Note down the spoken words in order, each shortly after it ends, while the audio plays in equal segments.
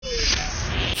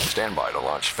Stand by to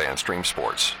launch FanStream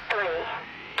Sports. 3,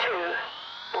 2,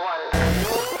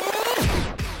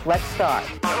 1. Let's start.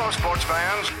 Hello, sports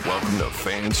fans. Welcome to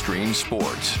FanStream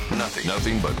Sports.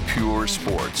 Nothing but pure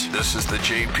sports. This is the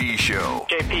JP Show.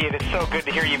 JP, it's so good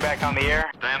to hear you back on the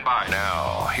air. Stand by.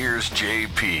 Now, here's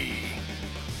JP.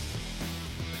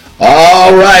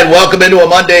 All right, welcome into a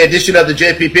Monday edition of the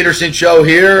JP Peterson Show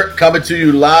here, coming to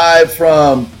you live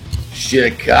from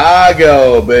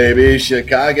Chicago, baby.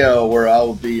 Chicago, where I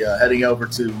will be heading over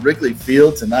to Wrigley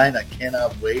Field tonight. I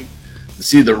cannot wait to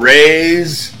see the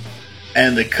Rays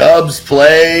and the Cubs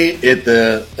play at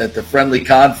the friendly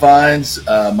confines.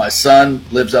 My son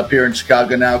lives up here in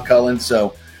Chicago now, Cullen,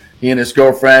 so he and his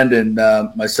girlfriend and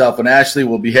myself and Ashley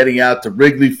will be heading out to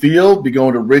Wrigley Field, be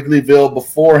going to Wrigleyville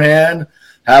beforehand,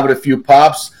 having a few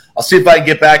pops. I'll see if I can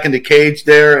get back in the cage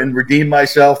there and redeem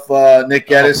myself, Nick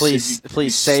Geddes.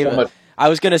 Please save it. I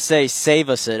was going to say save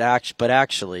us it, but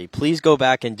actually, please go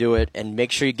back and do it and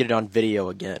make sure you get it on video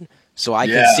again so I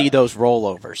can see those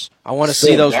rollovers. I want to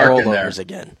see those rollovers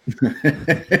again.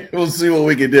 We'll see what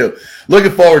we can do.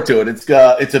 Looking forward to it.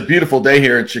 It's a beautiful day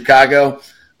here in Chicago.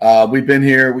 We've been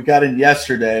here. We got in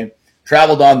yesterday,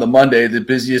 traveled on the Monday, the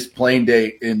busiest plane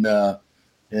day in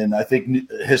I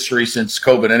think history since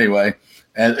COVID anyway.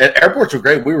 And airports were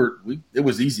great. It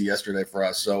was easy yesterday for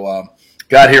us. So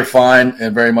got here fine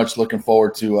and very much looking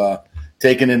forward to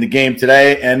taking in the game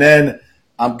today. And then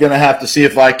I'm going to have to see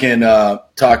if I can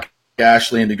talk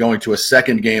Ashley into going to a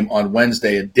second game on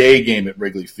Wednesday, a day game at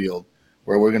Wrigley Field,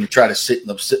 where we're going to try to sit in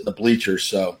the bleachers.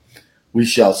 So we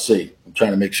shall see. I'm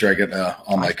trying to make sure I get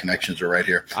all my connections are right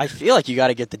here. I feel like you got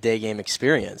to get the day game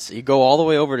experience. You go all the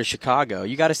way over to Chicago.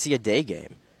 You got to see a day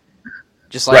game.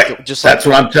 Just like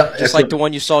the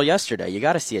one you saw yesterday. You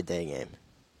got to see a day game.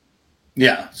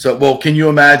 Yeah. So, well, can you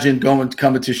imagine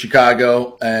coming to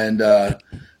Chicago and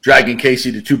dragging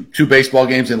Casey to two baseball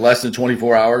games in less than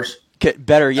 24 hours?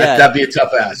 Better yet, that'd be a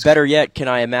tough ask. Better yet, can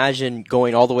I imagine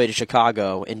going all the way to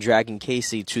Chicago and dragging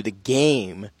Casey to the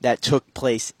game that took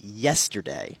place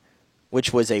yesterday,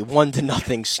 which was a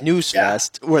 1-0 snooze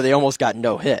fest where they almost got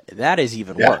no hit? That is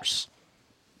even worse.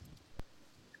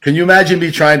 Can you imagine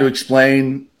me trying to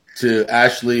explain to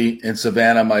Ashley and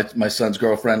Savannah, my son's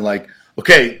girlfriend, like,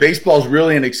 okay, baseball's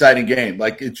really an exciting game.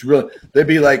 Like, it's real. They'd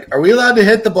be like, are we allowed to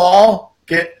hit the ball?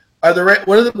 Why are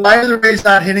the Rays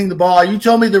not hitting the ball? You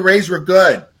told me the Rays were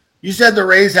good. You said the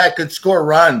Rays could score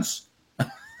runs.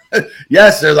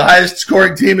 Yes, they're the highest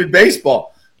scoring team in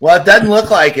baseball. Well, it doesn't look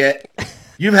like it.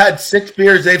 You've had 6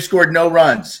 beers. They've scored no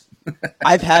runs.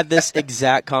 I've had this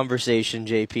exact conversation,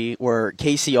 JP, where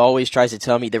Casey always tries to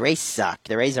tell me the Rays suck.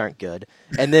 The Rays aren't good.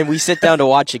 And then we sit down to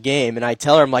watch a game, and I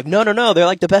tell her, I'm like, no, they're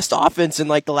like the best offense in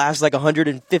like the last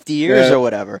 150 years or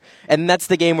whatever. And that's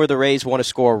the game where the Rays want to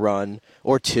score a run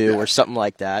or two or something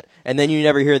like that. And then you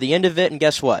never hear the end of it, and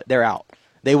guess what? They're out.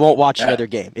 They won't watch another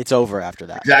game. It's over after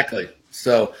that. Exactly.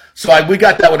 So we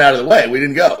got that one out of the way. We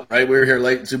didn't go, right? We were here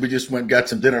late, so we just went and got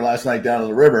some dinner last night down on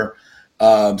the river.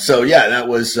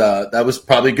 That was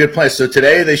probably a good play. So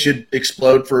today they should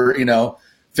explode for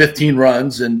 15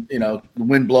 runs and the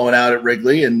wind blowing out at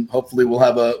Wrigley, and hopefully we'll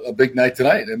have a big night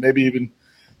tonight and maybe even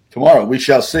tomorrow. We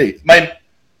shall see.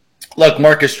 Look,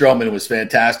 Marcus Stroman was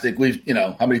fantastic.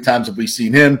 How many times have we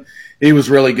seen him? He was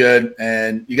really good,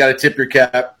 and you got to tip your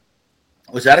cap.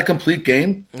 Was that a complete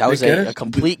game? That was a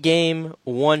complete game,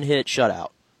 1-hit shutout.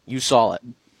 You saw it.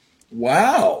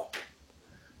 Wow.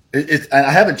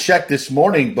 I haven't checked this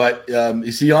morning, but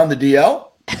is he on the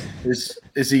DL?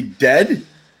 Is he dead?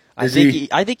 I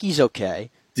think he's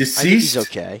okay. Deceased? I think he's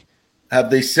okay. Have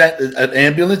they sent an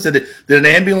ambulance? Did an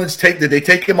ambulance did they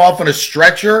take him off on a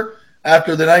stretcher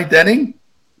after the 9th inning?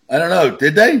 I don't know.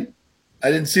 Did they?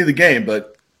 I didn't see the game,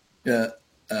 but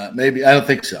maybe. I don't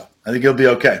think so. I think he'll be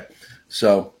okay.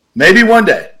 So maybe one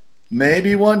day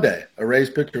a Rays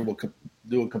pitcher will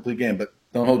do a complete game, but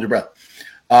don't hold your breath.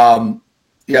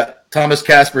 Thomas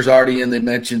Casper's already in the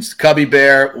mentions. Cubby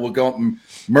Bear will go.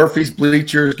 Murphy's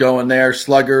Bleachers going there.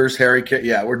 Sluggers, Harry.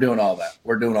 Yeah, we're doing all that.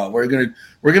 We're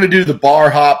gonna do the Bar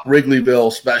Hop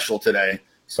Wrigleyville special today,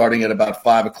 starting at about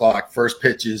 5:00. First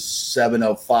pitch is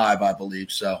 7:05, I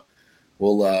believe. So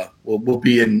we'll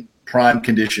be in prime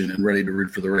condition and ready to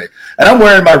root for the Rays. And I'm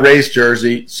wearing my Rays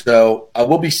jersey, so I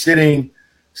will be sitting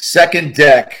second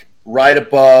deck right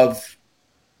above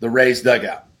the Rays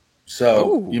dugout.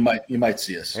 So you might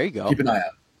see us. There you go. Keep an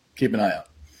eye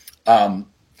out.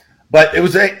 But it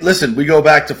was listen, we go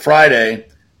back to Friday,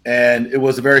 and it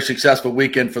was a very successful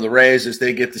weekend for the Rays as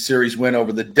they get the series win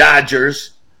over the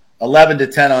Dodgers,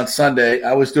 11-10 on Sunday.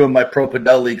 I was doing my Pro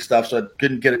Padel League stuff, so I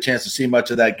couldn't get a chance to see much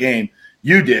of that game.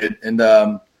 You did, and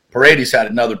Paredes had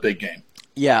another big game.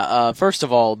 Yeah, first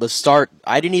of all, the start,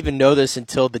 I didn't even know this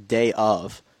until the day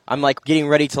of. I'm like getting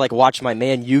ready to like watch my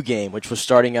Man U game, which was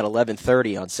starting at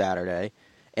 11:30 on Saturday.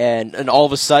 And all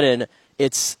of a sudden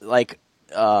it's like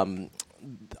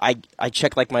I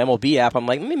check like my MLB app. I'm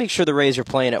like, let me make sure the Rays are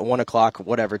playing at 1 o'clock,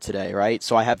 whatever today, right?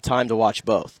 So I have time to watch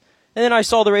both. And then I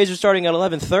saw the Rays were starting at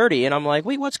 11:30, and I'm like,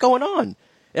 wait, what's going on?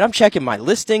 And I'm checking my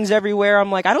listings everywhere.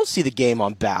 I'm like, I don't see the game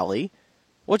on Bally.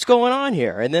 What's going on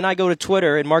here? And then I go to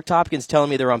Twitter, and Mark Topkins telling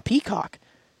me they're on Peacock.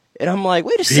 And I'm like,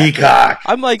 wait a second. Peacock.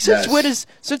 I'm like, since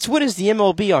Yes. when is the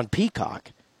MLB on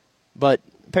Peacock? But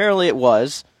apparently it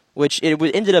was, which it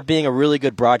ended up being a really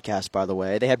good broadcast, by the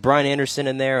way. They had Brian Anderson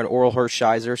in there and Oral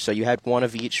Hershiser, so you had one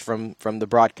of each from the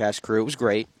broadcast crew. It was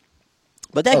great.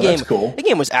 But that that's cool. That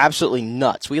game was absolutely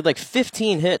nuts. We had like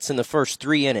 15 hits in the first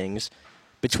 3 innings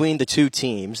between the two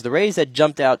teams. The Rays had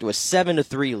jumped out to a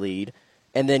 7-3 lead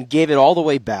and then gave it all the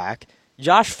way back.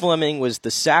 Josh Fleming was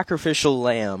the sacrificial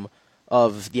lamb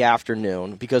of the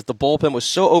afternoon because the bullpen was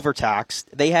so overtaxed.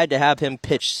 They had to have him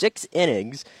pitch 6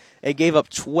 innings and gave up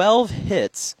 12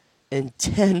 hits and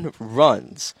 10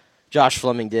 runs. Josh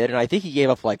Fleming did, and I think he gave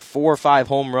up like 4 or 5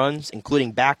 home runs,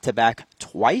 including back-to-back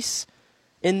twice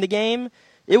in the game.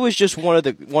 It was just one of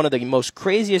the most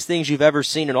craziest things you've ever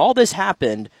seen, and all this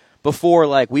happened before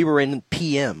like we were in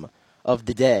PM of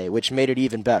the day, which made it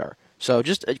even better. So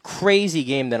just a crazy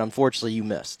game that unfortunately you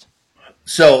missed.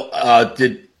 So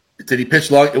did he pitch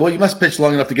long? Well, you must pitch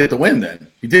long enough to get the win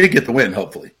then. You did get the win,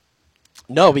 hopefully.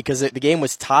 No, because the game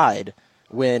was tied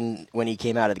when he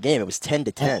came out of the game. It was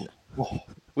 10-10.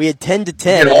 We had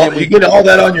 10-10. You get all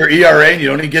that on your ERA and you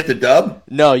don't even get the dub?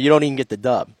 No, you don't even get the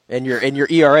dub. And your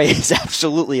ERA is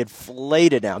absolutely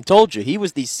inflated now. I told you, he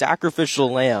was the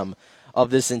sacrificial lamb of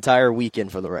this entire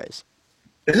weekend for the Rays.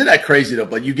 Isn't that crazy though?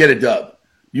 But you get a dub.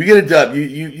 You get a dub.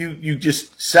 You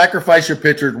just sacrifice your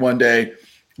pitcher one day,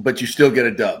 but you still get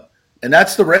a dub. And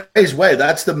that's the Rays way.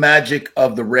 That's the magic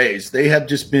of the Rays. They have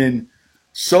just been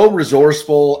so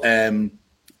resourceful, and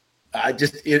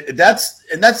that's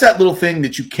that little thing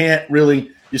that you can't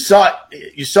really. You saw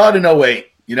it in 08.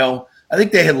 You know, I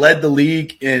think they had led the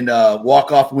league in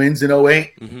walk-off wins in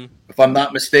 08, if I'm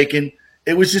not mistaken.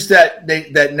 It was just that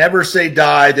that never say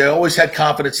die. They always had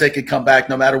confidence they could come back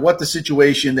no matter what the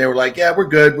situation. They were like, yeah, we're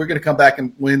good. We're going to come back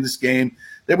and win this game.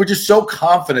 They were just so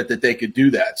confident that they could do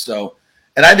that. So,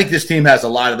 and I think this team has a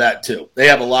lot of that too. They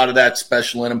have a lot of that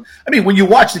special in them. I mean, when you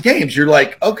watch the games, you're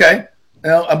like, okay, you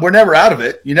know, we're never out of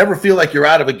it. You never feel like you're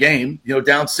out of a game. You know,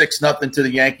 down 6-0 to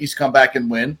the Yankees, come back and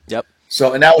win. Yep.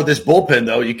 So, and now with this bullpen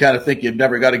though, you kind of think you've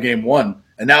never got a game won.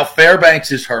 And now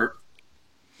Fairbanks is hurt.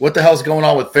 What the hell's going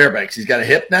on with Fairbanks? He's got a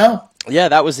hip now? Yeah,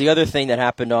 that was the other thing that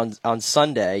happened on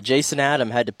Sunday. Jason Adam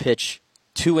had to pitch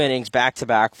 2 innings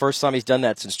back-to-back. First time he's done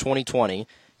that since 2020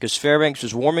 because Fairbanks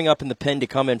was warming up in the pen to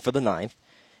come in for the 9th,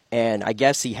 and I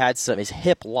guess he had his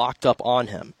hip locked up on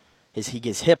him. His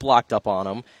hip locked up on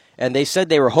him, and they said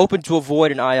they were hoping to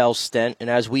avoid an IL stint, and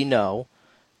as we know,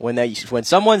 when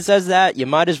someone says that, you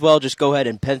might as well just go ahead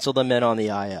and pencil them in on the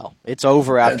IL. It's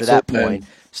over after that point.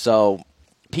 So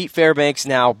Pete Fairbanks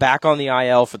now back on the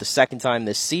IL for the second time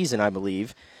this season, I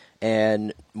believe,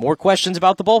 and more questions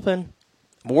about the bullpen.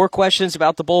 More questions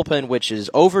about the bullpen, which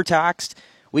is overtaxed.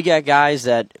 We got guys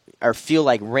that feel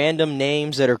like random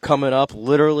names that are coming up,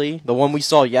 literally. The one we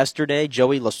saw yesterday,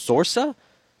 Joey La Sorsa.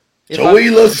 Joey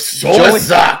La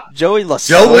Sorsa.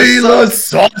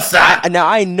 Now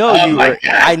I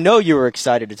know you were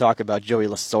excited to talk about Joey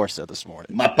La Sorsa this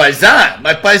morning. My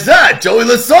paisan, Joey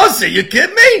La Sorsa. You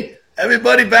kidding me?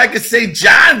 Everybody back at St.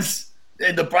 John's,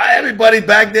 everybody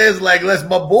back there is like, that's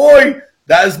my boy.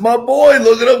 That's my boy.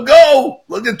 Look at him go.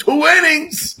 Look at 2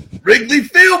 innings. Wrigley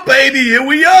Field, baby. Here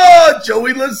we are.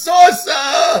 Joey La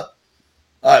Sorsa.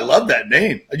 I love that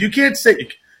name. You can't say,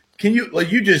 can you,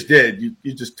 like you just did.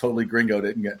 You just totally gringoed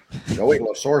it and get Joey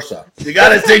La Sorsa. You got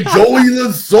to say Joey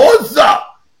La Sorsa.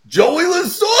 Joey La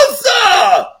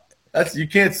Sorsa. You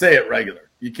can't say it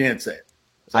regular. You can't say it.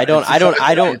 I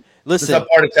don't. Listen, I'm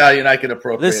part Italian. I can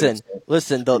appropriate.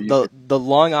 Listen. The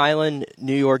Long Island,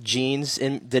 New York genes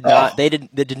did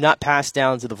not pass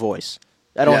down to the voice.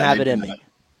 I don't have it in me.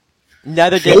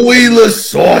 Neither did Joey La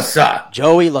Sorsa.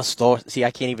 Joey La Sorsa. See,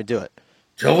 I can't even do it.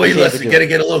 Joey, listen, you got to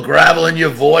get a little gravel in your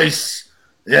voice.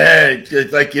 Yeah,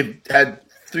 it's like you've had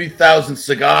 3,000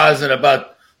 cigars and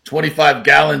about 25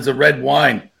 gallons of red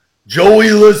wine.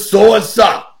 Joey La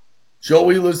Sorsa.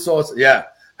 Joey La Sorsa. Yeah.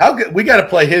 How good, we got to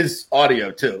play his audio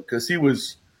too, because he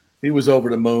was over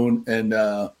the moon. And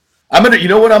I'm gonna, you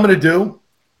know what I'm gonna do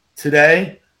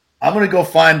today? I'm gonna go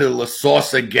find the La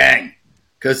Sorsa gang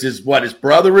because his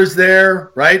brother is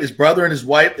there, right? His brother and his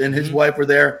wife are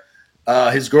there.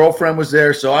 His girlfriend was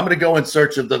there, so I'm going to go in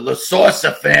search of the La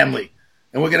Sorsa family,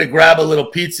 and we're going to grab a little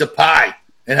pizza pie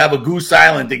and have a Goose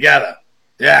Island together.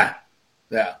 Yeah,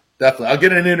 definitely. I'll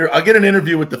get an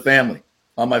interview with the family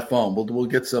on my phone. We'll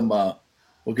get some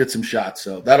shots.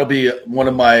 So that'll be one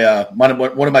of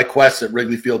my quests at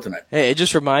Wrigley Field tonight. Hey, it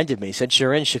just reminded me. Since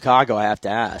you're in Chicago, I have to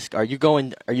ask: Are you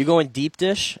going deep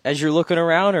dish as you're looking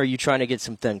around, or are you trying to get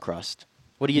some thin crust?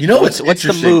 What do you? What's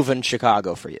the move in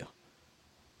Chicago for you?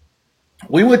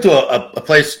 We went to a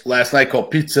place last night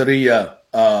called Pizzeria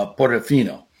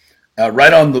Portofino,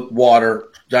 right on the water,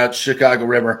 down Chicago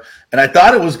River, and I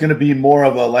thought it was going to be more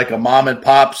of a mom and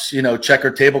pop's,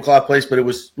 checker tablecloth place, but it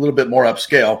was a little bit more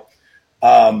upscale.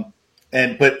 But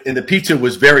the pizza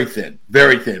was very thin,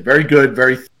 very good,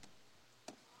 very thin.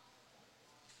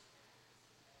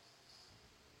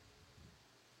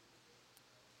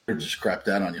 Just crapped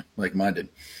out on you like mine did.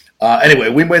 Anyway,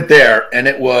 we went there and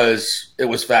it was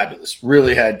fabulous.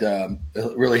 Really had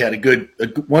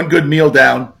one good meal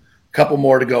down, a couple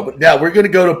more to go. But now we're going to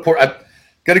go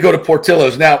to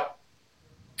Portillo's. Now,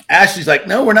 Ashley's like,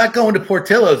 no, we're not going to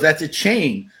Portillo's. That's a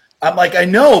chain. I'm like, I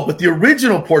know, but the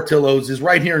original Portillo's is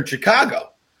right here in Chicago.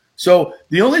 So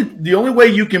the only way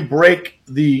you can break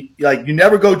you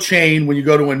never go chain when you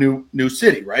go to a new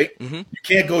city, right? Mm-hmm. You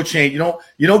can't go chain. You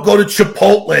don't go to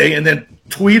Chipotle and then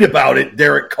tweet about it,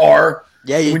 Derek Carr.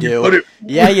 Yeah, you do.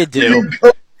 You do.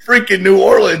 Freaking New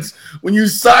Orleans. When you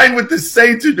sign with the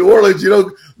Saints in New Orleans,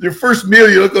 your first meal,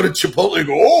 you don't go to Chipotle and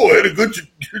go, oh, I had a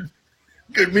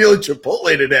good meal at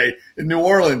Chipotle today in New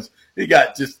Orleans. He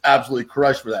got just absolutely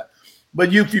crushed for that.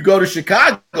 But if you go to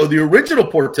Chicago, the original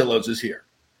Portillo's is here.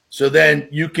 So then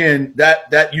you can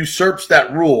that usurps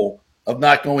that rule of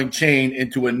not going chain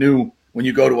into a new when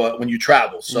you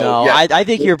travel. So no, yeah. I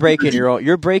think you're breaking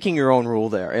your own rule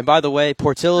there. And by the way,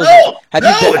 Portillo's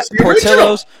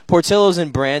Portillo's in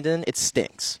Brandon, it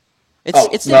stinks.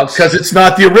 It's because it's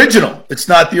not the original. It's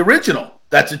not the original.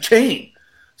 That's a chain.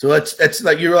 So that's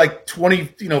like you're like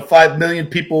 5 million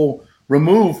people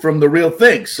removed from the real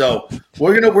thing. So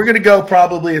we're gonna go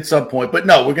probably at some point. But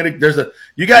no,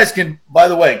 you guys can, by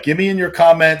the way, give me in your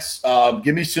comments,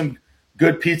 give me some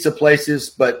good pizza places,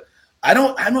 but I'm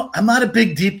not a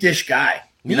big deep dish guy.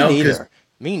 Me neither.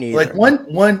 Like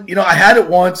one I had it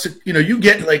once, you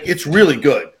get it's really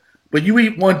good. But you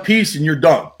eat one piece and you're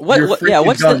done. You're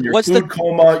done. Your food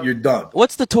coma, you're done.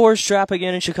 What's the tourist trap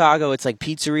again in Chicago? It's like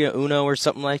Pizzeria Uno or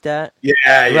something like that. Yeah,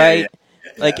 right.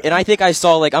 Yeah. And I think I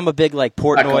saw I'm a big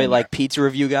Portnoy pizza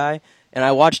review guy, and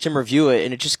I watched him review it,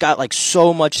 and it just got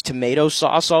so much tomato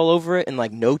sauce all over it and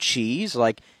no cheese.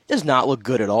 It does not look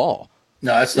good at all.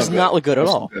 No, it does not look good at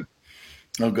all.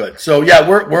 No good. So yeah,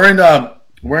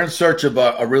 we're in search of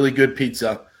a really good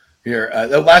pizza here.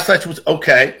 Last night was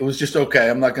okay. It was just okay.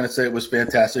 I'm not going to say it was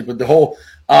fantastic, but the whole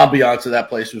ambiance of that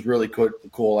place was really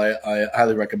cool. I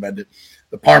highly recommend it.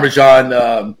 The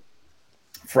Parmesan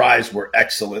fries were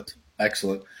excellent,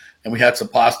 and we had some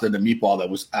pasta and a meatball that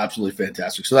was absolutely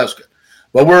fantastic. So that was good.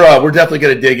 But we're definitely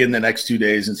going to dig in the next 2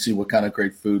 days and see what kind of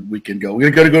great food we can go.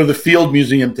 We're going to go to the Field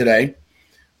Museum today,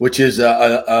 which is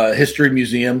a history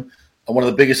museum, one of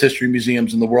the biggest history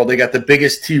museums in the world. They got the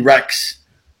biggest T-Rex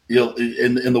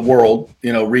in the world,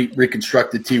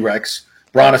 reconstructed T-Rex,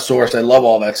 Brontosaurus. I love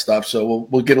all that stuff. So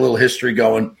we'll get a little history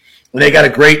going. And they got a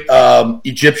great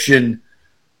Egyptian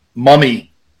mummy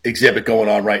exhibit going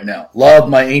on right now. Love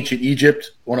my ancient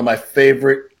Egypt, one of my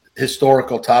favorite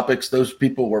historical topics. Those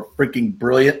people were freaking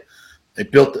brilliant. They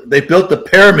built the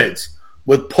pyramids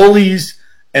with pulleys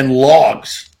and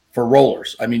logs for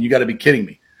rollers. I mean, you got to be kidding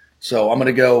me. So I'm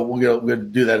gonna go. We're gonna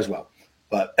do that as well.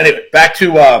 But anyway, back to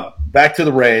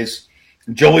the Rays,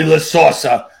 Joey La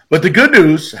Sorsa. But the good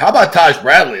news, how about Taj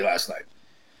Bradley last night?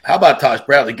 How about Taj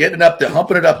Bradley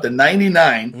humping it up to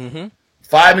 99, mm-hmm.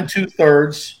 5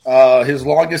 2/3, his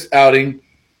longest outing.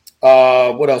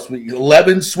 What else?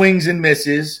 11 swings and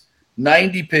misses,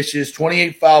 90 pitches,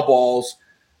 28 foul balls.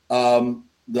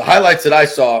 The highlights that I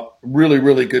saw, really,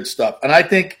 really good stuff. And I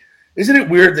think, isn't it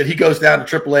weird that he goes down to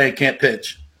AAA and can't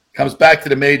pitch, comes back to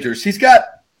the majors? He's got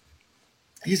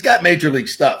major league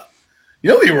stuff. You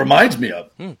know what he reminds me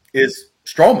of is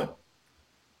Stroman.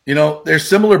 They're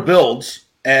similar builds,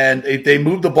 and they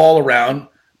move the ball around.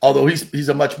 Although he's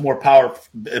a much more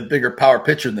bigger power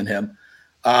pitcher than him.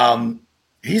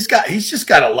 He's just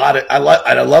got a lot of. I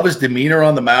love his demeanor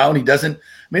on the mound. He doesn't. I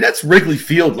mean, that's Wrigley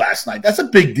Field last night. That's a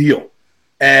big deal,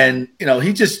 and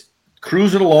he just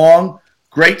cruising along.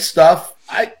 Great stuff.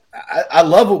 I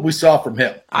love what we saw from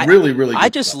him. Really, really. I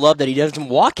just love that he doesn't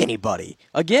walk anybody.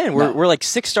 Again, we're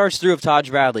 6 starts through of Taj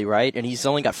Bradley, right? And he's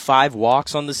only got 5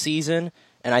 walks on the season.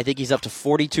 and I think he's up to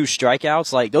 42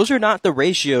 strikeouts. Like, those are not the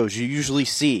ratios you usually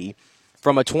see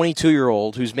from a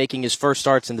 22-year-old who's making his first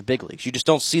starts in the big leagues. You just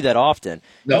don't see that often.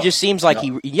 No, he just seems like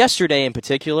yesterday in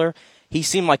particular, he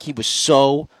seemed like he was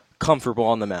so comfortable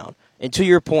on the mound. And to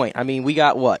your point, I mean, we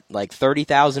got like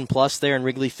 30,000 plus there in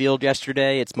Wrigley Field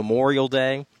yesterday. It's Memorial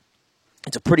Day.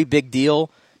 It's a pretty big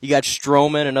deal. You got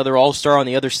Stroman, another all-star on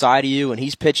the other side of you, and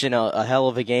he's pitching a hell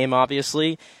of a game,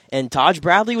 obviously. And Taj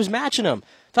Bradley was matching him.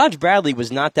 Taj Bradley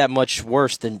was not that much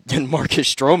worse than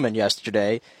Marcus Stroman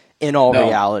yesterday, in all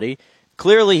reality.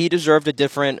 Clearly, he deserved a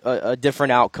different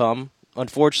outcome.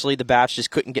 Unfortunately, the bats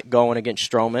just couldn't get going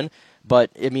against Stroman.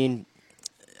 But, I mean,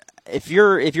 if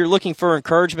you're looking for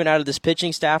encouragement out of this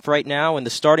pitching staff right now, and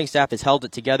the starting staff has held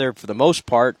it together for the most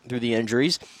part through the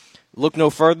injuries, look no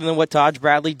further than what Taj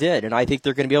Bradley did. And I think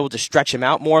they're going to be able to stretch him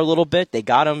out more a little bit. They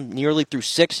got him nearly through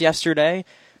 6 yesterday,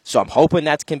 so I'm hoping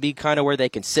that can be kind of where they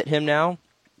can sit him now.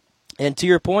 And to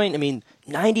your point, I mean,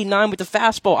 99 with the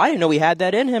fastball. I didn't know he had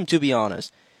that in him, to be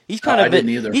honest. He's kind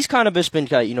of just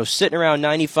been sitting around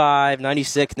 95,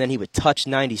 96, and then he would touch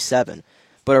 97.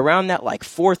 But around that like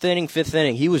 4th inning, 5th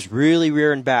inning, he was really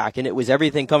rearing back, and it was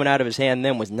everything coming out of his hand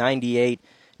then was 98,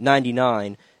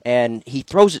 99. And he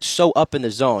throws it so up in the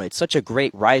zone. It's such a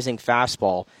great rising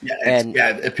fastball. Yeah,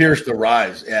 it appears to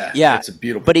rise. Yeah, it's a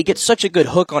beautiful. But he gets such a good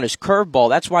hook on his curveball.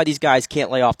 That's why these guys can't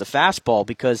lay off the fastball,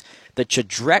 because the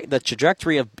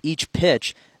trajectory of each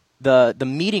pitch, the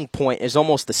meeting point is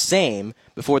almost the same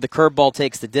before the curveball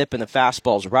takes the dip and the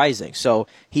fastball's rising. So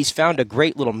he's found a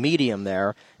great little medium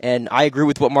there. And I agree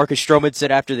with what Marcus Stroman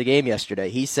said after the game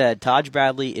yesterday. He said Taj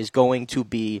Bradley is going to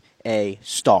be a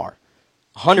star.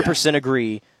 100%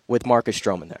 agree with Marcus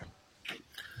Stroman there.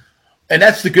 And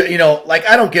that's the good, like,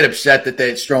 I don't get upset that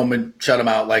Stroman shut him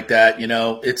out like that.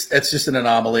 It's just an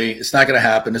anomaly. It's not going to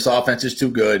happen. This offense is too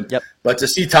good. Yep. But to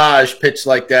see Taj pitch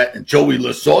like that, and Joey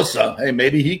La Sosa, hey,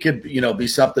 maybe he could, be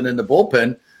something in the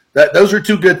bullpen. Those are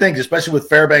two good things, especially with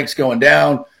Fairbanks going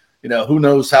down. Who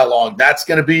knows how long that's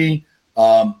going to be.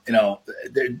 We're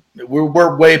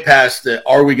way past the,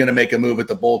 are we going to make a move at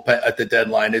the bullpen at the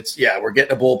deadline? We're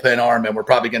getting a bullpen arm, and we're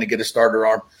probably going to get a starter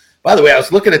arm. By the way, I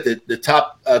was looking at the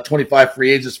top 25 free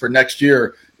agents for next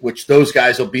year, which those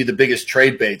guys will be the biggest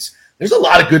trade baits. There's a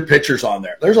lot of good pitchers on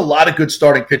there. There's a lot of good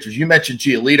starting pitchers. You mentioned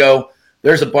Giolito.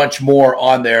 There's a bunch more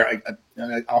on there.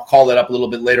 I'll call that up a little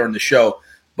bit later in the show.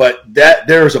 But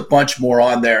there's a bunch more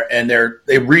on there, and they're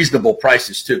reasonable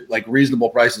prices too, like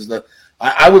reasonable prices.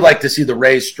 I would like to see the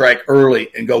Rays strike early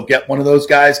and go get one of those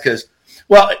guys because,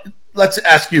 well, let's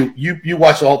ask you. You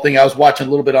watched the whole thing. I was watching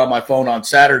a little bit on my phone on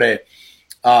Saturday.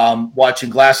 Watching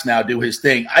Glasnow do his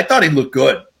thing. I thought he looked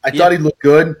good. He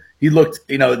looked,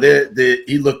 he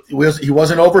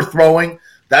wasn't overthrowing.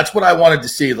 That's what I wanted to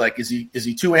see. Like, is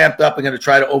he too amped up and going to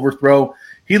try to overthrow?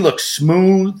 He looked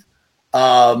smooth.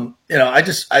 I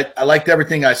liked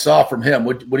everything I saw from him.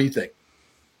 What do you think?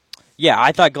 Yeah,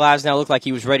 I thought Glasnow looked like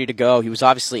he was ready to go. He was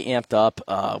obviously amped up.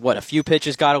 A few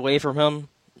pitches got away from him,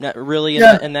 not really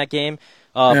in that game.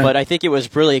 But I think it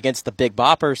was really against the big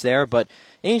boppers there. But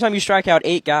anytime you strike out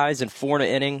 8 guys in 4 in an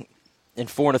inning, in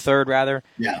 4 1/3 rather,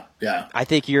 I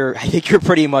think you're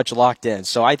pretty much locked in.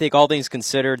 So I think all things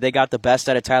considered, they got the best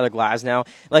out of Tyler Glasnow.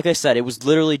 Like I said, it was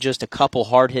literally just a couple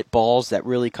hard hit balls that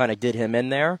really kind of did him in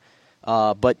there.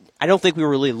 But I don't think we were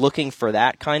really looking for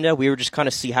that kind of. We were just kind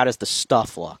of see how does the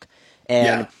stuff look.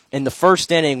 And in the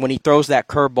first inning, when he throws that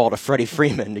curveball to Freddie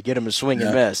Freeman to get him to swing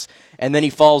and miss, and then he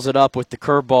follows it up with the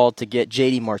curveball to get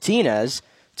J.D. Martinez,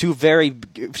 two of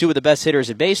the best hitters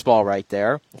in baseball right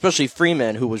there, especially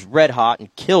Freeman, who was red hot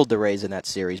and killed the Rays in that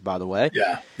series, by the way.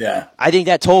 Yeah. I think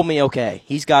that told me, okay,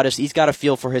 he's got a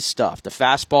feel for his stuff. The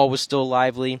fastball was still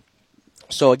lively.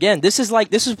 So again, this is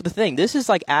the thing. This is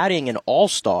like adding an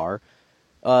all-star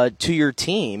to your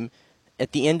team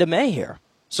at the end of May here.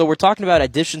 So we're talking about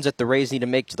additions that the Rays need to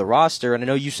make to the roster, and I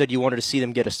know you said you wanted to see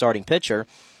them get a starting pitcher.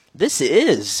 This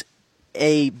is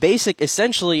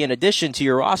essentially an addition to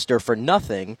your roster for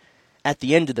nothing at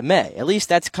the end of the May. At least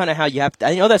that's kind of how you have to.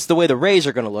 I know that's the way the Rays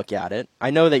are going to look at it. I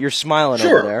know that you're smiling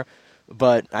over there,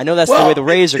 but I know that's the way the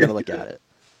Rays are going to look at it.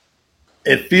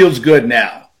 It feels good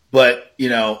now, but,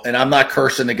 and I'm not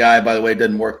cursing the guy, by the way, it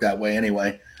doesn't work that way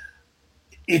anyway.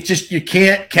 It just, you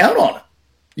can't count on him.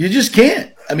 You just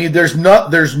can't. I mean, there's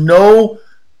no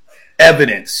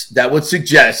evidence that would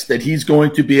suggest that he's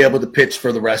going to be able to pitch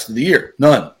for the rest of the year.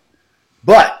 None.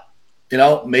 But,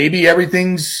 maybe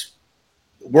everything's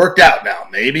worked out now.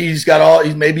 Maybe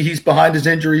maybe he's behind his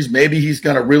injuries. Maybe he's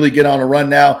going to really get on a run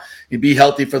now and be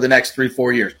healthy for the next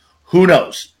 3-4 years. Who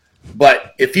knows?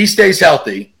 But if he stays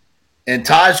healthy and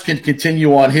Taj can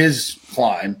continue on his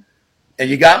climb and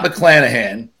you got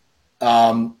McClanahan,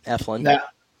 Eflin.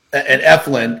 And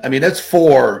Eflin. I mean, that's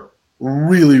 4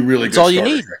 really, really good starters. That's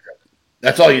all you need.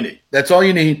 That's all you need. That's all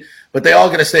you need. But they all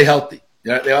got to stay healthy.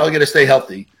 They all got to stay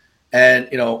healthy. And,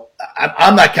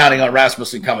 I'm not counting on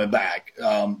Rasmussen coming back.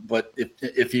 But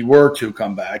if he were to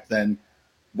come back, then,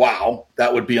 wow,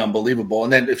 that would be unbelievable.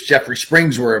 And then if Jeffrey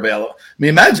Springs were available, I mean,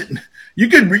 imagine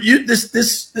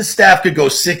this staff could go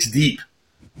 6 deep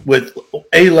with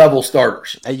A-level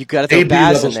starters. You got to throw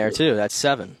Baz in there, too. That's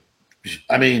 7.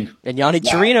 I mean. And Yanni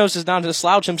Chirinos is not a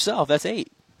slouch himself. That's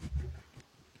 8.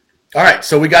 All right,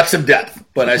 so we got some depth,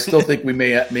 but I still think we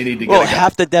may need to get Well,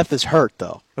 half the depth is hurt,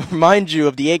 though. Remind you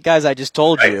of the 8 guys I just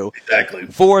told you. Exactly.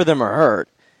 4 of them are hurt.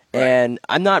 Right. And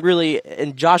I'm not really –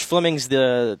 and Josh Fleming's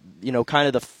the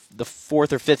kind of the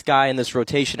 4th or 5th guy in this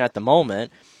rotation at the moment.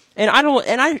 And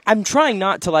I'm trying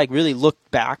not to, really look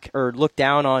back or look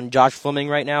down on Josh Fleming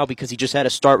right now because he just had a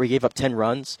start where he gave up 10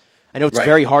 runs. I know it's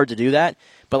very hard to do that.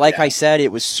 But I said,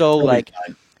 it was so,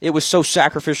 it was so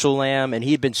sacrificial lamb, and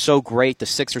he had been so great the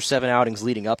 6 or 7 outings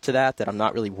leading up to that I'm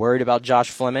not really worried about Josh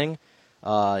Fleming.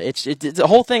 It's the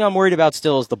whole thing I'm worried about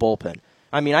still is the bullpen.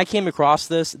 I mean, I came across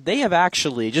this. They have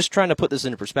actually, just trying to put this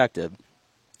into perspective,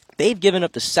 they've given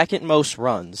up the 2nd most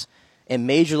runs in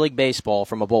Major League Baseball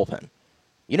from a bullpen.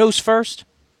 You know who's first?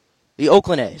 The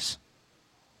Oakland A's.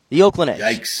 The Oakland A's,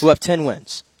 Yikes. Who have 10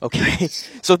 wins. Okay,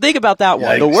 so think about that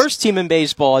one. The worst team in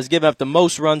baseball has given up the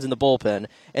most runs in the bullpen,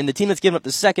 and the team that's given up the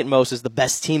 2nd most is the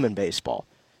best team in baseball.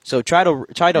 So try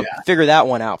to figure that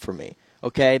one out for me.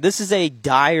 Okay, this is a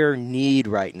dire need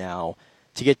right now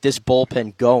to get this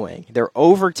bullpen going. They're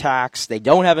overtaxed. They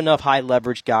don't have enough high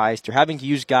leverage guys. They're having to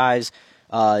use guys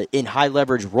in high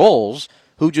leverage roles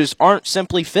who just aren't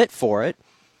simply fit for it.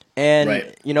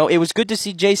 And, it was good to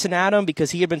see Jason Adam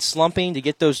because he had been slumping to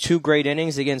get those 2 great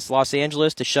innings against Los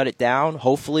Angeles to shut it down.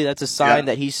 Hopefully that's a sign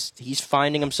that he's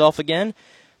finding himself again.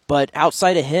 But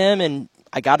outside of him, and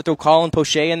I got to throw Colin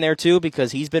Poche in there too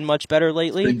because he's been much better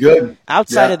lately. Been good.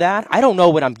 Outside of that, I don't know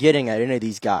what I'm getting at any of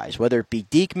these guys, whether it be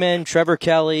Diekman, Trevor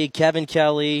Kelly, Kevin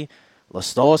Kelly,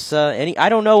 Lastosa, I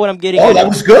don't know what I'm getting. Oh, that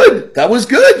was good. That was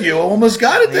good. You almost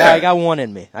got it there. Yeah, I got one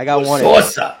in me.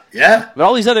 Lastosa, yeah. But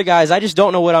all these other guys, I just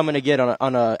don't know what I'm going to get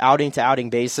on a outing-to-outing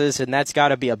basis, and that's got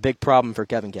to be a big problem for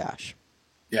Kevin Cash.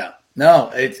 Yeah. No,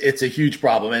 it's a huge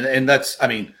problem. And that's,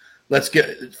 let's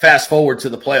fast forward to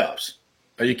the playoffs.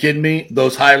 Are you kidding me?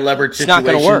 Those high leverage situations. It's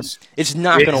not going to work. It's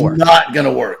not going to work. It's not going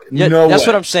to work. Yeah, no that's way.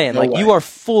 what I'm saying. No way. You are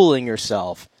fooling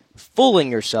yourself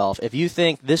if you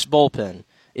think this bullpen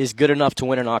is good enough to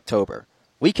win in October.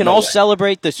 We can all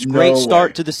celebrate this great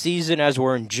start to the season as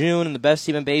we're in June and the best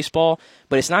team in baseball,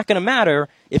 but it's not going to matter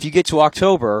if you get to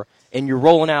October and you're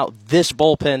rolling out this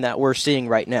bullpen that we're seeing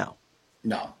right now.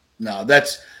 No.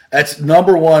 That's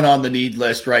number 1 on the need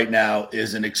list right now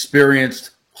is an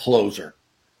experienced closer.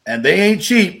 And they ain't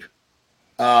cheap.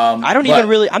 I'm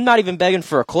not even begging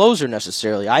for a closer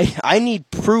necessarily. I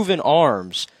need proven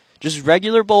arms. Just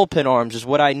regular bullpen arms is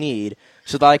what I need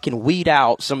so that I can weed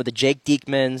out some of the Jake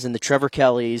Diekmans and the Trevor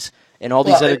Kellys and all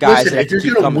these other guys that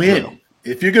keep coming through.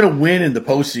 If you're going to win in the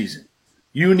postseason,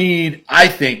 you need, I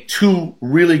think, 2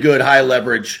 really good high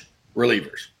leverage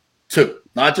relievers. 2,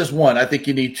 not just 1. I think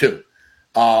you need 2.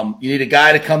 You need a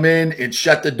guy to come in and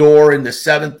shut the door in the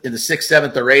 6th,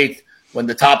 7th, or 8th when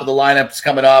the top of the lineup is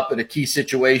coming up in a key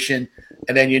situation,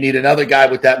 and then you need another guy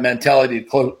with that mentality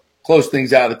to close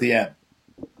things out at the end.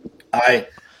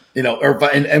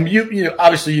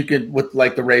 Obviously you can, with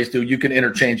like the Rays do, you can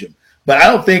interchange them. But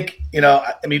I don't think,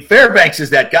 Fairbanks is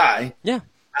that guy. Yeah.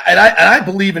 And I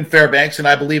believe in Fairbanks and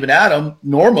I believe in Adam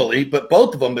normally, but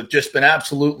both of them have just been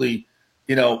absolutely,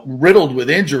 riddled with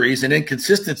injuries and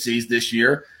inconsistencies this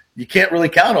year. You can't really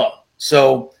count on them.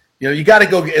 So, you got to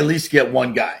go at least get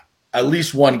one guy.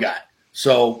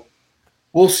 So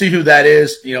we'll see who that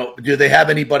is. Do they have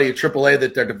anybody at AAA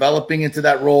that they're developing into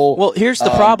that role? Well, here's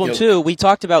the problem too. We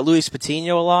talked about Luis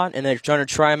Patino a lot, and they're trying to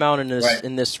try him out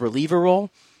in this reliever role.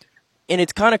 And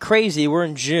it's kind of crazy. We're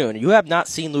in June. You have not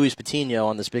seen Luis Patino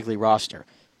on this big league roster.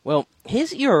 Well,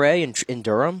 his ERA in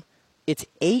Durham, it's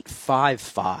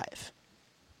 8.55.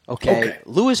 Okay.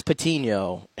 Luis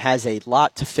Patino has a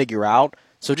lot to figure out.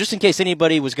 So just in case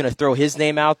anybody was going to throw his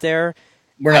name out there,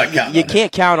 we're not counting. You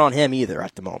can't count on him either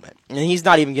at the moment. And he's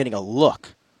not even getting a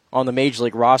look on the Major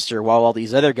League roster while all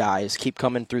these other guys keep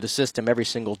coming through the system every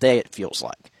single day, it feels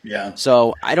like. Yeah.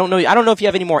 So I don't know if you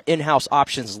have any more in-house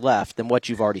options left than what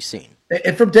you've already seen.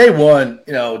 And from day one,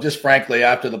 just frankly,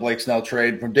 after the Blake Snell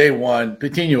trade, from day one,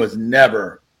 Patino has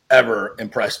never, ever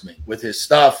impressed me with his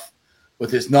stuff,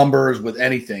 with his numbers, with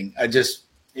anything.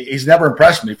 He's never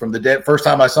impressed me from the first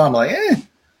time I saw him. Like,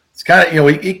 it's kind of,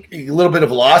 a little bit of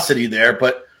velocity there,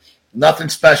 but Nothing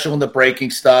special in the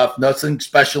breaking stuff. Nothing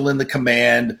special in the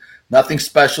command. Nothing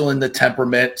special in the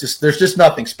temperament. There's just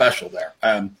nothing special there.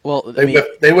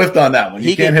 They whiffed on that one.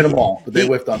 You can't hit them all, but they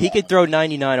whiffed on that. He could throw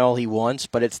 99 all he wants,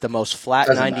 but it's the most flat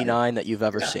 99 that you've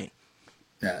ever seen.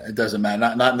 Yeah, it doesn't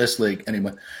matter. Not in this league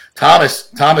anyway.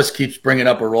 Thomas keeps bringing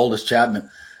up Aroldis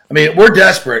Chapman. I mean, we're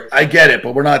desperate. I get it,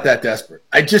 but we're not that desperate.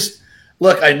 I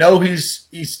know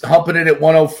he's humping it at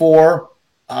 104,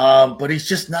 but he's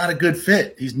just not a good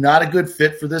fit. He's not a good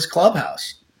fit for this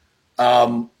clubhouse.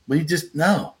 We just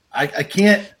no. I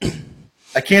can't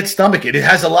stomach it. It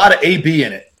has a lot of AB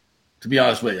in it, to be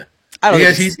honest with you.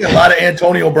 He's got a lot of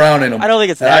Antonio Brown in him. I don't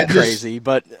think it's that crazy,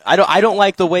 but I don't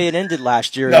like the way it ended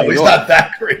last year. No, he's not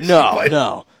that crazy.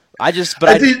 No. I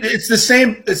think it's the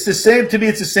same. It's the same to me.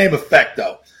 It's the same effect,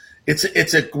 though.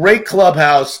 It's a great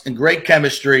clubhouse and great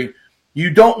chemistry.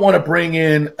 You don't want to bring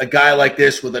in a guy like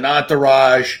this with an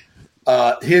entourage,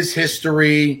 his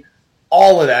history,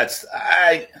 all of that.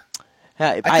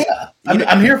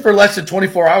 I'm here for less than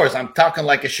 24 hours. I'm talking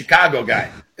like a Chicago guy.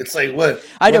 It's like what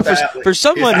I know for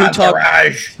someone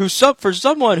for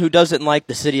someone who doesn't like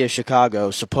the city of Chicago,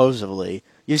 supposedly,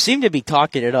 you seem to be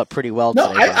talking it up pretty well.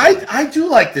 No, today, I do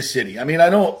like the city. I mean,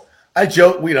 I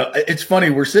joke. It's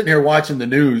funny. We're sitting here watching the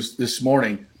news this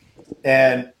morning,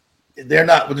 and there's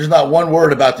not one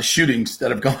word about the shootings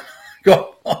that have gone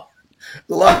on.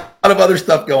 A lot of other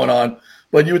stuff going on.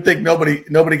 But you would think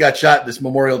nobody got shot this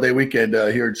Memorial Day weekend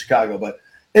here in Chicago. But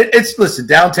listen,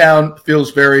 downtown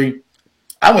feels very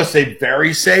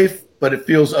safe, but it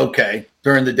feels okay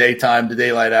during the daytime, the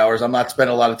daylight hours. I'm not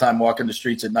spending a lot of time walking the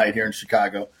streets at night here in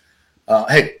Chicago.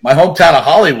 Hey, my hometown of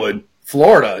Hollywood,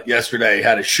 Florida, yesterday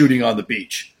had a shooting on the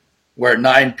beach where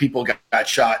 9 people got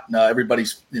shot. And,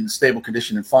 everybody's in stable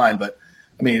condition and fine. But,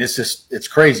 I mean, it's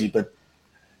crazy. But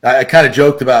I kind of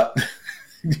joked about –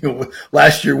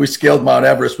 last year we scaled Mount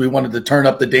Everest. We wanted to turn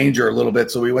up the danger a little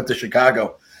bit, so we went to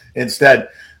Chicago instead.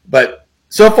 But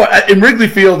so far, in Wrigley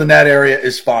Field in that area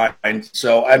is fine,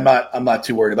 so I'm not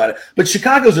too worried about it. But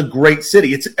Chicago's a great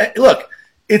city.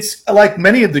 It's like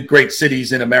many of the great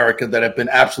cities in America that have been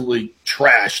absolutely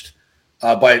trashed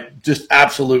by just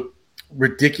absolute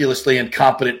ridiculously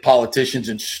incompetent politicians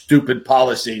and stupid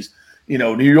policies.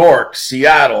 New York,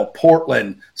 Seattle,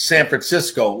 Portland, San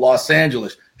Francisco, Los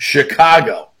Angeles.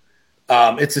 Chicago.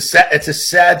 It's a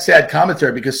sad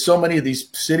commentary because so many of these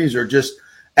cities are just,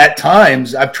 at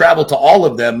times, I've traveled to all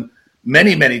of them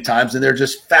many, many times, and they're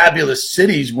just fabulous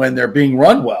cities when they're being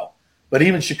run well. But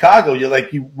even Chicago,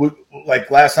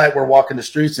 like last night we're walking the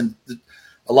streets and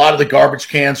a lot of the garbage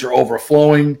cans are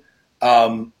overflowing.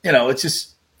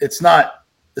 It's not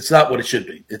what it should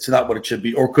be. It's not what it should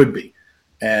be or could be.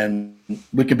 And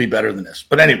we could be better than this.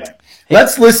 But anyway,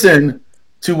 let's listen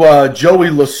to Joey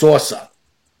LaSorsa.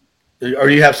 Or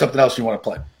do you have something else you want to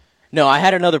play? No, I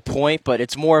had another point, but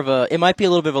it might be a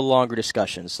little bit of a longer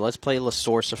discussion. So let's play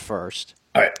LaSorsa first.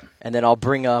 All right. And then I'll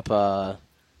bring up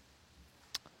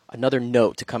another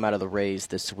note to come out of the Rays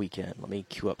this weekend. Let me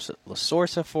cue up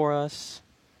LaSorsa for us.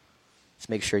 Let's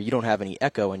make sure you don't have any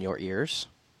echo in your ears.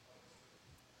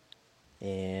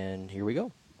 And here we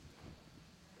go.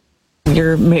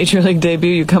 Your major league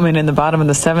debut, you come in the bottom of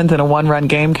the 7th in a 1-run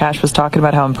game. Cash was talking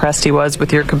about how impressed he was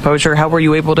with your composure. How were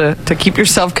you able to keep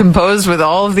yourself composed with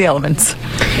all of the elements?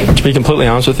 To be completely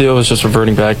honest with you, it was just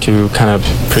reverting back to kind of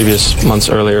previous months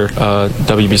earlier.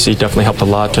 WBC definitely helped a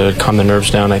lot to calm the nerves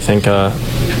down. I think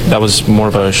that was more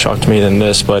of a shock to me than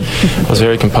this, but I was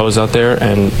very composed out there.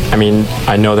 And, I mean,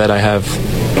 I know that I have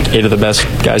 8 of the best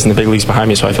guys in the big leagues behind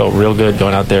me, so I felt real good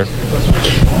going out there.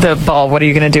 The ball, what are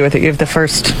you going to do with it? You have the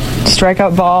first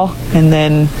strikeout ball and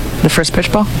then the first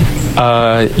pitch ball?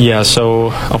 Yeah, so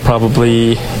I'll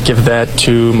probably give that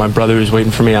to my brother who's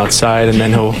waiting for me outside, and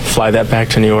then he'll fly that back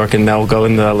to New York, and that'll go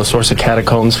in the LaSorsa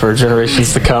catacombs for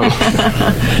generations to come.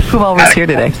 Who all was here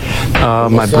today?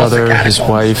 My brother, his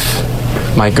wife,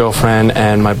 my girlfriend,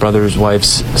 and my brother's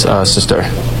wife's sister.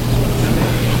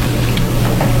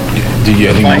 Did you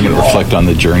at any moment reflect on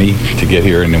the journey to get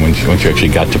here, and then once you actually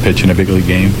got to pitch in a big league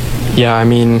game? Yeah, I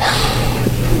mean,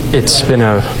 it's been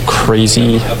a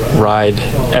crazy ride.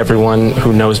 Everyone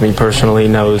who knows me personally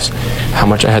knows how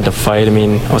much I had to fight. I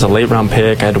mean, I was a late-round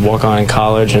pick. I had to walk on in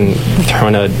college and throw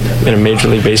in a Major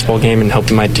League Baseball game and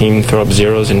helping my team throw up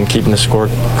zeros and keeping the score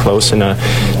close in a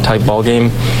tight ball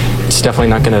game. It's definitely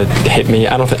not going to hit me.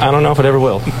 I don't know if it ever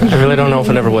will. I really don't know if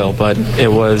it ever will, but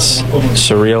it was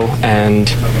surreal, and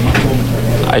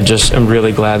I just am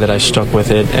really glad that I stuck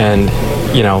with it, and,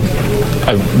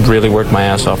 I really worked my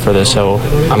ass off for this, so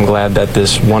I'm glad that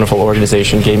this wonderful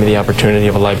organization gave me the opportunity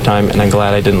of a lifetime, and I'm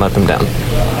glad I didn't let them down.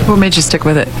 What made you stick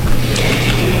with it?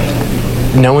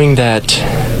 Knowing that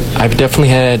I've definitely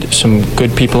had some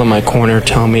good people in my corner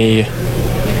tell me,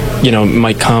 you know, it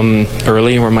might come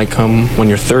early or it might come when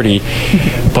you're 30.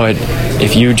 But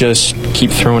if you just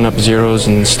keep throwing up zeros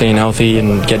and staying healthy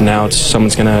and getting outs,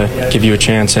 someone's going to give you a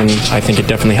chance. And I think it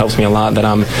definitely helps me a lot that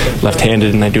I'm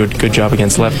left-handed and I do a good job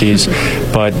against lefties.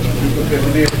 But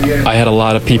I had a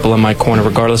lot of people in my corner,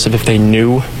 regardless of if they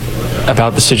knew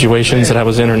about the situations that I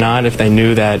was in or not, if they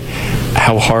knew that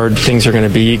how hard things are going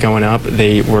to be going up,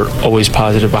 they were always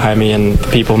positive behind me, and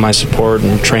the people in my support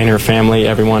and trainer, family,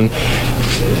 everyone,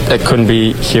 I couldn't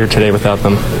be here today without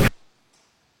them.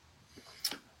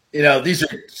 You know, these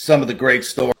are some of the great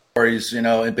stories, you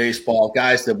know, in baseball,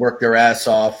 guys that work their ass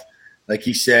off, like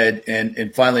he said,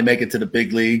 and finally make it to the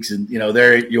big leagues. And, you know,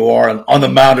 there you are on the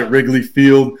mound at Wrigley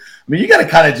Field. I mean, you got to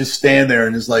kind of just stand there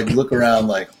and just like look around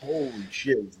like, holy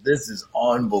shit, this is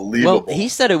unbelievable. Well, he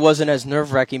said it wasn't as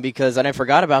nerve-wracking because, and I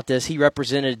forgot about this, he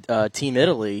represented Team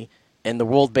Italy in the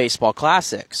World Baseball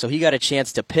Classic. So he got a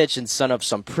chance to pitch in front of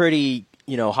some pretty,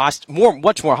 you know,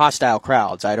 much more hostile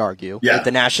crowds, I'd argue, with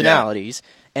the nationalities,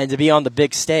 and to be on the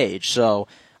big stage. So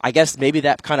I guess maybe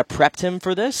that kind of prepped him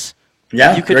for this.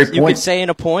 Yeah, you could say in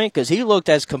a point, because he looked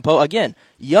as composed. Again,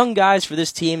 young guys for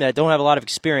this team that don't have a lot of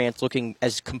experience looking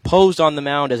as composed on the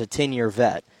mound as a 10-year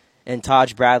vet, and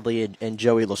Taj Bradley and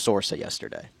Joey La Sorsa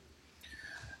yesterday.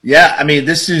 Yeah, I mean,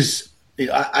 this is –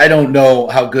 I don't know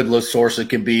how good La Sorsa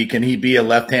can be. Can he be a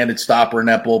left-handed stopper in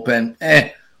that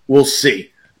bullpen? We'll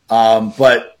see.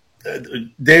 But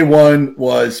day one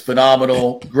was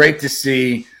phenomenal, great to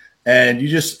see, and you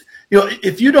just – you know,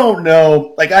 if you don't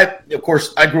know, like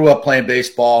I grew up playing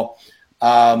baseball.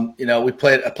 You know, I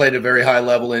played at a very high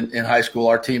level in high school.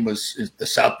 Our team was the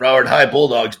South Broward High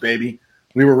Bulldogs, baby.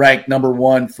 We were ranked number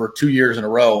 1 for 2 years in a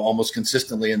row, almost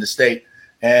consistently in the state.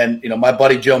 And, you know, my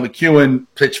buddy Joe McEwen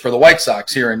pitched for the White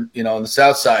Sox here in the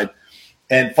South Side,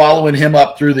 and following him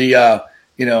up through the,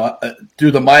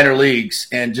 through the minor leagues,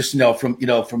 and just,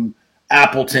 from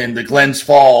Appleton to Glens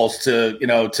Falls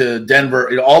to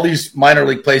Denver, all these minor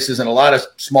league places and a lot of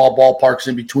small ballparks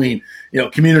in between,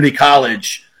 community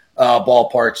college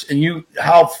ballparks, and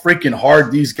how freaking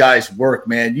hard these guys work,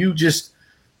 man.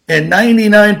 And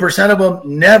 99% of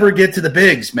them never get to the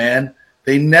bigs, man.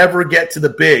 They never get to the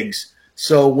bigs.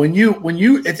 So when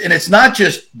it's not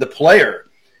just the player,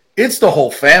 it's the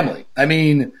whole family. I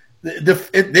mean,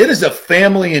 it is a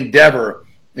family endeavor.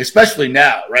 Especially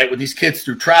now, right, with these kids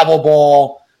through travel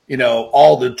ball,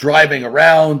 all the driving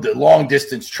around, the long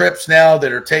distance trips now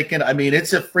that are taken. I mean,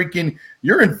 it's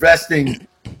you're investing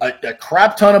a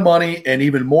crap ton of money and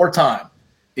even more time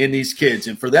in these kids.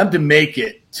 And for them to make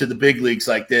it to the big leagues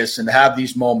like this and have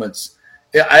these moments,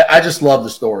 I just love the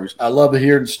stories. I love to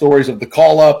hear the stories of the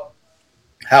call up,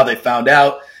 how they found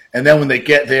out, and then when they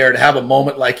get there to have a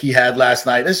moment like he had last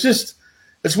night.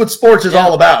 It's what sports is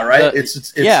all about, right?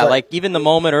 It's like even the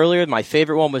moment earlier, my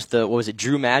favorite one was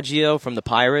Drew Maggio from the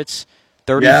Pirates,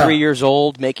 33 years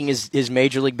old, making his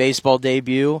Major League Baseball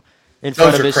debut in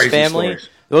front of his family. Stories.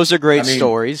 Those are great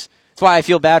stories. That's why I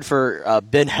feel bad for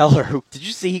Ben Heller. Did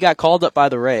you see he got called up by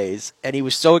the Rays, and he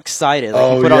was so excited.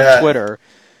 He put on Twitter.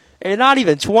 And not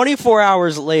even 24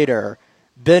 hours later,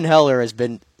 Ben Heller has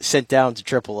been sent down to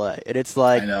AAA. And it's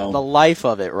like the life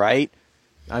of it, right?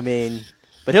 I mean...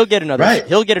 But he'll get another. Right.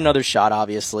 He'll get another shot,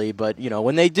 obviously. But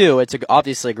when they do, it's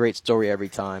obviously a great story every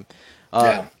time.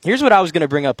 Here's what I was going to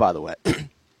bring up, by the way.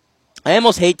 I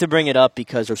almost hate to bring it up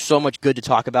because there's so much good to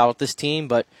talk about with this team,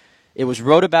 but it was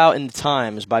wrote about in the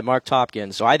Times by Mark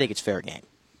Topkins, so I think it's fair game.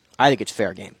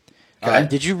 Okay.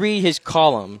 Did you read his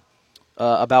column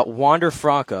about Wander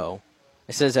Franco?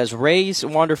 It says, as Rays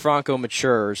Wander Franco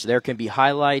matures, there can be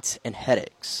highlights and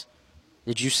headaches.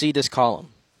 Did you see this column?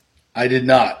 I did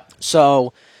not.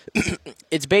 So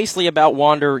it's basically about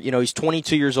Wander. He's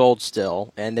 22 years old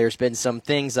still, and there's been some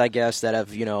things, I guess, that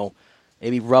have,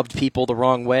 maybe rubbed people the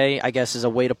wrong way, I guess is a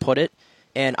way to put it.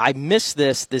 And I missed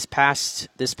this past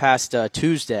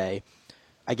Tuesday.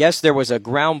 I guess there was a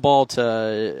ground ball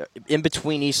in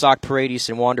between Isaac Paredes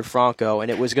and Wander Franco,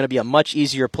 and it was going to be a much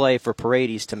easier play for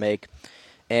Paredes to make.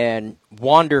 And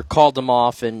Wander called him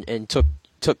off and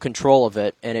took control of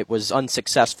it, and it was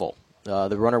unsuccessful.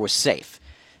 The runner was safe.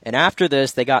 And after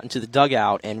this, they got into the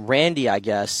dugout, and Randy, I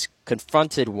guess,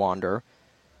 confronted Wander,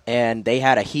 and they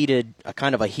had a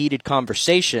kind of a heated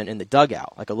conversation in the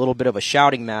dugout, like a little bit of a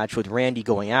shouting match with Randy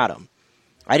going at him.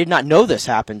 I did not know this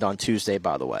happened on Tuesday,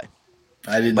 by the way.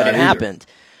 I did not. But it either. happened.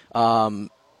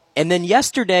 And then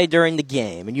yesterday during the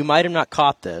game, and you might have not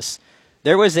caught this,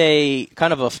 there was a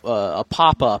kind of a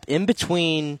pop-up in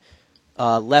between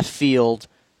left field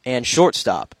and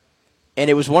shortstop. And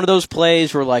it was one of those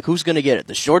plays where, like, who's going to get it,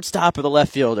 the shortstop or the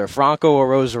left fielder, Franco or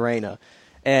Rosarena?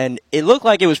 And it looked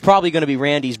like it was probably going to be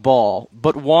Randy's ball,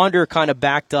 but Wander kind of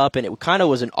backed up, and it kind of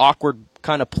was an awkward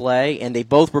kind of play, and they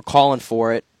both were calling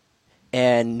for it,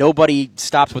 and nobody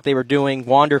stopped what they were doing.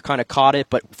 Wander kind of caught it,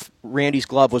 but Randy's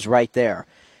glove was right there.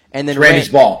 And then Randy's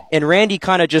ball. And Randy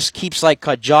kind of just keeps like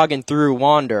jogging through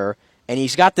Wander, and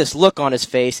he's got this look on his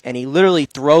face, and he literally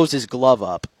throws his glove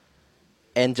up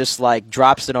and just like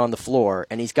drops it on the floor,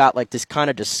 and he's got like this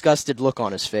kind of disgusted look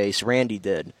on his face, Randy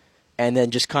did. And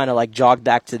then just kind of like jogged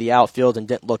back to the outfield and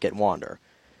didn't look at Wander.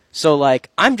 So like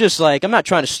I'm not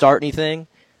trying to start anything.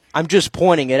 I'm just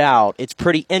pointing it out. It's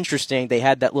pretty interesting they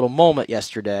had that little moment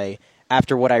yesterday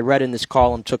after what I read in this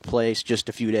column took place just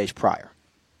a few days prior.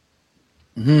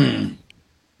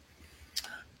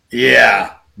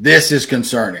 Yeah, this is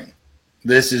concerning.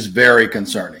 This is very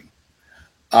concerning.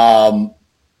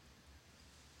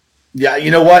 Yeah,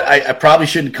 you know what? I probably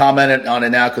shouldn't comment on it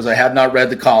now because I have not read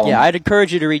the column. Yeah, I'd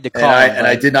encourage you to read the column. And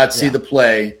I did not see the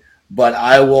play, but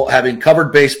I will, having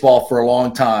covered baseball for a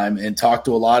long time and talked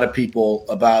to a lot of people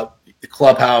about the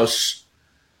clubhouse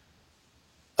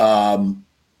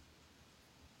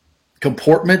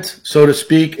comportment, so to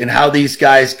speak, and how these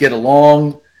guys get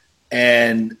along.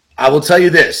 And I will tell you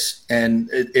this, and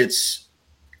it's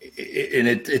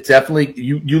definitely,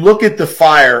 you look at the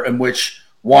fire in which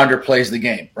Wander plays the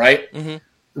game, right? Mm-hmm.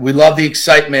 We love the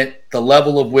excitement, the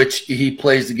level of which he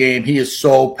plays the game. He is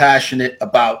so passionate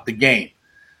about the game.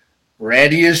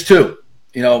 Randy is too.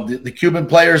 You know, the Cuban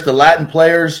players, the Latin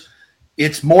players,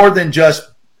 it's more than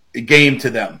just a game to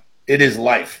them. It is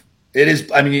life. It is,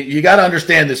 I mean, you got to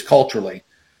understand this culturally.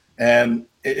 And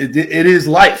it is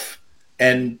life.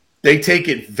 And they take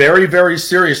it very, very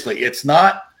seriously. It's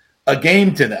not a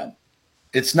game to them.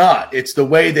 It's not. It's the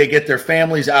way they get their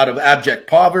families out of abject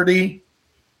poverty,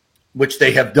 which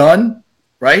they have done,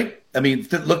 right? I mean,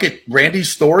 look at Randy's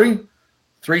story.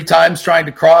 3 times trying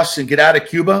to cross and get out of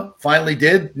Cuba, finally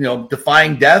did, you know,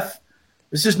 defying death.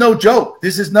 This is no joke.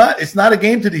 It's not a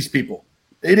game to these people.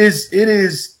 It's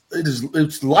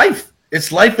life.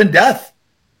 It's life and death.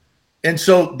 And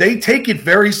so they take it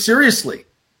very seriously,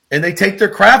 and they take their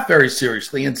craft very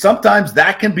seriously. And sometimes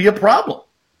that can be a problem.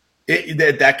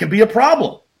 That can be a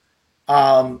problem.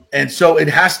 And so it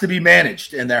has to be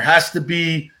managed, and there has to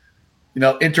be, you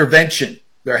know, intervention.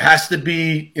 There has to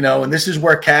be, you know, and this is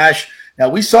where Cash. Now,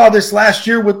 we saw this last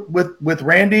year with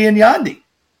Randy and Yandy,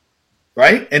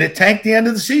 right? And it tanked the end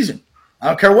of the season. I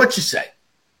don't care what you say.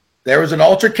 There was an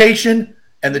altercation,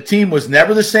 and the team was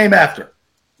never the same after.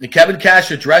 And Kevin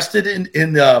Cash addressed it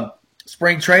in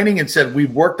spring training and said,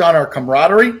 we've worked on our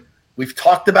camaraderie. We've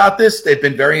talked about this. They've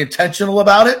been very intentional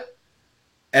about it.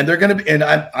 And they're going to be, and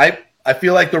I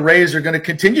feel like the Rays are going to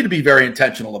continue to be very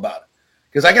intentional about it.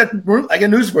 Because I got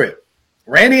news for you.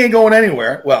 Randy ain't going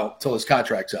anywhere. Well, until his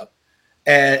contract's up.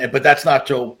 But that's not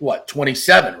till what,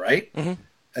 27, right? Mm-hmm.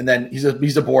 And then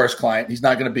he's a Boris client. He's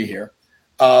not going to be here.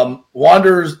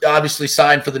 Wander's obviously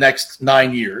signed for the next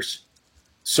 9 years.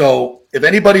 So if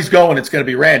anybody's going, it's going to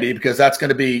be Randy, because that's going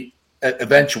to be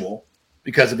eventual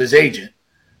because of his agent.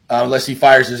 Unless he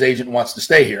fires his agent and wants to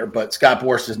stay here. But Scott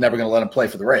Boras is never going to let him play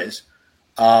for the Rays.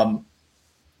 So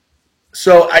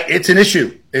it's an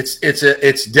issue.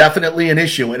 It's definitely an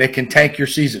issue, and it can tank your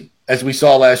season, as we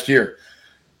saw last year.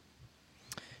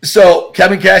 So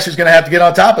Kevin Cash is going to have to get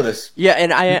on top of this. Yeah,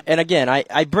 and again,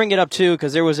 I bring it up too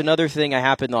because there was another thing that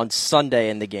happened on Sunday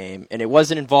in the game, and it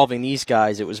wasn't involving these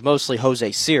guys. It was mostly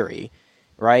Jose Siri,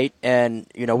 right? And,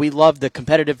 you know, we love the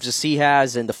competitiveness he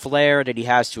has and the flair that he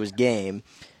has to his game.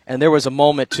 And there was a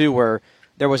moment, too, where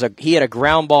he had a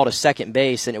ground ball to second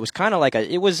base, and it was kind of like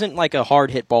it wasn't like a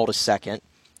hard hit ball to second,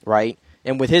 right?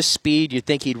 And with his speed, you'd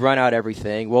think he'd run out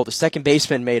everything. Well, the second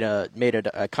baseman made it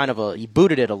a kind of he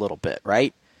booted it a little bit,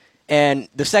 right? And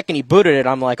the second he booted it,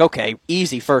 I'm like, okay,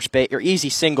 easy first base or easy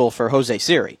single for Jose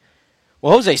Siri.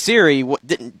 Well, Jose Siri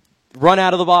didn't run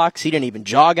out of the box. He didn't even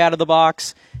jog out of the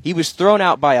box. He was thrown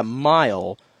out by a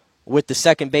mile with the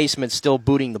second baseman still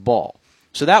booting the ball.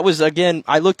 So that was, again,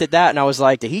 I looked at that and I was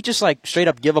like, did he just like straight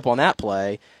up give up on that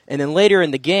play? And then later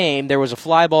in the game, there was a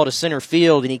fly ball to center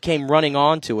field and he came running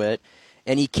onto it.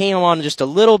 And he came on just a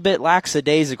little bit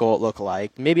lackadaisical, it looked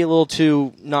like, maybe a little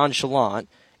too nonchalant,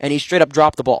 and he straight up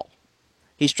dropped the ball.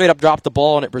 He straight up dropped the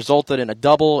ball, and it resulted in a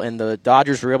double, and the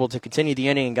Dodgers were able to continue the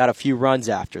inning and got a few runs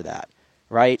after that,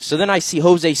 right? So then I see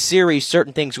Jose Siri,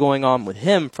 certain things going on with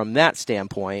him from that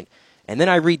standpoint, and then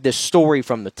I read this story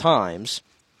from the Times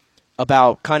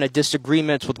about kind of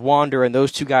disagreements with Wander and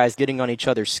those two guys getting on each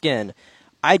other's skin.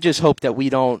 I just hope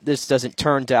that this doesn't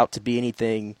turn out to be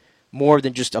anything more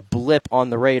than just a blip on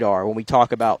the radar when we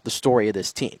talk about the story of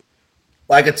this team.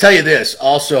 Well, I can tell you this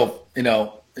also, you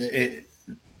know,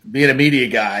 being a media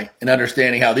guy and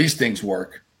understanding how these things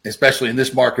work, especially in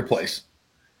this marketplace,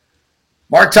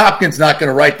 Mark Topkin's not going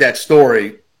to write that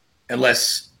story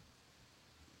unless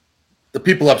the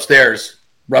people upstairs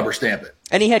rubber stamp it.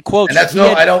 And he had quotes. And that's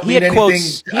I don't mean anything.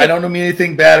 I don't mean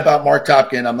anything bad about Mark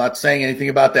Topkin. I'm not saying anything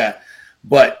about that.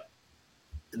 But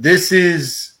this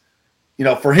is,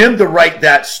 for him to write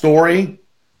that story,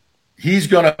 he's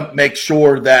going to make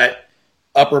sure that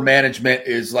upper management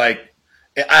is like.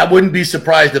 I wouldn't be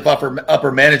surprised if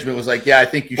upper management was like, yeah, I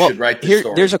think you should write this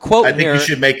story. There's a quote I think you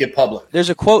should make it public. There's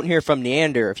a quote in here from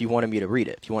Neander if you wanted me to read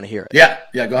it, if you want to hear it. Yeah,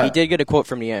 go ahead. He did get a quote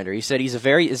from Neander. He said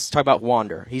let's talk about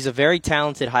Wander. He's a very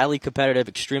talented, highly competitive,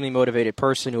 extremely motivated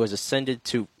person who has ascended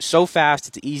to so fast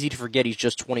it's easy to forget he's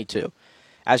just 22.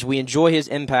 As we enjoy his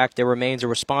impact, there remains a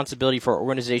responsibility for our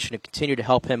organization to continue to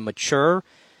help him mature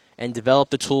and develop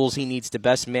the tools he needs to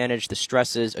best manage the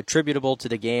stresses attributable to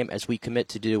the game as we commit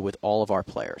to do with all of our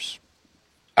players.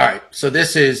 All right, so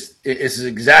this is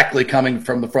exactly coming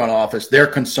from the front office. They're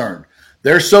concerned.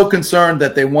 They're so concerned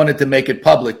that they wanted to make it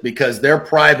public because they're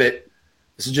private.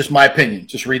 This is just my opinion,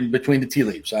 just reading between the tea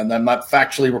leaves. I'm not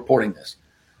factually reporting this.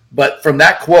 But from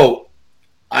that quote,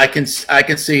 I can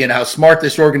see in how smart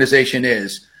this organization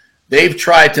is, they've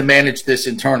tried to manage this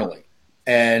internally,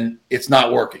 and it's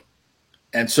not working.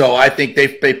 And so I think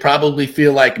they probably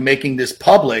feel like making this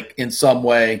public in some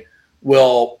way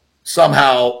will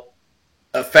somehow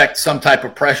affect some type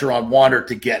of pressure on Wander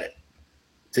to get it,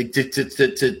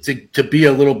 to be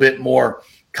a little bit more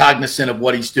cognizant of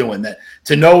what he's doing, that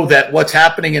to know that what's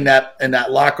happening in that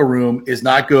locker room is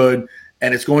not good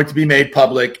and it's going to be made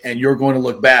public and you're going to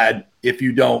look bad if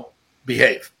you don't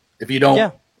behave, if you don't.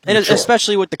 Yeah, and mature.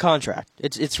 Especially with the contract.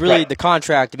 It's really right. The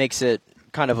contract makes it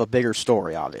kind of a bigger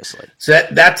story, obviously. So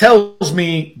that tells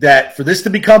me that for this to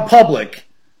become public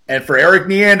and for Erik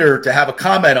Neander to have a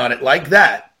comment on it like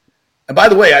that, and by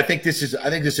the way, I think this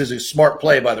is a smart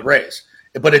play by the Rays,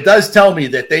 but it does tell me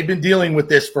that they've been dealing with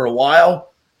this for a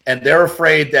while and they're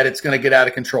afraid that it's going to get out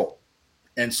of control.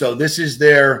 And so this is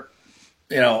their,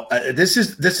 this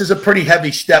is a pretty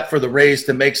heavy step for the Rays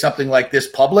to make something like this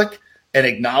public and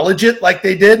acknowledge it like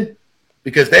they did.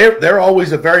 Because they're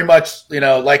always a very much,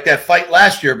 like that fight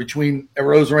last year between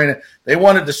Arozarena. They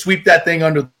wanted to sweep that thing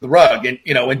under the rug and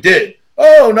did.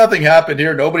 Oh, nothing happened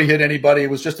here. Nobody hit anybody. It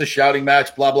was just a shouting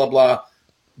match, blah, blah, blah.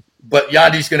 But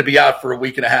Yandy's going to be out for a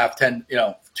week and a half,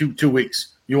 2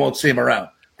 weeks. You won't see him around.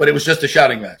 But it was just a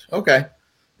shouting match. Okay.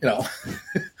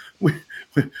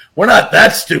 We're not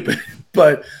that stupid.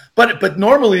 But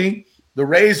normally the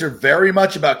Rays are very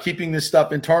much about keeping this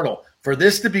stuff internal. For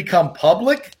this to become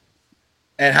public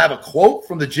and have a quote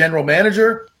from the general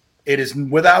manager, it is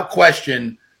without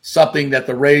question something that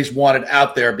the Rays wanted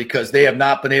out there because they have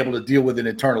not been able to deal with it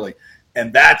internally.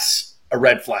 And that's a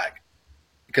red flag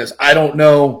because I don't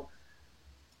know,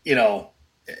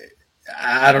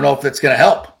 I don't know if it's going to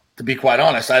help, to be quite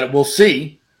honest. We'll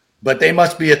see, but they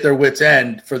must be at their wits'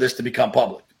 end for this to become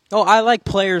public. Oh, I like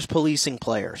players policing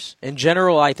players. In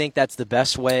general, I think that's the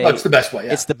best way. Oh, it's the best way,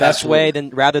 yeah. It's the best way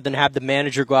rather than have the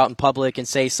manager go out in public and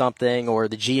say something or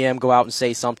the GM go out and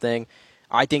say something.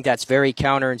 I think that's very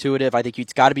counterintuitive. I think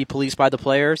it's got to be policed by the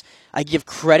players. I give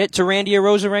credit to Randy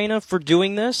Arozarena for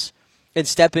doing this and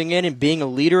stepping in and being a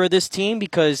leader of this team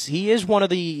because he is one of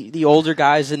the older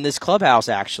guys in this clubhouse,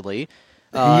 actually.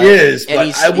 He is,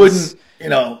 but I wouldn't,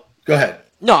 go ahead.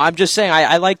 No, I'm just saying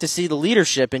I like to see the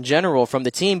leadership in general from the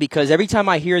team because every time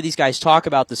I hear these guys talk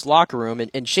about this locker room,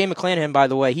 and Shane McClanahan, by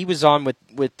the way, he was on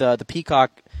with the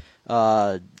Peacock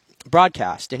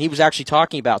broadcast, and he was actually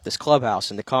talking about this clubhouse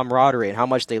and the camaraderie and how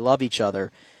much they love each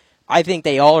other. I think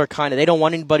they all are they don't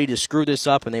want anybody to screw this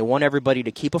up, and they want everybody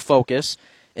to keep a focus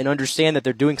and understand that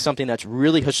they're doing something that's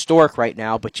really historic right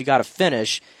now, but you got to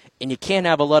finish. And you can't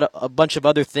have a bunch of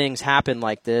other things happen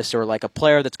like this or like a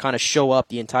player that's kind of show up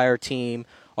the entire team,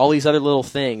 all these other little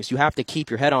things. You have to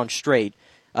keep your head on straight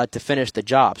to finish the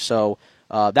job. So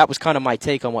that was kind of my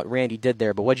take on what Randy did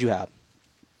there. But what'd you have?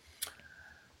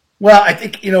 Well, I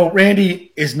think,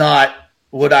 Randy is not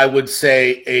what I would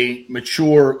say a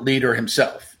mature leader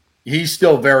himself. He's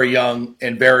still very young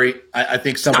and I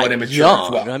think, somewhat immature young.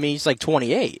 as well. I mean, he's like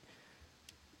 28.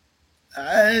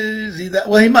 Is he that?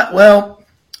 Well, he might. Well.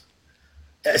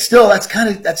 Still,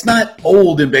 that's not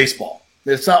old in baseball.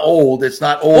 It's not old. It's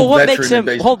not old. Well, what veteran makes him? In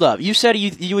baseball. Hold up. You said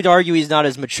you would argue he's not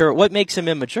as mature. What makes him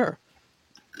immature?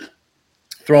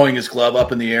 Throwing his glove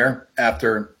up in the air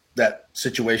after that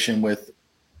situation with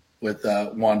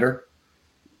Wander.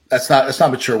 That's not a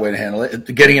mature way to handle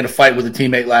it. Getting in a fight with a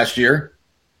teammate last year.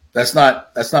 That's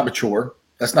not mature.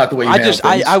 That's not the way you handle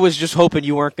things. I was just hoping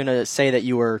you weren't going to say that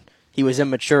you were he was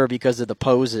immature because of the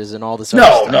poses and all this other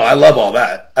No, stuff. no, I love all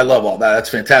that. That's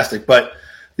fantastic. But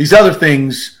these other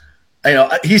things,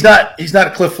 he's not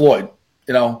a Cliff Floyd.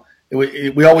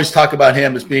 We always talk about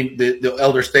him as being the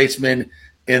elder statesman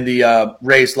in the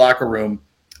Rays locker room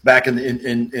back in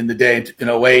the day in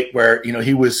 2008, where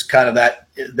he was kind of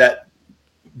that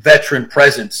veteran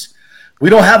presence. We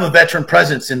don't have a veteran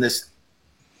presence in this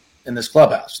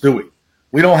clubhouse, do we?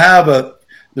 We don't have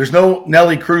there's no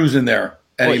Nelly Cruz in there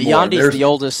anymore.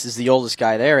 Yandy's the oldest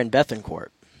guy there in Bethencourt.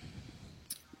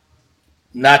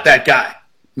 Not that guy.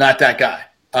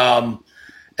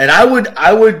 And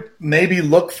I would maybe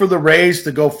look for the Rays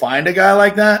to go find a guy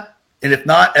like that, and if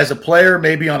not as a player,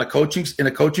 maybe in a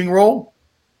coaching role.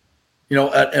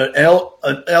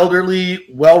 An elderly,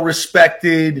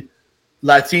 well-respected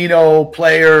Latino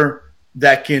player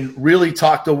that can really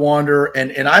talk to Wander,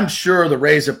 and I'm sure the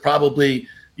Rays have probably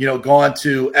gone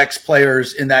to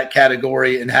ex-players in that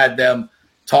category and had them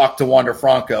talk to Wander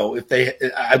Franco.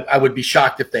 I would be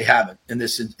shocked if they haven't in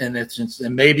this instance,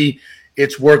 and maybe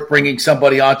it's worth bringing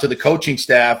somebody onto the coaching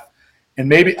staff. And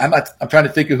maybe I'm trying to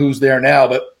think of who's there now,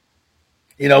 but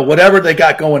whatever they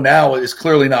got going now is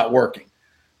clearly not working.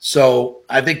 So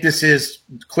I think this is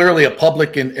clearly a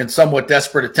public and somewhat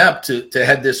desperate attempt to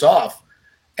head this off.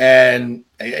 And,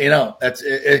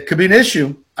 it could be an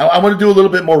issue. I want to do a little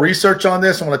bit more research on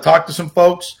this. I want to talk to some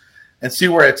folks and see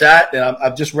where it's at. And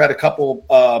I've just read a couple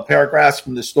paragraphs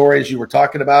from the story as you were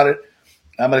talking about it.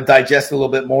 I'm going to digest it a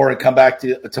little bit more and come back to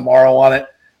you tomorrow on it.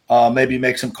 Maybe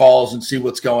make some calls and see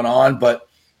what's going on. But,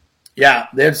 yeah,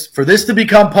 for this to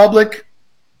become public,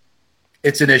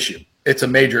 it's an issue. It's a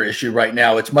major issue right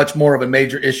now. It's much more of a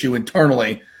major issue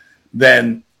internally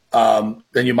than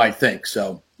you might think.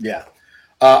 So, yeah.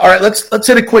 All right, let's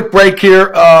hit a quick break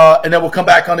here, and then we'll come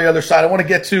back on the other side. I want to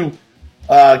get to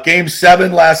Game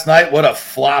 7 last night. What a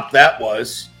flop that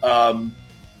was. And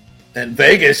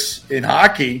Vegas in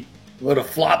hockey, what a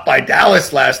flop by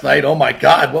Dallas last night. Oh, my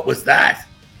God, what was that?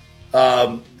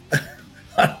 I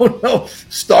don't know.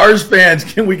 Stars fans,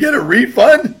 can we get a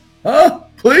refund? Huh?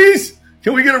 Please?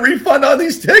 Can we get a refund on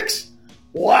these ticks?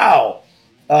 Wow.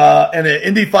 And an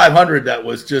Indy 500 that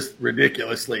was just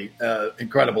ridiculously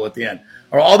incredible at the end.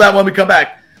 All that when we come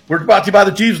back. We're brought to you by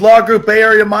the Jeeves Law Group, Bay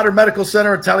Area Modern Medical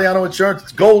Center, Italiano Insurance,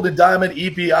 Gold and Diamond,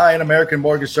 EPI, and American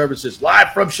Mortgage Services.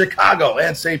 Live from Chicago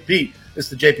and St. Pete. This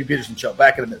is the J.P. Peterson Show.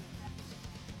 Back in a minute.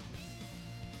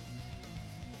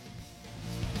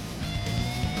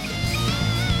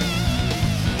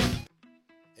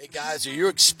 Guys, are you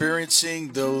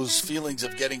experiencing those feelings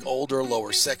of getting older,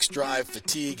 lower sex drive,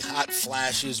 fatigue, hot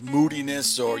flashes,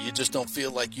 moodiness, or you just don't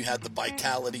feel like you had the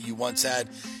vitality you once had?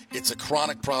 It's a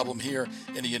chronic problem here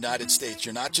in the United States.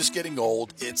 You're not just getting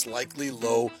old, it's likely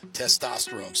low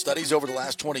testosterone. Studies over the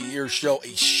last 20 years show a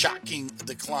shocking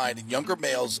decline in younger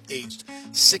males aged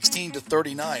 16 to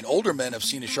 39. Older men have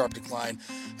seen a sharp decline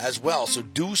as well, so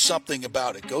do something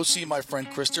about it. Go see my friend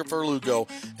Christopher Lugo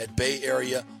at Bay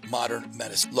Area Modern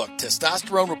Medicine. Look,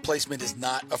 testosterone replacement is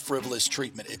not a frivolous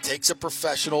treatment. It takes a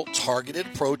professional, targeted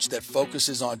approach that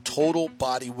focuses on total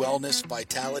body wellness,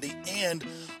 vitality, and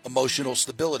emotional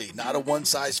stability, not a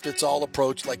one-size-fits-all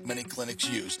approach like many clinics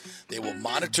use. They will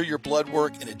monitor your blood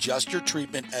work and adjust your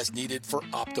treatment as needed for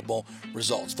optimal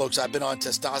results. Folks, I've been on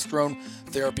testosterone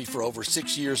therapy for over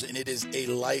 6 years, and it is a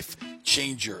life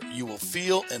changer. You will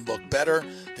feel and look better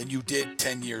than you did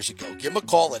 10 years ago. Give them a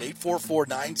call at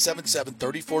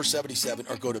 844-977-3477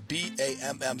 or go to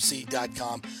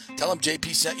BAMMC.com. Tell them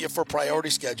JP sent you for priority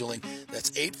scheduling. That's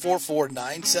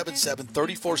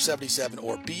 844-977-3477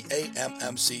 or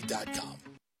BAMMC.com.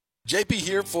 JP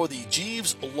here for the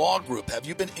Jeeves Law Group. Have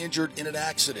you been injured in an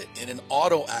accident, in an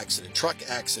auto accident, truck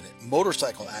accident,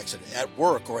 motorcycle accident, at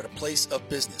work, or at a place of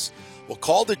business? Well,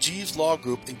 call the Jeeves Law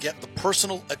Group and get the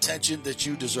personal attention that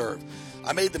you deserve.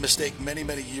 I made the mistake many,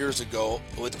 many years ago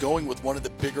with going with one of the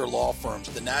bigger law firms,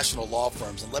 the national law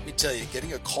firms. And let me tell you,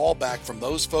 getting a call back from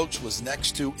those folks was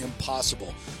next to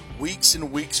impossible. Weeks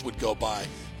and weeks would go by,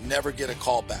 never get a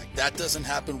call back. That doesn't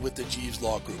happen with the Jeeves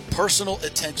Law Group. Personal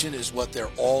attention is what they're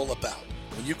all about.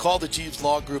 When you call the Jeeves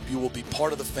Law Group, you will be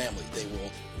part of the family. They will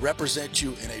represent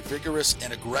you in a vigorous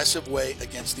and aggressive way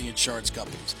against the insurance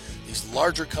companies. These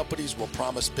larger companies will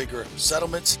promise bigger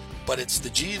settlements, but it's the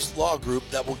Jeeves Law Group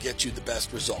that will get you the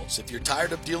best results. If you're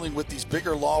tired of dealing with these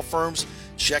bigger law firms,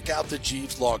 check out the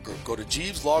Jeeves Law Group. Go to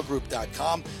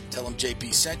JeevesLawGroup.com, tell them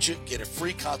JP sent you, get a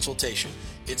free consultation.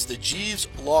 It's the Jeeves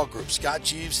Law Group. Scott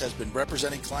Jeeves has been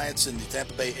representing clients in the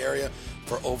Tampa Bay area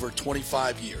for over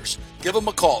 25 years. Give them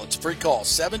a call. It's a free call,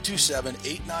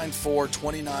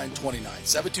 727-894-2929,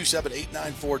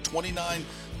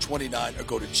 727-894-2929, or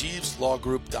go to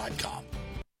JeevesLawGroup.com.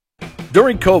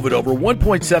 During COVID, over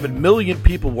 1.7 million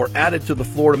people were added to the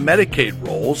Florida Medicaid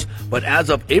rolls, but as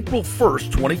of April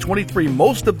 1st, 2023,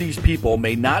 most of these people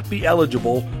may not be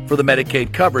eligible for the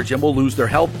Medicaid coverage and will lose their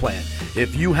health plan.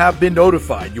 If you have been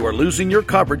notified you are losing your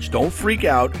coverage, don't freak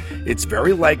out. It's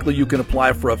very likely you can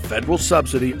apply for a federal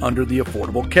subsidy under the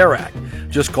Affordable Care Act.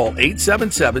 Just call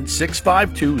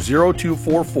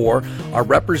 877-652-0244. Our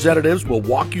representatives will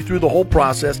walk you through the whole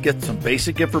process, get some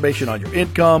basic information on your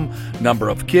income, number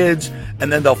of kids, and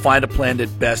then they'll find a plan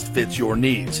that best fits your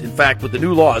needs. In fact, with the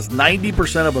new laws,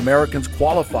 90% of Americans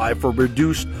qualify for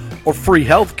reduced or free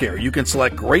health care. You can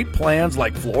select great plans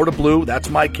like Florida Blue, that's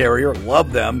my carrier,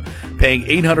 love them, paying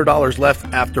 $800 left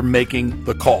after making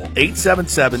the call.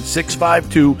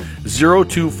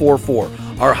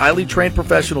 877-652-0244. Our highly trained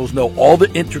professionals know all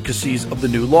the intricacies of the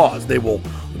new laws. They will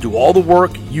do all the work.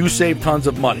 You save tons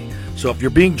of money. So if you're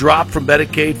being dropped from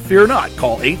Medicaid, fear not.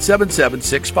 Call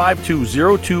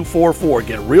 877-652-0244.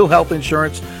 Get real health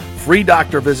insurance, free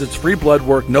doctor visits, free blood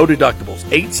work, no deductibles.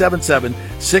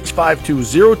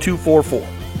 877-652-0244.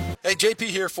 Hey, JP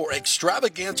here for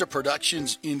Extravaganza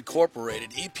Productions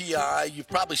Incorporated, EPI. You've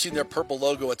probably seen their purple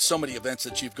logo at so many events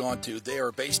that you've gone to. They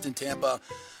are based in Tampa,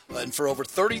 and for over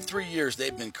 33 years,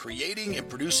 they've been creating and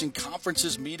producing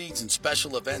conferences, meetings, and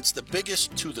special events, the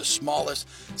biggest to the smallest.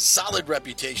 Solid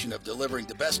reputation of delivering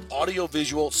the best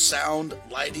audio-visual, sound,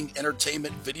 lighting,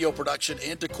 entertainment, video production,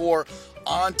 and decor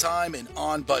on time and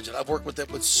on budget. I've worked with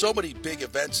them with so many big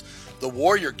events. The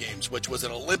Warrior Games, which was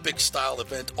an Olympic-style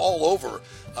event all over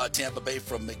Tampa Bay,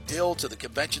 from MacDill to the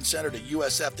Convention Center to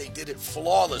USF. They did it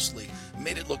flawlessly,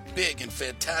 made it look big and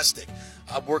fantastic.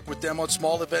 I've worked with them on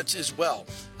small events as well,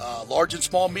 large and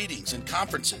small meetings and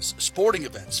conferences, sporting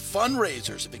events,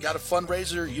 fundraisers. If you got a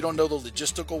fundraiser, you don't know the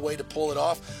logistical way to pull it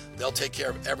off, they'll take care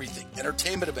of everything.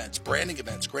 Entertainment events, branding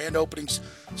events, grand openings,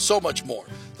 so much more.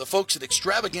 The folks at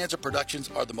Extravaganza Productions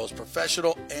are the most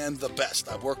professional and the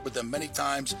best. I've worked with them many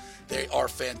times. They are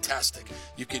fantastic.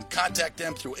 You can contact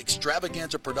them through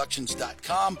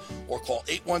extravaganzaproductions.com or call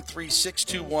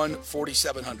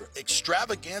 813-621-4700.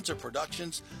 Extravaganza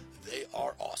Productions, they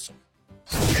are awesome.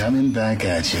 Coming back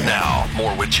at you. Now,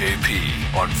 more with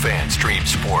JP on FanStream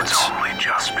Sports. It's only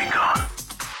just begun.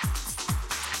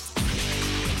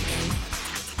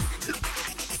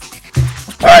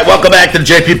 All right, welcome back to the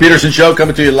JP Peterson Show,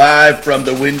 coming to you live from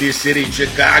the Windy City,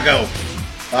 Chicago.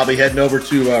 I'll be heading over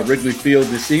to Wrigley Field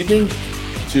this evening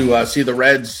to see the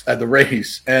Rays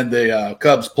and the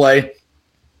Cubs play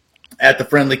at the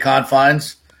friendly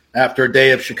confines after a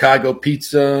day of Chicago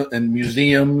pizza and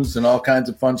museums and all kinds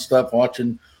of fun stuff,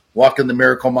 walking the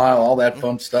Miracle Mile, all that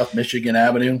fun stuff, Michigan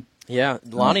Avenue. Yeah,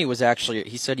 Lonnie was actually,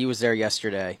 he said he was there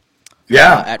yesterday.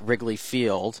 Yeah. At Wrigley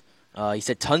Field. He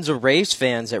said tons of Rays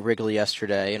fans at Wrigley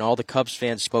yesterday, and all the Cubs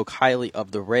fans spoke highly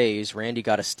of the Rays. Randy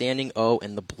got a standing O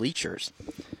in the bleachers.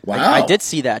 Wow. I did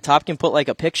see that. Topkin put like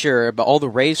a picture about all the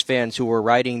Rays fans who were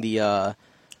riding the,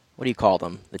 what do you call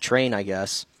them? The train, I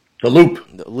guess. The Loop.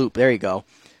 The Loop, there you go.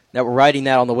 That were riding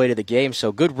that on the way to the game.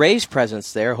 So good Rays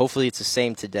presence there. Hopefully it's the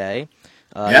same today.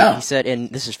 Yeah. He said, and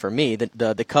this is for me,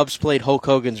 the Cubs played Hulk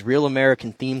Hogan's Real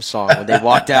American theme song when they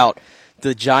walked out.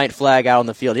 The giant flag out on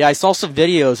the field. Yeah, I saw some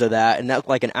videos of that, and that looked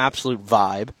like an absolute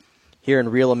vibe here in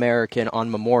Real American on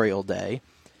Memorial Day.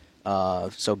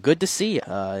 So good to see,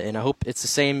 and I hope it's the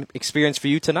same experience for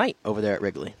you tonight over there at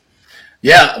Wrigley.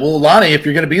 Yeah, well, Lonnie, if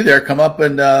you're going to be there, come up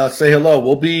and say hello.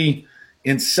 We'll be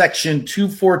in section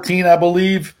 214, I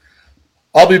believe.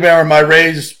 I'll be wearing my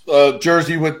Rays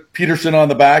jersey with Peterson on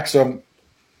the back, so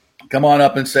come on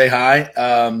up and say hi.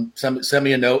 Send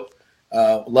me a note.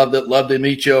 Love to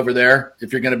meet you over there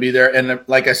if you're going to be there. And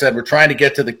like I said, we're trying to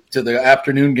get to the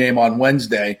afternoon game on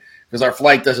Wednesday because our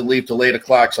flight doesn't leave till 8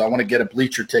 o'clock. So I want to get a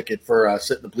bleacher ticket for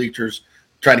sit in the bleachers.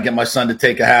 Trying to get my son to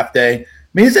take a half day. I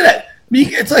mean,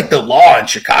 it's like the law in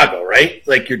Chicago, right?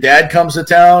 Like your dad comes to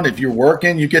town. If you're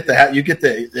working, you get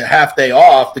the half day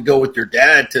off to go with your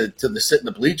dad to sit in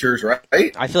the bleachers, right?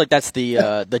 I feel like that's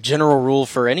the general rule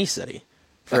for any city.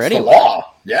 That's the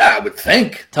law. Yeah, I would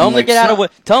think. Tell him to get out of.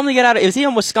 Was he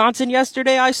in Wisconsin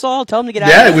yesterday? I saw. Tell him to get out.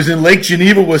 Yeah, it was in Lake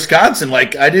Geneva, Wisconsin.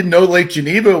 Like I didn't know Lake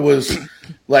Geneva was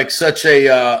like such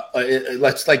a.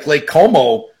 It's like Lake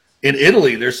Como in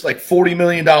Italy. There's like $40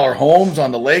 million homes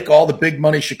on the lake. All the big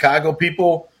money Chicago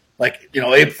people, like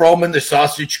Abe Froman, the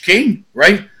Sausage King,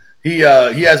 right? He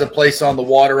has a place on the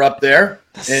water up there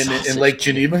in Lake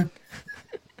Geneva.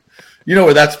 You know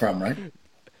where that's from, right?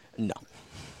 No.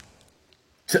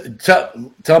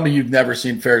 Tell me you've never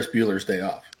seen Ferris Bueller's Day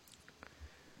Off.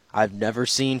 I've never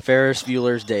seen Ferris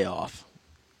Bueller's Day Off.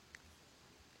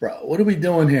 Bro, what are we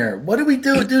doing here? What do we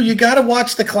do? Dude, you got to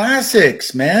watch the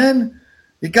classics, man.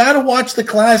 You got to watch the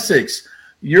classics.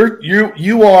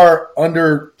 You are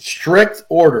under strict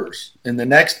orders in the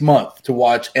next month to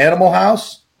watch Animal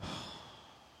House.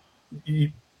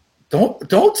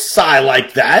 Don't sigh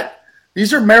like that.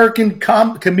 These are American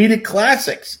comedic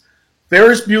classics.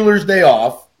 Ferris Bueller's Day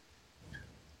Off.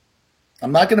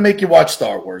 I'm not going to make you watch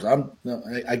Star Wars.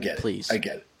 I get it. Please. I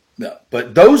get it. No,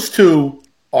 but those two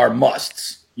are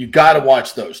musts. You got to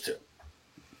watch those two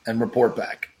and report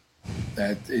back.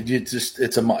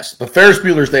 It's a must. But Ferris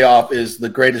Bueller's Day Off is the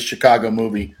greatest Chicago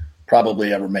movie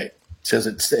probably ever made. It says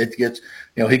it gets,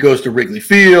 he goes to Wrigley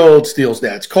Field, steals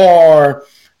Dad's car,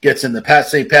 gets in the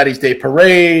St. Patty's Day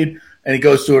parade, and he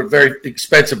goes to a very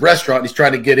expensive restaurant. He's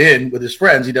trying to get in with his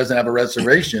friends. He doesn't have a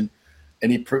reservation,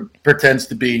 and he pretends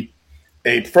to be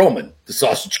Abe Froman, the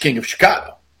Sausage King of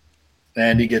Chicago,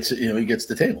 and he gets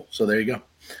the table. So there you go.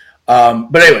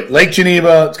 But anyway, Lake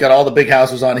Geneva, it's got all the big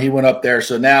houses on it. He went up there,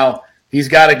 so now he's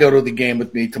got to go to the game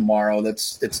with me tomorrow.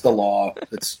 It's the law.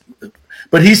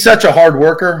 But he's such a hard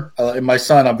worker. And my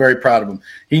son, I'm very proud of him.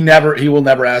 He will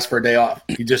never ask for a day off.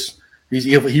 He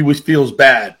feels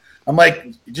bad. I'm like,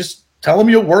 just tell him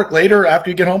you'll work later after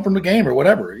you get home from the game or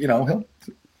whatever.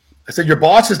 I said, your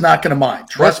boss is not going to mind.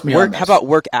 Trust me on this. How about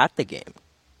work at the game?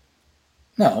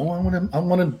 No, I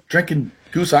want him drinking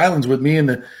Goose Islands with me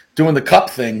and doing the cup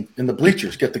thing in the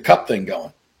bleachers. Get the cup thing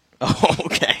going. Oh,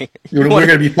 okay. We're going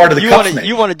to be part of the cup snake.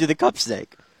 You want to do the cup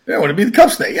snake? Yeah, I want to be the cup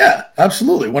snake. Yeah,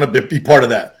 absolutely. I want to be part of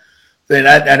that. And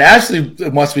Ashley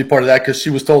wants to be part of that because she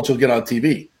was told she'll get on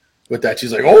TV with that.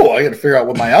 She's like, oh, I got to figure out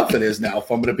what my outfit is now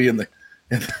if I'm going to be in the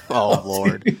oh,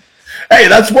 Lord. Hey,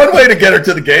 that's one way to get her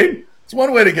to the game. It's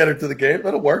one way to get her to the game.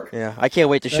 That'll work. Yeah, I can't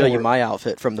wait to show you my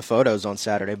outfit from the photos on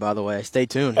Saturday, by the way. Stay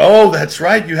tuned. Oh, that's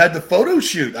right. You had the photo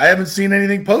shoot. I haven't seen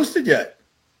anything posted yet.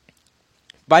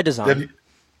 By design.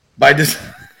 By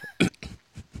design.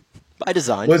 By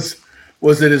design.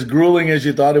 Was it as grueling as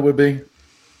you thought it would be?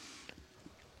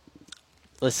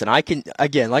 Listen, I can,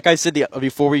 again, like I said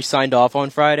before we signed off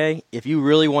on Friday, if you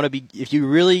really want to be,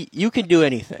 you can do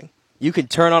anything. You can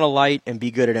turn on a light and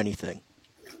be good at anything.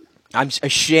 I'm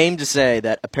ashamed to say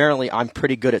that apparently I'm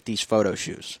pretty good at these photo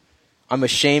shoots. I'm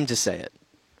ashamed to say it.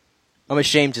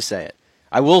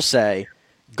 I will say,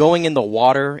 going in the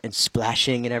water and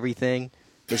splashing and everything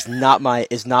is not my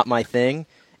thing,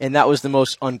 and that was the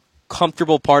most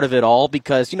uncomfortable part of it all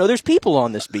because there's people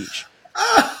on this beach.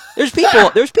 There's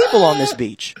people on this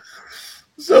beach.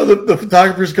 So the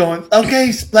photographer's going,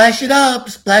 okay, splash it up,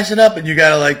 and you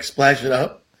gotta splash it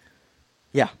up.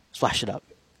 Yeah, splash it up.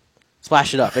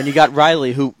 And you got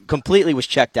Riley, who completely was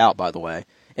checked out, by the way.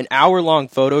 An hour-long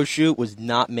photo shoot was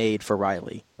not made for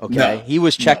Riley. Okay, no, he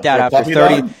was checked out after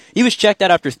 30. He was checked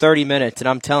out after 30 minutes, and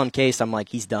I'm telling Case, I'm like,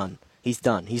 he's done.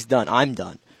 I'm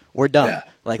done. We're done. Yeah,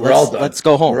 we're all done. Let's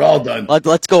go home. We're all done.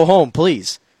 Let's go home,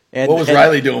 please. And what was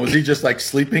Riley doing? Was he just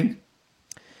sleeping?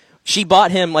 She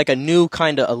bought him a new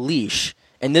kind of a leash,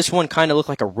 and this one kind of looked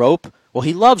like a rope. Well,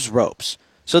 he loves ropes.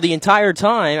 So the entire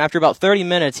time, after about 30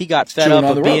 minutes, he got fed up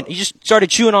of being. He just started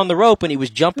chewing on the rope, and he was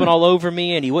jumping all over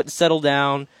me, and he wouldn't settle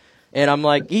down. And I'm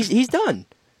like, he's done.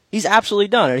 He's absolutely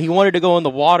done. And he wanted to go in the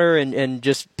water and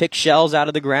just pick shells out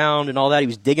of the ground and all that. He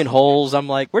was digging holes. I'm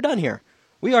like, we're done here.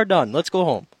 We are done. Let's go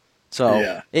home. So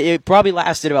yeah. it probably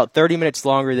lasted about 30 minutes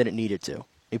longer than it needed to.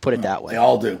 You put it that way. They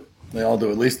all do.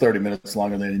 At least 30 minutes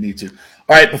longer than they need to.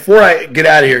 All right, before I get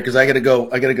out of here, because I got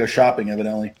to go shopping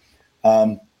evidently.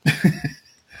 You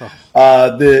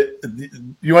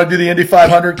want to do the Indy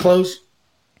 500 close?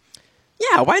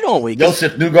 Yeah, why don't we?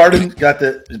 Joseph Newgarden got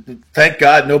the. Thank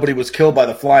God nobody was killed by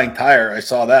the flying tire. I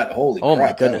saw that. Holy crap.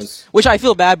 My goodness. Which I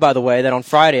feel bad, by the way, that on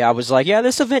Friday I was like, yeah,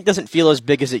 this event doesn't feel as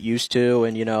big as it used to,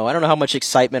 and I don't know how much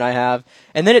excitement I have.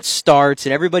 And then it starts,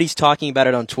 and everybody's talking about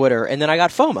it on Twitter, and then I got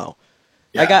FOMO.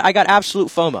 Yeah. I got absolute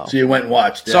FOMO. So you went and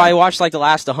watched. Yeah. So I watched the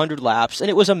last 100 laps,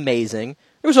 and it was amazing.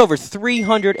 There was over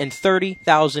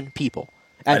 330,000 people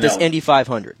at this Indy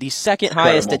 500, the second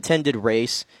highest attended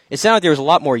race. It sounded like there was a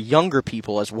lot more younger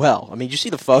people as well. I mean, did you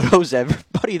see the photos?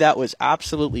 Everybody that was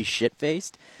absolutely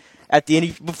shit-faced at the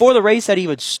Indy before the race had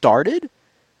even started.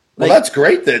 Well, that's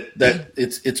great that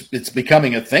it's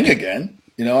becoming a thing again.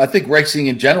 I think racing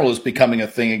in general is becoming a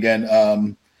thing again.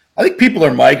 I think people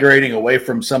are migrating away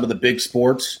from some of the big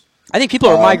sports. I think people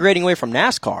are migrating away from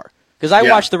NASCAR because I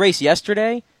watched the race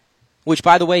yesterday, which,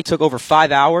 by the way, took over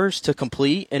 5 hours to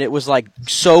complete, and it was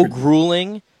so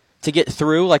grueling to get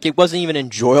through. It wasn't even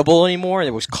enjoyable anymore.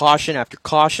 There was caution after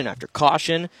caution after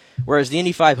caution, whereas the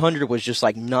Indy 500 was just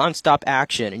nonstop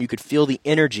action, and you could feel the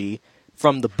energy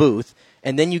from the booth.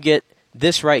 And then you get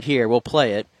this right here. We'll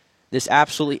play it. This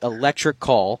absolutely electric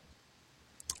call.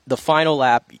 The final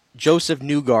lap, Joseph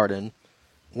Newgarden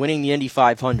winning the Indy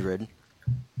 500.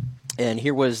 And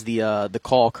here was the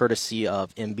call courtesy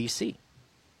of NBC.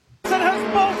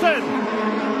 Has bolted.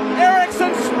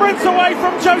 Ericsson sprints away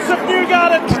from Joseph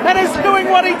Newgarden and is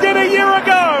doing what he did a year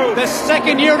ago. The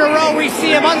second year in a row we see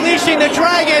him unleashing the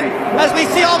dragon as we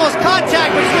see almost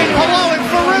contact between Palou and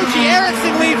Ferrucci.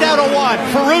 Ericsson leaves out a one.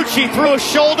 Ferrucci threw a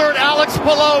shoulder at Alex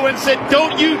Palou and said,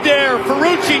 "Don't you dare."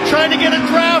 Ferrucci trying to get a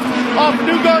draft off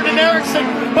Newgarden and Ericsson,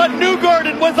 but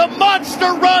Newgarden with a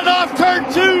monster run off turn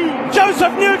 2.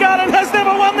 Joseph Newgarden has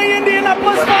never won the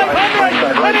Indianapolis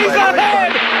 500 and he's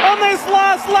ahead on this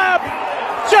last lap.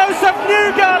 Joseph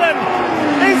Newgarden,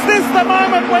 is this the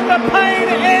moment when the pain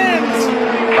ends?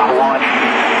 By one.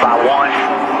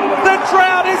 The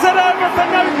drought isn't over for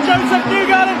Joseph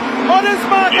Newgarden, or does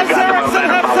Marcus Ericsson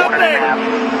have something?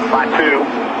 By 2.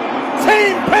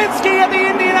 Team Penske at the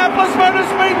Indianapolis Motor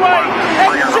Speedway,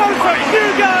 and Joseph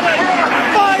Newgarden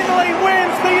finally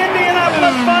wins the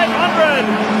Indianapolis 500.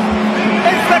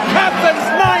 It's the captain's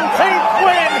 19th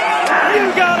win,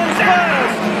 Newgarden's first.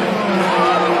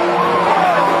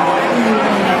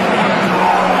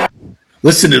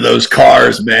 Listen to those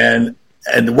cars, man.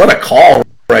 And what a call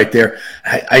right there.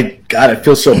 God, I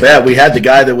feel so bad. We had the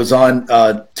guy that was on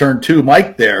turn 2,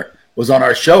 Mike there, was on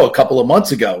our show a couple of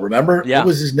months ago. Remember? Yeah. What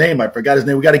was his name? I forgot his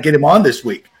name. We got to get him on this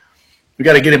week.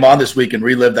 And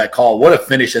relive that call. What a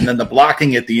finish. And then the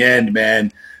blocking at the end,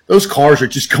 man. Those cars are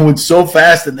just going so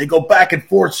fast and they go back and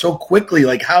forth so quickly.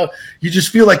 Like how you just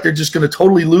feel like they're just going to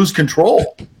totally lose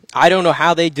control. I don't know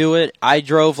how they do it. I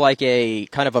drove like a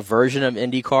kind of a version of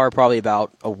IndyCar probably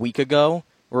about a week ago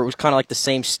where it was kind of like the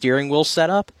same steering wheel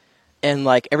setup. And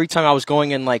like every time I was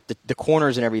going in like the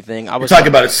corners and everything, I was talking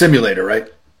about a simulator, right?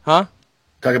 Huh?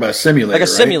 Talking about a simulator, like a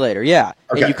simulator, yeah.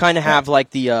 Okay. And you kind of have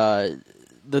like the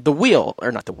wheel,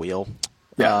 or not the wheel.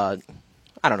 Yeah.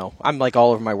 I don't know. I'm like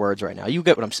all over my words right now. You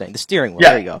get what I'm saying. The steering wheel. Yeah,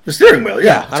 there you go. The steering wheel,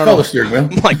 yeah. I don't know. The steering wheel.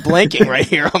 I'm like blanking right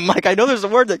here. I'm like, I know there's a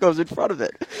word that goes in front of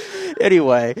it.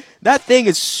 Anyway, that thing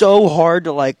is so hard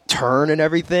to like turn and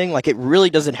everything. Like it really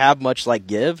doesn't have much like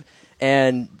give.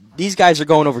 And these guys are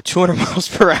going over 200 miles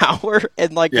per hour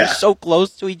and like they're so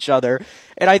close to each other.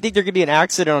 And I think there could be an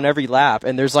accident on every lap.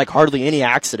 And there's like hardly any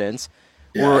accidents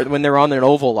when they're on an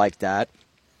oval like that.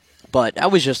 But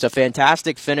that was just a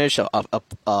fantastic finish,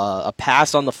 a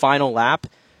pass on the final lap.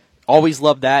 Always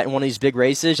love that in one of these big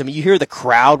races. I mean, you hear the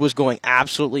crowd was going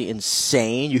absolutely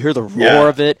insane. You hear the roar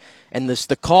of it and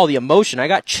the call, the emotion. I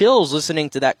got chills listening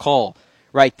to that call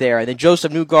right there. And then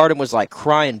Joseph Newgarden was like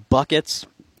crying buckets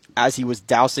as he was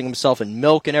dousing himself in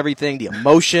milk and everything. The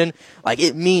emotion, like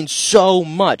it means so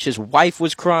much. His wife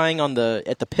was crying at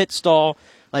the pit stall.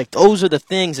 Like, those are the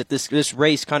things that this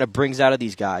race kind of brings out of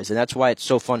these guys, and that's why it's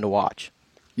so fun to watch.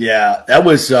 Yeah, that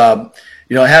was, I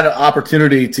had an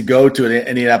opportunity to go to an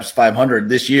Indianapolis 500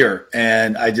 this year,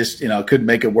 and I just, couldn't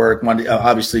make it work.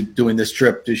 Obviously, doing this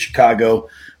trip to Chicago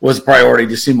was a priority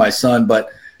to see my son, but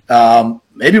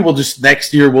maybe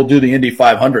next year we'll do the Indy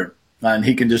 500, and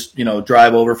he can just,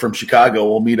 drive over from Chicago.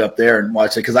 We'll meet up there and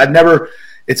watch it, because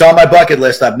it's on my bucket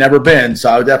list. I've never been, so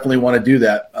I would definitely want to do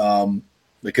that.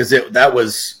 Because that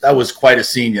was quite a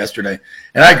scene yesterday.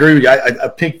 And I agree with you. I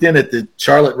peeked in at the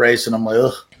Charlotte race, and I'm like,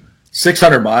 ugh,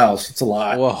 600 miles. It's a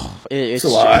lot. Whoa, it's a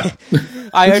lot.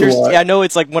 I understand. I know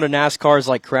it's like one of NASCAR's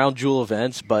like crown jewel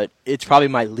events, but it's probably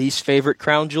my least favorite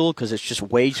crown jewel because it's just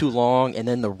way too long. And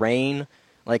then the rain.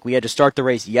 Like, we had to start the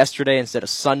race yesterday instead of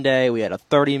Sunday. We had a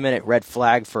 30-minute red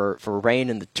flag for rain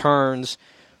in the turns.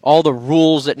 All the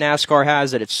rules that NASCAR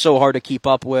has that it's so hard to keep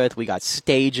up with. We got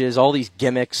stages, all these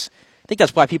gimmicks. I think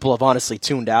that's why people have honestly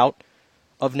tuned out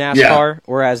of NASCAR,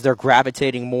 whereas they're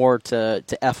gravitating more to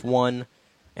F1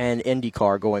 and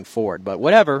IndyCar going forward. But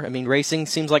whatever. I mean, racing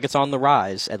seems like it's on the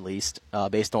rise, at least,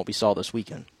 based on what we saw this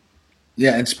weekend.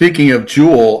 Yeah, and speaking of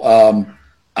Jewel,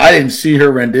 I didn't see her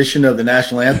rendition of the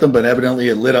national anthem, but evidently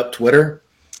it lit up Twitter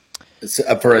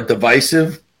for a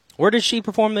divisive. Where did she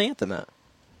perform the anthem at?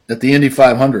 At the Indy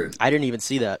 500. I didn't even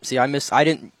see that. See, I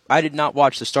did not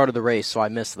watch the start of the race, so I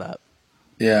missed that.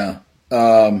 Yeah.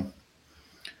 I'll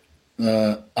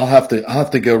have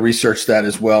to go research that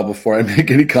as well before I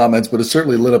make any comments, but it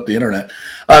certainly lit up the internet.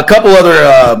 A couple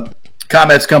other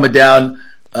comments coming down.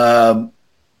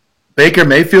 Baker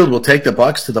Mayfield will take the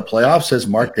Bucs to the playoffs, says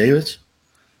Mark Davis.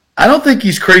 I don't think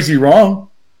he's crazy wrong.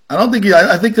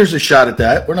 I think there's a shot at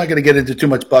that. We're not going to get into too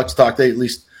much Bucs talk today. At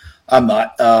least I'm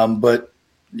not. But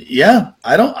yeah,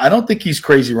 I don't think he's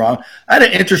crazy wrong. I had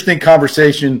an interesting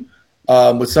conversation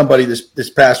with somebody this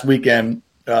past weekend,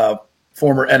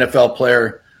 former NFL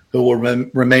player who will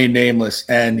remain nameless,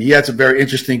 and he had some very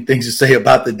interesting things to say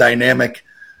about the dynamic.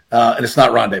 And it's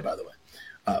not Rondé, by the way.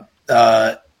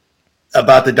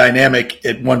 about the dynamic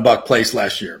at One Buck Place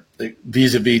last year,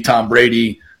 vis-a-vis Tom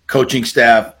Brady, coaching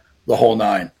staff, the whole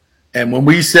nine. And when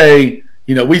we say,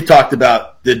 we talked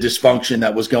about the dysfunction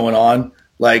that was going on,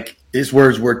 like his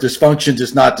words were, dysfunction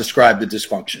does not describe the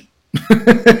dysfunction.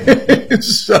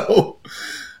 So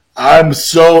I'm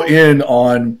so in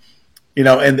on, and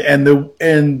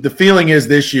the feeling is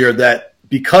this year that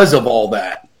because of all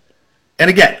that, and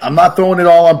again, I'm not throwing it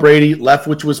all on Brady.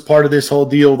 Leftwich was part of this whole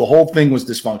deal. The whole thing was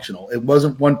dysfunctional. It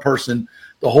wasn't one person.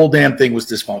 The whole damn thing was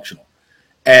dysfunctional.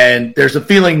 And there's a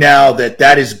feeling now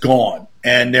that is gone.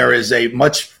 And there is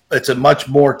it's a much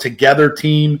more together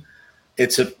team.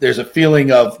 There's a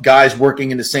feeling of guys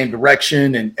working in the same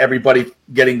direction and everybody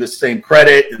getting the same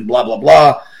credit and blah, blah,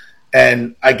 blah.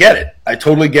 And I get it. I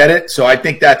totally get it. So I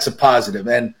think that's a positive.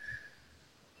 And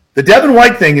the Devin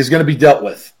White thing is going to be dealt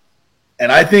with.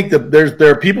 And I think that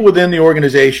there are people within the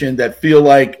organization that feel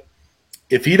like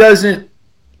if he doesn't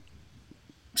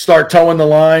start towing the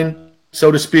line, so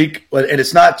to speak, and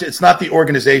it's not the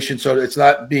organization, so it's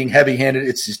not being heavy-handed,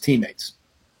 it's his teammates.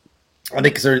 I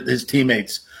think his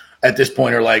teammates at this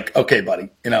point are like, okay,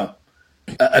 buddy,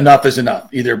 enough is enough.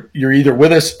 You're either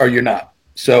with us or you're not.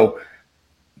 So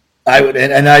I would,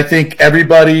 and I think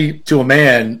everybody to a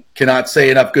man cannot say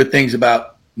enough good things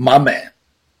about my man.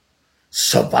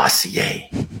 Sauvassier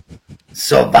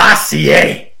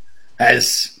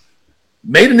has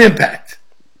made an impact.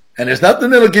 And there's nothing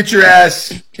that'll get your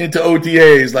ass into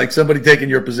OTAs like somebody taking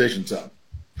your position, son.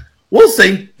 We'll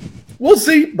see.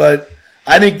 But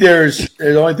I think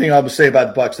the only thing I would say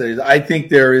about the Bucs is I think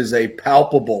there is a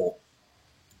palpable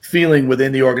feeling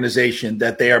within the organization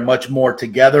that they are much more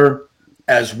together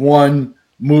as one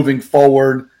moving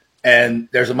forward, and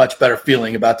there's a much better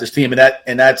feeling about this team.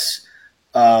 And that's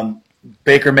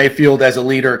Baker Mayfield as a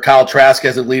leader, Kyle Trask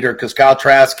as a leader, because Kyle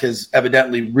Trask has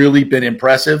evidently really been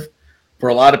impressive. For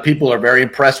a lot of people are very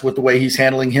impressed with the way he's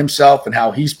handling himself and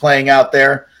how he's playing out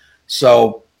there.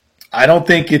 So I don't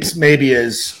think it's maybe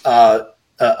as a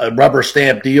rubber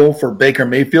stamp deal for Baker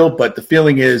Mayfield, but the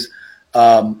feeling is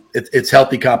it's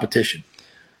healthy competition.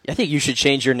 I think you should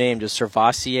change your name to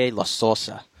Sauvassier La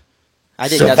Sosa. The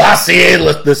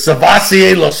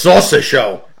Sauvassier La Sosa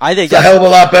show. I think it's a hell of a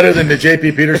lot better than the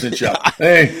J.P. Peterson show.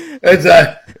 Hey,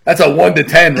 that's a 1 to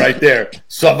 10 right there.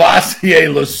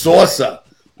 Sauvassier La Sosa.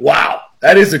 Wow,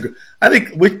 that is a good. I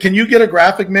think. Can you get a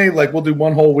graphic made? Like we'll do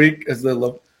one whole week as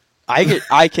the.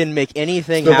 I can make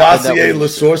anything happen. Sauvassier La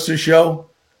Sosa show.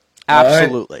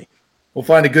 Absolutely. Right. We'll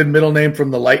find a good middle name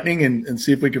from the Lightning and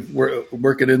see if we can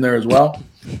work it in there as well.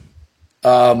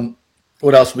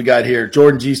 What else we got here?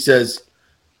 Jordan G says,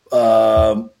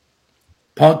 Punk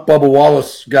Bubba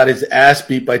Wallace got his ass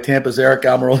beat by Tampa's Eric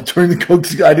Almirola during the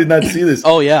coach. I did not see this.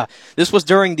 Oh, yeah. This was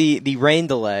during the rain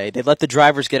delay. They let the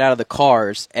drivers get out of the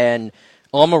cars, and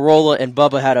Almirola and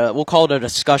Bubba had we'll call it a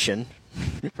discussion,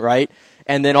 right?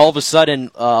 And then all of a sudden,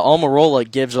 Almirola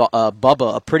gives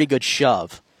Bubba a pretty good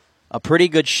shove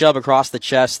across the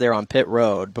chest there on pit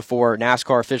road before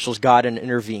NASCAR officials got in and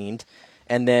intervened.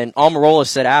 And then Almirola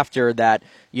said after that,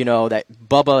 that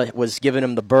Bubba was giving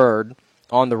him the bird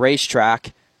on the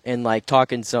racetrack and like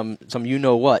talking some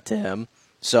you-know-what to him.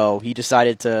 So he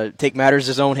decided to take matters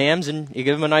in his own hands and he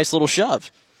gave him a nice little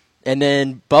shove. And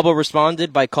then Bubba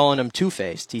responded by calling him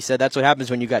two-faced. He said that's what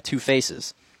happens when you got two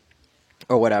faces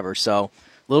or whatever. So a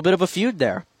little bit of a feud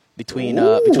there between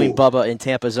Bubba and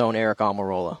Tampa's own Eric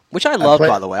Almirola, which I love,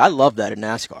 by the way. I love that in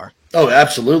NASCAR. Oh,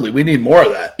 absolutely. We need more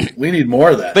of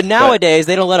that. But nowadays,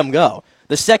 they don't let them go.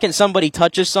 The second somebody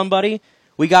touches somebody,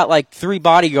 we got like 3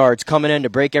 bodyguards coming in to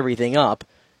break everything up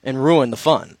and ruin the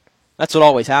fun. That's what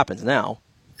always happens now.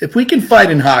 If we can fight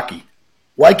in hockey,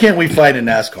 why can't we fight in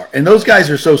NASCAR? And those guys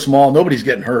are so small, nobody's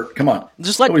getting hurt. Come on.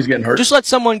 Nobody's getting hurt. Just let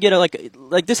someone get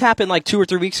like this happened like 2 or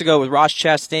 3 weeks ago with Ross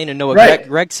Chastain and Noah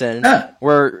Gragson,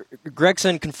 where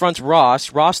Gragson confronts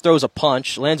Ross. Ross throws a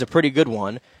punch, lands a pretty good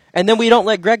one, and then we don't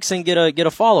let Gragson get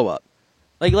a follow-up.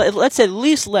 Like, let's at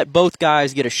least let both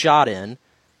guys get a shot in.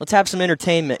 Let's have some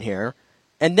entertainment here.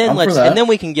 And then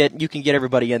you can get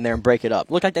everybody in there and break it up.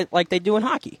 Look like they do in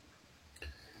hockey.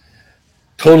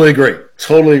 Totally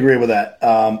agree with that.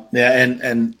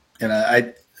 And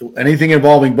anything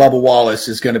involving Bubba Wallace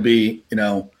is going to be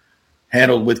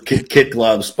handled with kit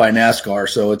gloves by NASCAR.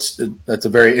 So that's a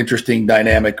very interesting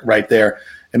dynamic right there.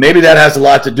 And maybe that has a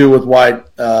lot to do with why,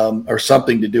 or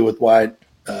something to do with why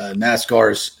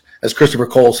NASCAR is, as Christopher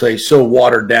Cole says, so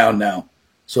watered down now.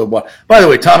 So, by the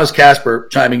way, Thomas Casper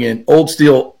chiming in, old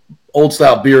style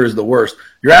beer is the worst.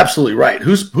 You're absolutely right.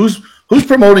 Who's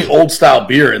promoting old style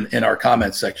beer in our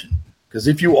comment section? Because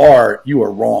if you are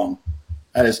wrong.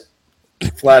 That is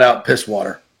flat out piss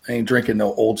water. I ain't drinking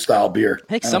no old style beer.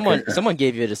 I think someone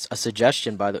gave you a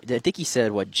suggestion, by the way. I think he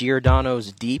said,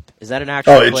 Giordano's Deep? Is that an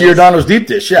actual place? Giordano's Deep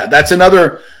Dish, yeah. That's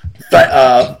another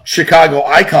Chicago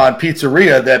icon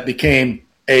pizzeria that became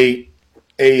a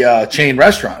chain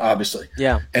restaurant, obviously.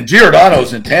 Yeah. And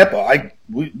Giordano's in Tampa,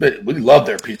 we love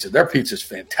their pizza. Their pizza's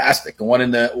fantastic. The one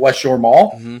in the West Shore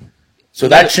Mall. Mm-hmm. So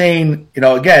that chain,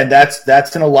 again, that's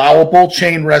an allowable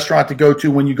chain restaurant to go to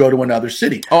when you go to another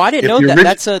city. Oh, I didn't know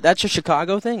that. That's a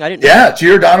Chicago thing? I didn't know. Yeah,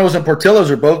 Giordano's and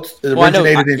Portillo's are both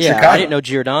originated in Chicago. I didn't know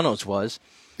Giordano's was.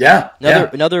 Yeah.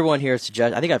 Another one here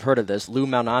suggests, I think I've heard of this, Lou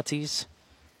Malnati's.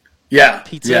 Yeah.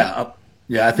 Pizza.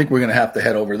 Yeah, I think we're going to have to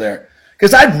head over there.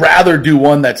 Because I'd rather do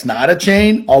one that's not a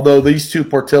chain, although these two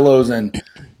Portillo's and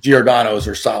Giordano's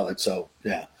are solid. So,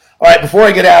 yeah. All right, before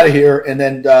I get out of here, and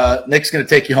then Nick's going to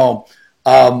take you home.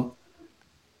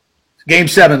 Game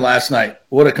 7 last night.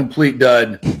 What a complete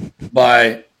dud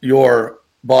by your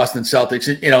Boston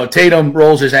Celtics. Tatum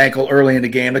rolls his ankle early in the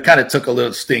game. It kind of took a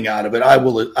little sting out of it. I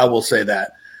will say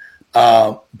that.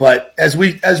 But as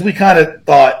we kind of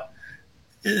thought,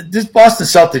 this Boston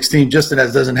Celtics team just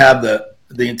doesn't have the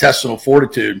intestinal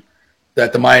fortitude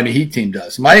that the Miami Heat team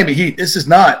does. Miami Heat, this is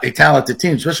not a talented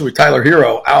team, especially with Tyler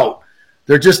Hero out.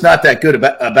 They're just not that good a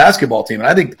basketball team. And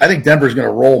I think Denver's going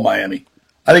to roll Miami.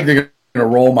 I think they're going to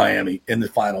roll Miami in the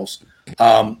finals.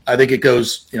 I think it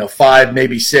goes 5,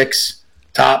 maybe 6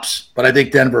 tops, but I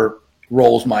think Denver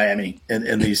rolls Miami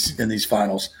in these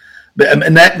finals.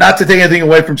 And that, not to take anything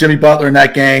away from Jimmy Butler and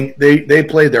that gang, they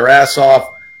played their ass off.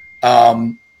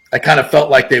 I kind of felt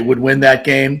like they would win that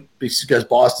game because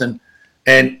Boston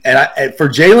and for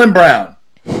Jaylen Brown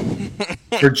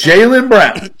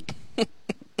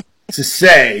to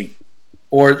say,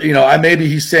 or maybe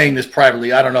he's saying this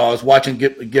privately. I don't know. I was watching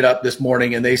Get Up this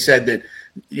morning, and they said that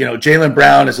Jaylen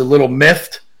Brown is a little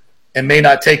miffed and may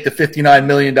not take the $59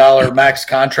 million max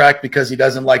contract because he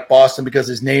doesn't like Boston because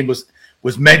his name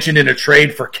was mentioned in a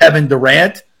trade for Kevin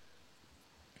Durant.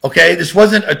 Okay, this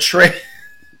wasn't a trade.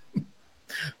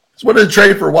 This wasn't a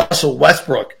trade for Russell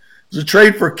Westbrook. It was a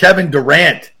trade for Kevin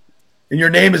Durant, and your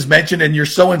name is mentioned, and you're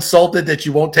so insulted that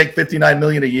you won't take $59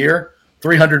 million a year,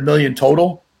 $300 million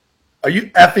total. Are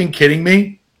you effing kidding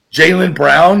me? Jaylen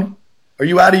Brown? Are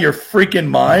you out of your freaking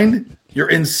mind? You're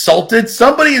insulted?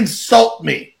 Somebody insult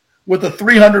me with a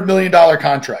 $300 million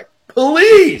contract.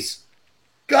 Please.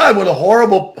 God, what a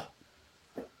horrible...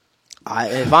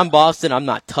 If I'm Boston, I'm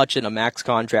not touching a max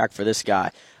contract for this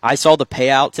guy. I saw the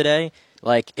payout today.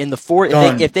 Like, in the fourth,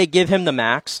 if they give him the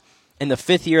max, in the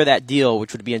 5th year of that deal,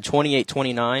 which would be in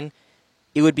 28-29,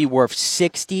 it would be worth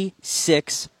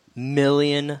 $66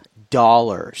 million.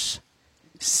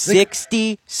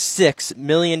 $66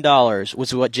 million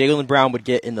was what Jaylen Brown would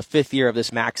get in the 5th year of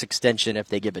this max extension if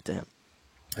they give it to him.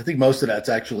 I think most of that's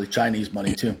actually Chinese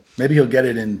money, too. Maybe he'll get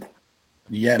it in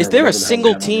yen. Is there a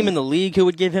single team in the league who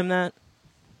would give him that?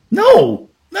 No.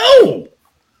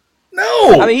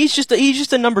 I mean, he's just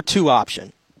a number 2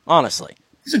 option, honestly.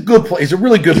 He's a good player. He's a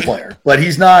really good player, but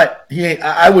he's not.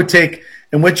 I would take,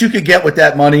 and what you could get with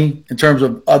that money in terms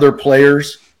of other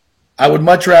players, I would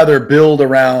much rather build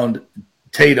around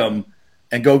Tatum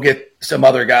and go get some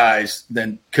other guys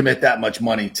than commit that much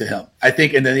money to him. I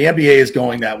think, and then the NBA is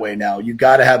going that way now. You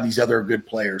got to have these other good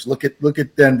players. Look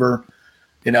at Denver.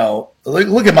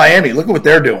 Look at Miami. Look at what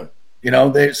they're doing.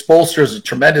 Spoelstra is a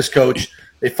tremendous coach.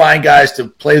 They find guys to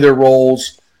play their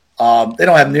roles. They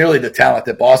don't have nearly the talent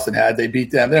that Boston had. They beat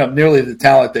them. They don't have nearly the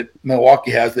talent that Milwaukee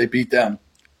has. They beat them.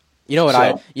 You know what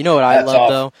I love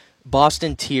though?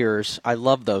 Boston Tears. I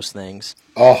love those things.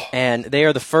 Oh. And they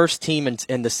are the first team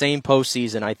in the same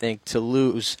postseason, I think, to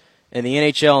lose in the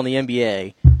NHL and the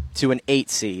NBA to an 8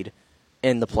 seed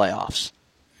in the playoffs.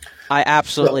 I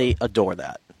absolutely adore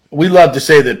that. We love to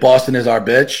say that Boston is our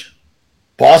bitch.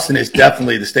 Boston is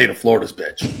definitely the state of Florida's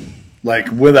bitch.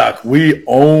 Like, we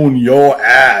own your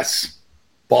ass.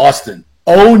 Boston,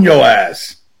 own your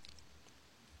ass.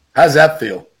 How's that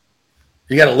feel?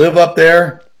 You got to live up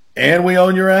there and we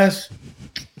own your ass?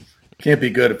 Can't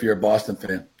be good if you're a Boston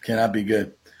fan. Cannot be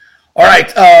good. All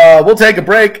right, we'll take a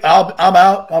break. I'm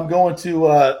out. I'm going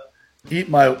to eat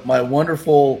my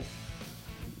wonderful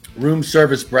room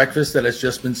service breakfast that has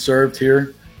just been served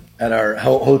here at our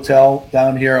hotel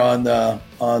down here on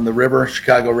the river,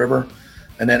 Chicago River.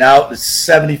 And then out, it's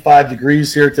 75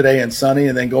 degrees here today and sunny,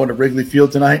 and then going to Wrigley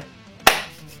Field tonight.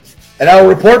 And I will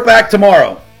report back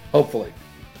tomorrow, hopefully.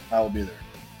 I will be there.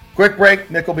 Quick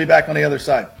break. Nick will be back on the other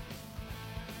side.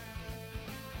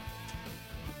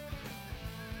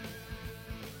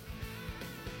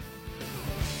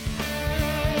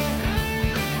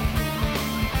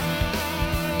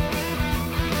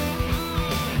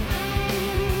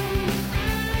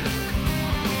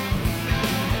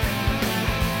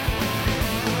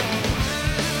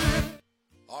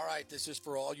 right, this is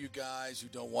for all you guys who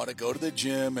don't want to go to the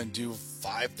gym and do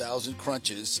 5,000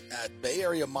 crunches. At Bay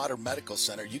Area Modern Medical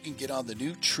Center, you can get on the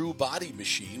new True Body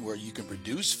machine where you can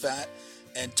reduce fat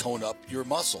and tone up your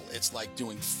muscle. It's like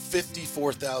doing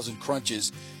 54,000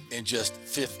 crunches in just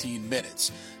 15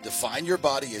 minutes. Define your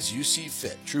body as you see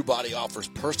fit. True Body offers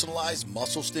personalized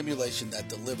muscle stimulation that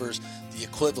delivers the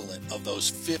equivalent of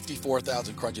those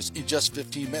 54,000 crunches in just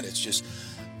 15 minutes. Just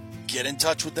get in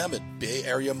touch with them at Bay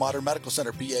Area Modern Medical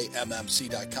Center,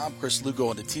 BAMMC.com. Chris Lugo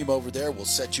and the team over there will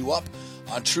set you up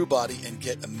on True Body and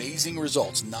get amazing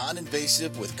results.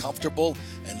 Non-invasive with comfortable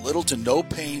and little to no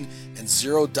pain and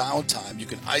zero downtime. You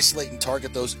can isolate and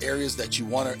target those areas that you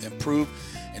want to improve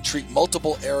and treat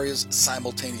multiple areas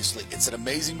simultaneously. It's an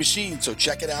amazing machine, so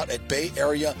check it out at Bay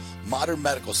Area Modern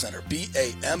Medical Center,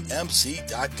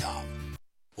 BAMMC.com.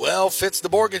 Well, Fitz the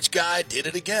mortgage guy did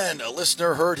it again. A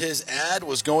listener heard his ad,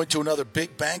 was going to another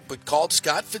big bank, but called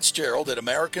Scott Fitzgerald at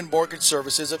American Mortgage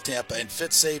Services of Tampa, and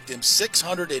Fitz saved him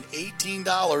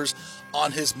 $618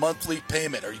 on his monthly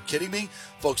payment. Are you kidding me?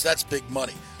 Folks, that's big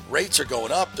money. Rates are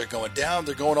going up, they're going down,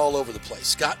 they're going all over the place.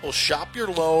 Scott will shop your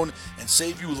loan and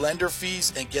save you lender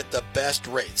fees and get the best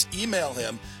rates. Email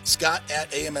him,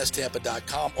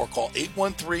 scott@amstampa.com, or call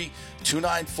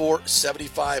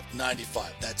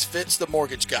 813-294-7595. That's Fitz the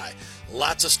mortgage guy.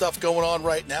 Lots of stuff going on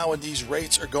right now, and these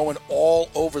rates are going all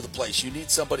over the place. You need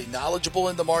somebody knowledgeable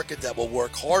in the market that will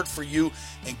work hard for you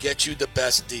and get you the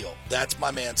best deal. That's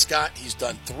my man Scott. He's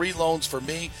done 3 loans for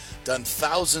me, done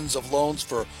thousands of loans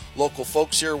for local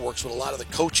folks here, works with a lot of the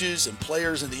coaches and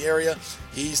players in the area.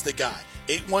 He's the guy.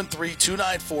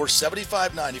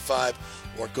 813-294-7595,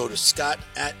 or go to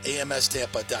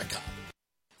scott@amstampa.com.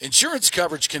 Insurance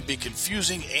coverage can be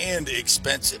confusing and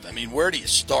expensive. I mean, where do you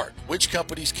start? Which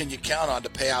companies can you count on to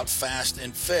pay out fast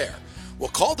and fair? Well,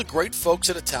 call the great folks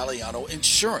at Italiano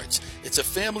Insurance. It's a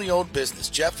family-owned business.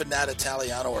 Jeff and Nat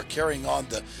Italiano are carrying on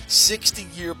the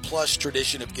 60-year-plus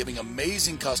tradition of giving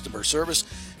amazing customer service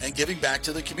and giving back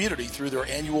to the community through their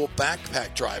annual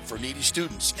backpack drive for needy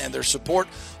students and their support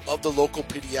of the local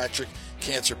pediatric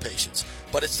cancer patients.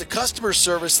 But it's the customer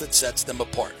service that sets them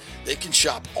apart. They can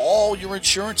shop all your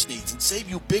insurance needs and save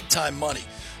you big-time money.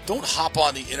 Don't hop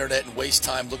on the internet and waste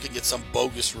time looking at some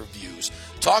bogus reviews.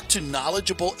 Talk to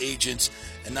knowledgeable agents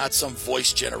and not some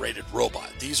voice-generated robot.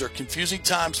 These are confusing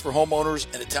times for homeowners,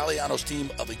 and Italiano's team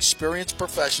of experienced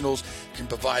professionals can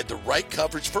provide the right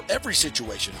coverage for every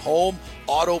situation: home,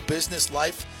 auto, business,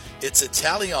 life. It's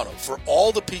Italiano for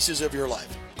all the pieces of your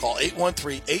life. Call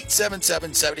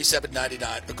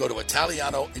 813-877-7799 or go to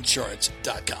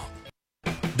ItalianoInsurance.com.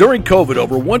 During COVID,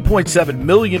 over 1.7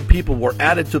 million people were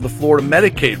added to the Florida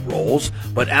Medicaid rolls,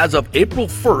 but as of April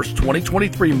 1st,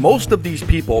 2023, most of these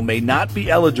people may not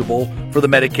be eligible for the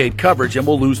Medicaid coverage and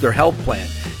will lose their health plan.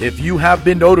 If you have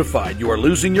been notified you are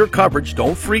losing your coverage,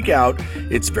 don't freak out.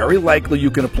 It's very likely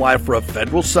you can apply for a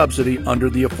federal subsidy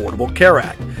under the Affordable Care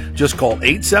Act. Just call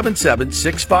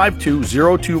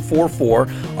 877-652-0244.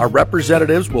 Our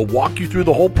representatives will walk you through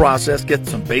the whole process, get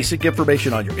some basic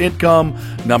information on your income,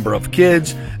 number of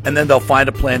kids, and then they'll find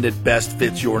a plan that best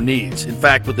fits your needs. In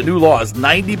fact, with the new laws,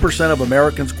 90% of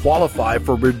Americans qualify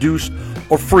for reduced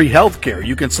or free health care.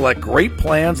 You can select great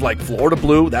plans like Florida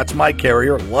Blue. That's my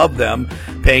carrier. Love them.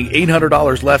 Paying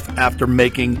 $800 less after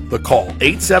making the call.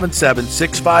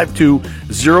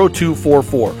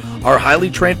 877-652-0244. Our highly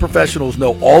trained professionals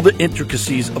know all the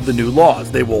intricacies of the new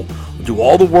laws. They will do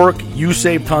all the work. You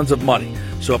save tons of money.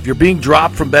 So if you're being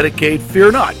dropped from Medicaid,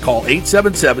 fear not. Call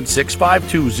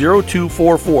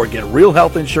 877-652-0244. Get real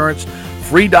health insurance,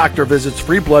 free doctor visits,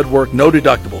 free blood work, no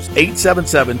deductibles.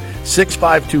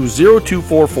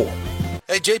 877-652-0244.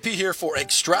 Hey, JP here for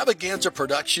Extravaganza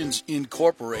Productions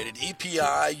Incorporated,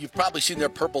 EPI. You've probably seen their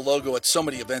purple logo at so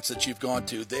many events that you've gone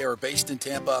to. They are based in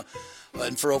Tampa,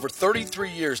 and for over 33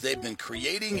 years, they've been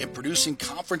creating and producing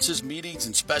conferences, meetings,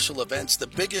 and special events, the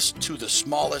biggest to the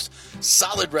smallest.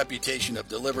 Solid reputation of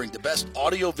delivering the best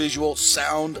audio-visual,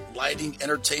 sound, lighting,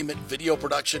 entertainment, video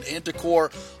production, and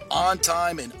decor on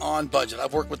time and on budget.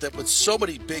 I've worked with them with so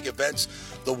many big events.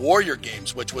 The Warrior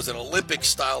Games, which was an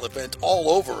Olympic-style event all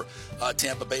over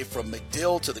Tampa Bay, from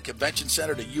McDill to the Convention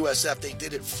Center to USF. They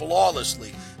did it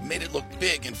flawlessly, made it look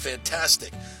big and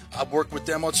fantastic. I've worked with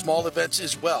them on small events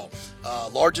as well,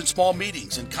 large and small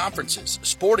meetings and conferences,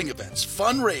 sporting events,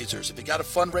 fundraisers. If you got a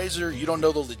fundraiser, you don't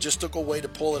know the logistical way to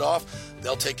pull it off,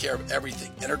 they'll take care of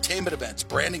everything. Entertainment events,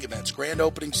 branding events, grand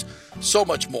openings, so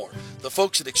much more. The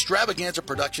folks at Extravaganza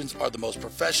Productions are the most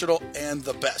professional and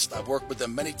the best. I've worked with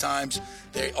them many times.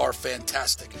 They are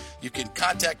fantastic. You can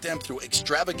contact them through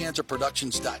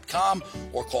extravaganzaproductions.com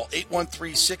or call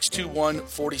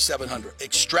 813-621-4700.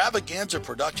 Extravaganza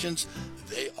Productions,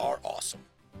 They are awesome.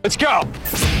 Let's go.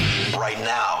 Right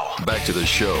now, back to the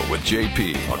show with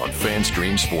JP on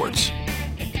FanStream Sports.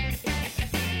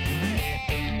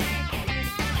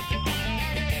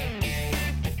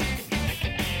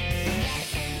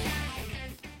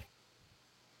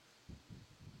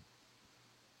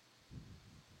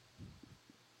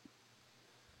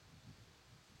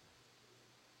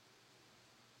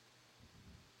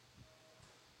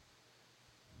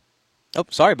 Oh,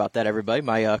 sorry about that, everybody.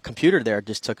 My computer there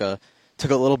just took a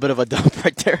little bit of a dump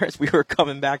right there as we were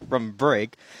coming back from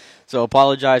break. So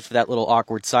apologize for that little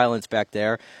awkward silence back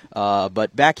there.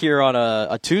 But back here on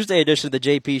a Tuesday edition of the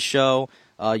JP Show,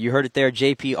 you heard it there.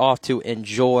 JP off to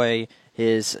enjoy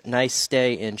his nice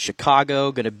stay in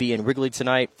Chicago. Going to be in Wrigley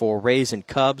tonight for Rays and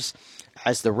Cubs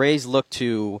as the Rays look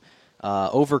to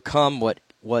overcome what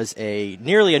was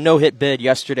nearly a no-hit bid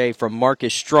yesterday from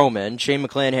Marcus Stroman. Shane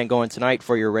McClanahan going tonight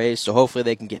for your Rays, so hopefully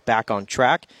they can get back on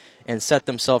track and set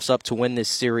themselves up to win this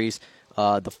series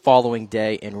the following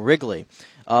day in Wrigley.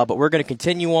 But we're going to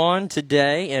continue on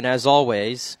today, and as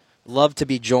always, love to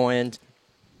be joined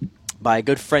by a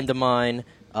good friend of mine,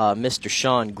 Mr.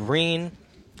 Sean Green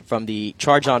from the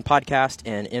Charge On podcast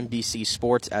and NBC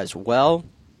Sports as well.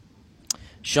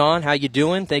 Sean, how you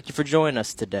doing? Thank you for joining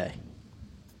us today.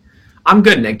 I'm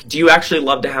good, Nick. Do you actually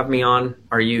love to have me on?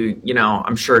 Are you,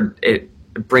 I'm sure it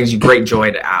brings you great joy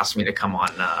to ask me to come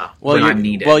on when I'm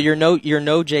needed. Well, you're no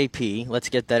JP. Let's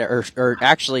get that. Or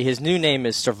actually, his new name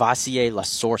is Servacier La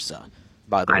Sorsa,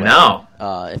 by the way. I know.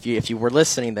 If you were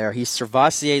listening there, he's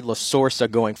Servacier La Sorsa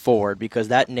going forward because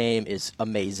that name is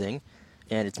amazing,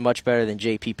 and it's much better than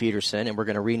JP Peterson, and we're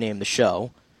going to rename the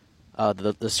show.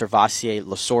 The Servacier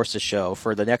La Sorsa show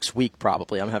for the next week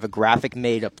probably. I'm going to have a graphic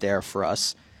made up there for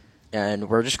us. And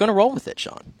we're just going to roll with it,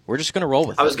 Sean. We're just going to roll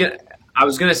with it. I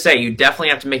was gonna say you definitely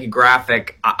have to make a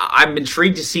graphic. I'm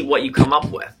intrigued to see what you come up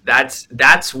with.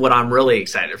 That's what I'm really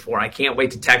excited for. I can't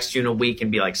wait to text you in a week and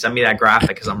be like, send me that graphic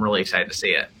because I'm really excited to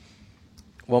see it.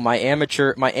 Well, my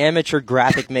amateur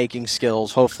graphic making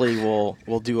skills hopefully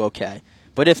will do okay.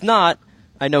 But if not,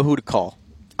 I know who to call.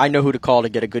 I know who to call to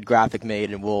get a good graphic made,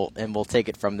 and we'll take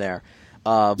it from there.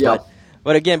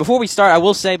 But again, before we start, I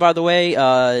will say, by the way,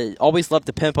 always love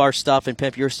to pimp our stuff and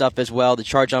pimp your stuff as well. The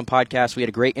Charge On podcast, we had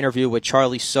a great interview with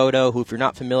Charlie Soto, who, if you're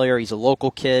not familiar, he's a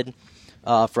local kid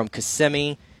from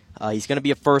Kissimmee. He's going to be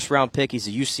a first-round pick. He's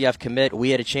a UCF commit. We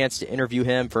had a chance to interview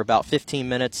him for about 15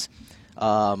 minutes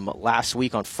last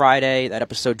week on Friday. That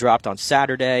episode dropped on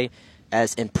Saturday.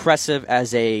 As impressive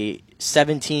as a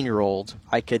 17-year-old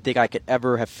I could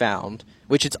ever have found,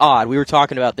 which it's odd. We were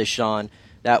talking about this, Sean,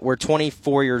 that we're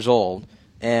 24 years old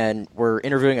and we're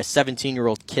interviewing a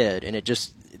 17-year-old kid, and it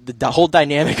just the whole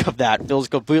dynamic of that feels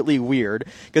completely weird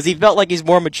because he felt like he's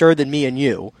more mature than me and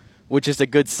you, which is a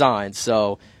good sign.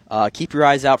 So keep your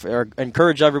eyes out or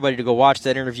encourage everybody to go watch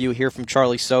that interview, hear from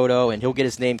Charlie Soto, and he'll get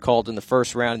his name called in the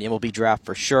first round in the MLB draft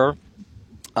for sure.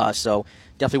 So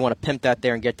definitely want to pimp that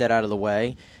there and get that out of the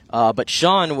way. But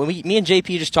Sean, when me and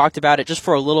JP just talked about it just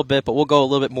for a little bit, but we'll go a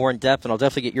little bit more in depth, and I'll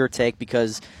definitely get your take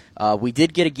because we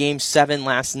did get a Game 7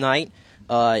 last night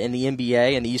in the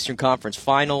NBA and the Eastern Conference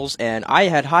Finals, and I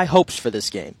had high hopes for this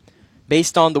game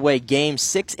based on the way Game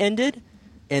 6 ended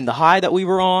and the high that we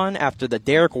were on after the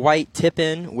Derek White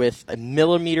tip-in with a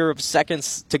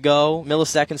milliseconds to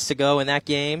go in that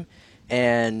game,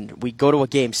 and we go to a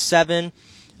Game 7.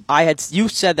 You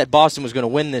said that Boston was going to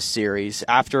win this series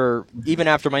even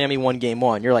after Miami won Game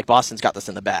 1. You're like, Boston's got this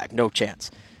in the bag, no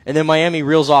chance. And then Miami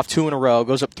reels off 2 in a row,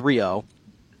 goes up 3-0.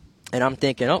 And I'm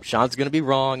thinking, Sean's going to be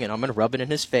wrong, and I'm going to rub it in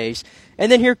his face. And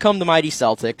then here come the mighty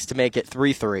Celtics to make it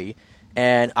 3-3.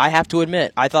 And I have to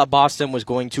admit, I thought Boston was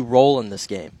going to roll in this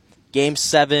game. Game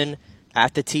 7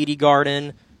 at the TD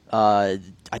Garden.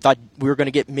 I thought we were going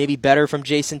to get maybe better from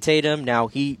Jason Tatum. Now,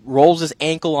 he rolls his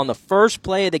ankle on the first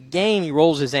play of the game. He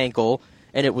rolls his ankle,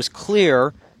 and it was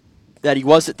clear that he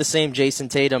wasn't the same Jason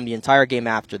Tatum the entire game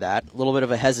after that. A little bit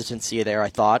of a hesitancy there, I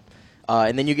thought.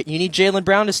 And then you need Jaylen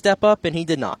Brown to step up, and he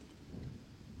did not.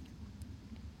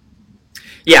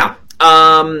 Yeah.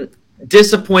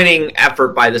 Disappointing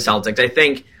effort by the Celtics. I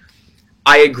think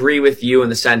I agree with you in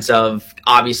the sense of,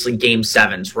 obviously, Game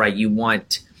 7s, right? You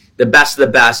want the best of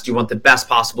the best. You want the best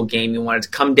possible game. You want it to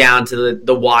come down to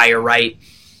the wire, right?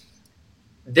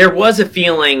 There was a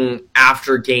feeling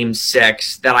after Game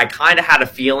 6 that I kind of had a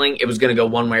feeling it was going to go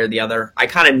one way or the other. I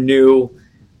kind of knew,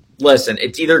 listen,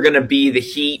 it's either going to be the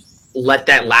Heat let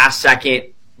that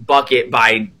last-second bucket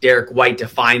by Derek White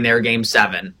define their Game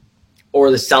 7, or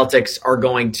the Celtics are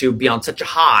going to be on such a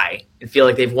high and feel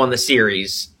like they've won the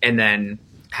series and then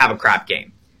have a crap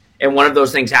game. And one of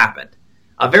those things happened.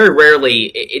 Very rarely,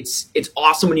 it's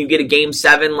awesome when you get a Game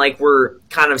 7 like we're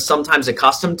kind of sometimes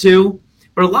accustomed to,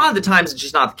 but a lot of the times it's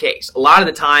just not the case. A lot of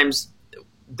the times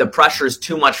the pressure is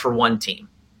too much for one team.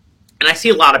 And I see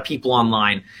a lot of people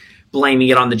online blaming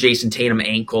it on the Jason Tatum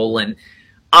ankle, and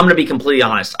I'm going to be completely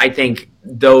honest. I think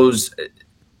those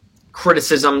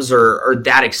criticisms or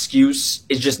that excuse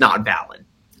is just not valid.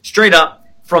 Straight up,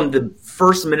 from the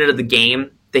first minute of the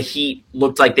game, the Heat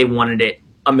looked like they wanted it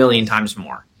a million times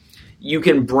more. You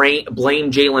can blame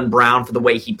Jaylen Brown for the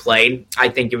way he played. I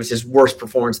think it was his worst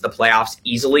performance of the playoffs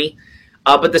easily.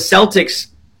 But the Celtics,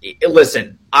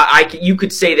 listen, you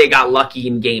could say they got lucky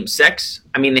in Game 6.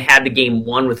 I mean, they had the Game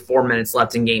 1 with 4 minutes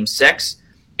left in Game 6,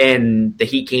 and the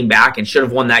Heat came back and should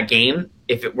have won that game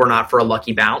if it were not for a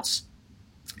lucky bounce.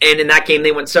 And in that game,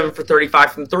 they went 7 for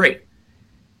 35 from 3.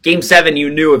 Game 7, you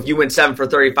knew if you went 7 for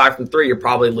 35 from 3, you're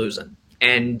probably losing.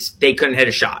 And they couldn't hit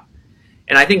a shot.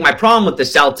 And I think my problem with the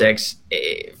Celtics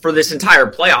for this entire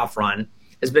playoff run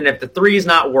has been if the three is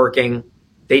not working,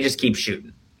 they just keep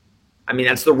shooting. I mean,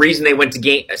 that's the reason they went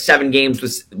to 7 games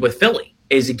with Philly.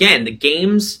 Is, again, the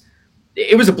games,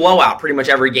 it was a blowout pretty much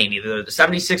every game. Either the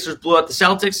 76ers blew out the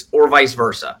Celtics or vice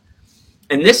versa.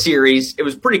 In this series, it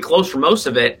was pretty close for most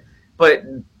of it. But,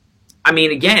 I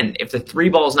mean, again, if the 3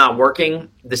 ball is not working,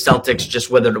 the Celtics just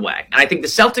withered away. And I think the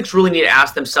Celtics really need to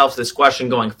ask themselves this question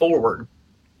going forward.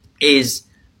 Is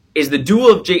the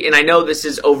duel of and I know this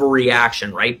is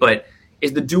overreaction, right? But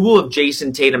is the duel of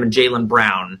Jason Tatum and Jaylen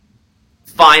Brown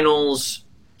finals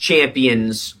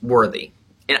champions worthy?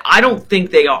 And I don't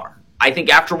think they are. I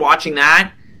think after watching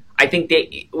that, I think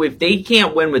if they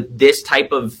can't win with this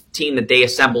type of team that they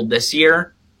assembled this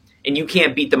year, and you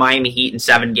can't beat the Miami Heat in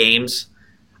 7 games,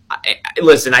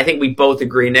 listen, I think we both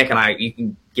agree, Nick, and you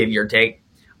can give your take.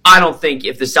 I don't think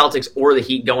if the Celtics or the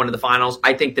Heat go into the finals,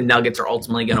 I think the Nuggets are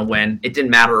ultimately going to win. It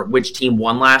didn't matter which team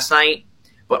won last night,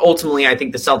 but ultimately I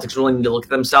think the Celtics really need to look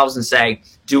at themselves and say,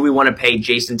 do we want to pay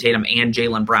Jason Tatum and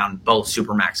Jaylen Brown both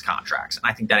Supermax contracts? And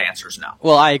I think that answer is no.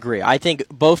 Well, I agree. I think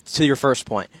both, to your first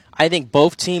point, I think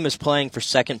both team is playing for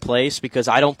second place because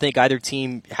I don't think either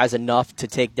team has enough to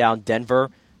take down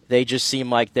Denver. They just seem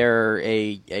like they're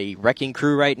a wrecking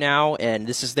crew right now, and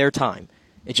this is their time.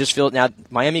 It just feels now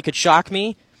Miami could shock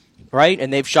me. Right,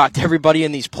 and they've shocked everybody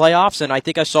in these playoffs, and I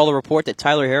think I saw the report that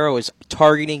Tyler Herro is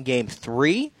targeting Game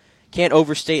 3. Can't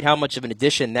overstate how much of an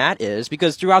addition that is,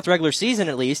 because throughout the regular season,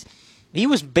 at least, he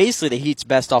was basically the Heat's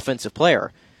best offensive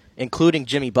player, including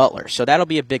Jimmy Butler. So that'll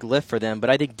be a big lift for them, but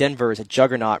I think Denver is a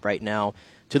juggernaut right now.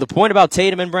 To the point about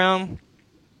Tatum and Brown,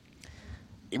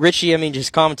 Richie, I mean,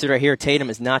 just commented right here, Tatum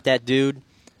is not that dude.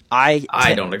 I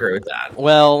don't agree with that.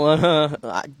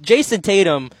 Well, Jason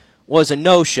Tatum was a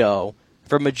no-show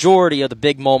for majority of the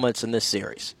big moments in this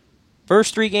series.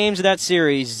 First 3 games of that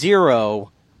series, 0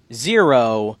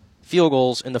 field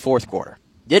goals in the fourth quarter.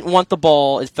 Didn't want the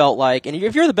ball, it felt like. And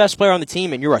if you're the best player on the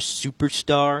team and you're a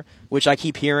superstar, which I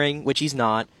keep hearing, which he's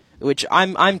not, which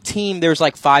I'm team, there's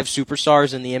like 5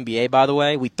 superstars in the NBA, by the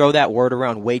way. We throw that word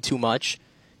around way too much.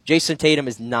 Jason Tatum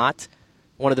is not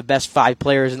one of the best 5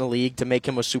 players in the league to make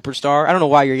him a superstar. I don't know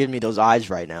why you're giving me those eyes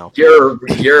right now.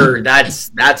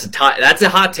 That's a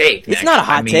hot take, Nick. It's not a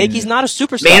hot take. He's not a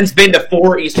superstar. Man's been to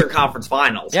 4 Eastern Conference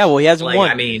Finals. Yeah, well, he hasn't won.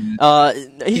 I mean,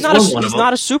 he's not a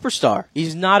superstar.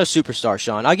 He's not a superstar,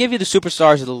 Sean. I'll give you the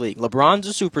superstars of the league. LeBron's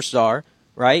a superstar,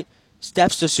 right?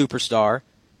 Steph's a superstar.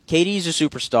 KD's a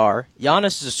superstar.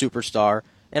 Giannis is a superstar.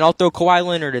 And I'll throw Kawhi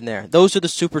Leonard in there. Those are the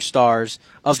superstars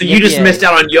of the NBA. So you just missed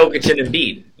out on Jokic and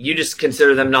Embiid. You just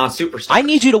consider them non-superstars. I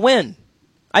need you to win.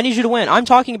 I'm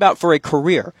talking about for a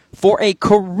career. For a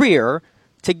career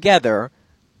together,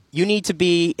 you need to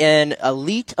be an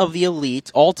elite of the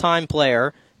elite, all-time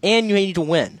player, and you need to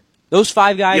win. Those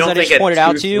 5 guys that I just pointed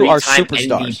out to you are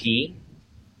superstars. MVP?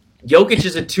 Jokic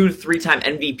is a 2- to 3-time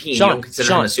MVP, and you don't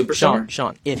consider him a superstar?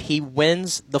 Sean, if he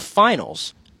wins the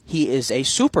finals, he is a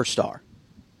superstar.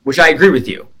 Which I agree with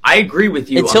you. I agree with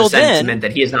you on the sentiment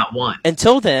that he has not won.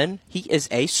 Until then, he is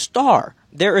a star.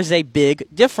 There is a big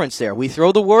difference there. We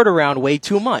throw the word around way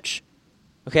too much.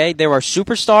 Okay? There are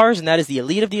superstars, and that is the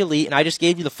elite of the elite, and I just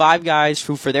gave you the 5 guys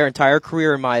who, for their entire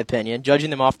career, in my opinion, judging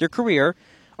them off their career,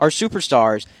 are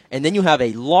superstars. And then you have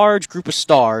a large group of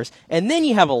stars, and then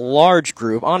you have a large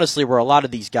group, honestly, where a lot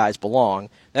of these guys belong,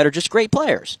 that are just great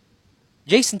players.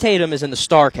 Jason Tatum is in the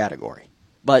star category.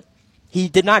 But he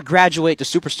did not graduate to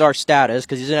superstar status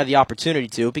because he didn't have the opportunity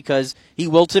to because he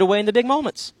wilted away in the big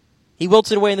moments.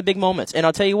 And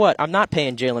I'll tell you what, I'm not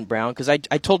paying Jaylen Brown because I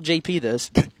told JP this.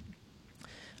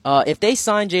 If they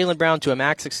sign Jaylen Brown to a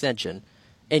max extension,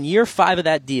 in year 5 of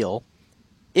that deal,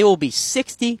 it will be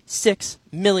 $66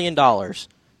 million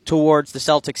towards the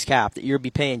Celtics cap that you'll be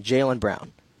paying Jaylen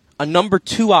Brown. A number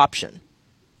 2 option.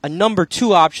 A number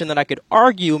 2 option that I could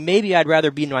argue maybe I'd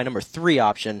rather be my number 3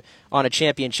 option on a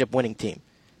championship winning team.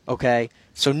 Okay?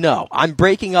 So no, I'm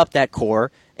breaking up that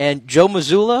core. And Joe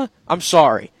Mazzulla, I'm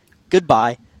sorry.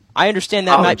 Goodbye. I understand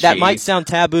that that might sound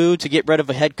taboo to get rid of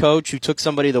a head coach who took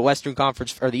somebody to the Western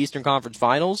Conference or the Eastern Conference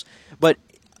Finals, but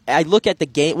I look at the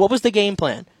game. What was the game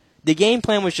plan? The game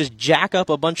plan was just jack up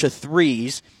a bunch of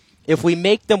threes. If we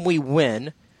make them, we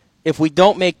win. If we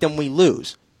don't make them, we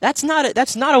lose. That's not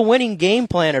a winning game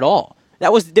plan at all.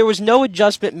 There was no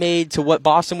adjustment made to what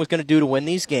Boston was going to do to win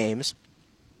these games,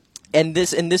 and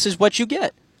this is what you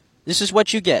get. This is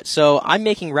what you get. So I'm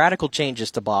making radical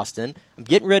changes to Boston. I'm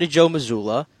getting rid of Joe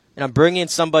Mazzulla, and I'm bringing in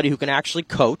somebody who can actually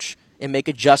coach and make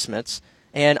adjustments,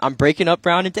 and I'm breaking up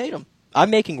Brown and Tatum. I'm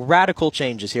making radical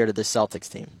changes here to this Celtics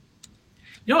team.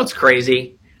 You know what's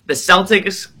crazy? The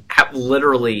Celtics have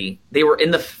they were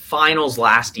in the finals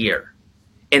last year,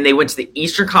 and they went to the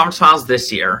Eastern Conference Finals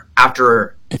this year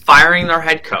after firing their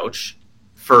head coach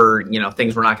for,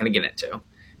 things we're not going to get into.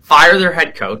 Fire their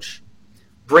head coach,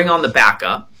 bring on the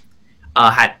backup,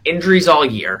 had injuries all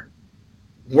year,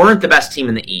 weren't the best team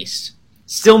in the East,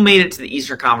 still made it to the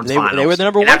Eastern Conference Finals. They were the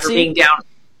number 1 after seed. Being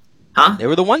down, They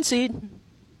were the 1 seed.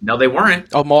 No, they weren't.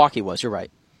 Oh, Milwaukee was. You're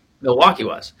right. Milwaukee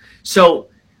was. So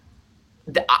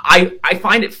I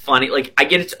find it funny. Like, I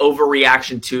get it's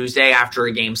overreaction Tuesday after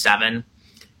a Game 7.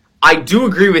 I do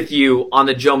agree with you on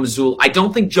the Joe Mazzulla. I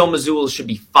don't think Joe Mazzulla should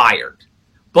be fired.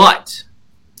 But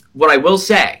what I will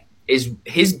say is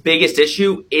his biggest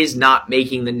issue is not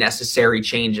making the necessary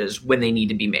changes when they need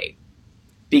to be made.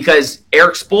 Because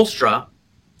Eric Spoelstra,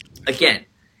 again,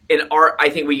 I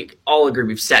think we all agree,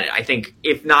 we've said it. I think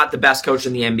if not the best coach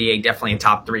in the NBA, definitely a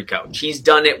top 3 coach. He's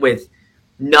done it with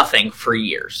nothing for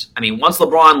years. I mean, once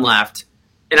LeBron left,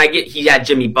 and I get he had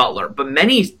Jimmy Butler, but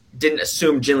many didn't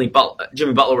assume Jimmy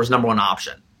Butler was number 1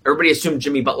 option. Everybody assumed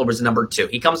Jimmy Butler was number 2.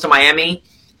 He comes to Miami,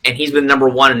 and he's been number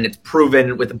 1, and it's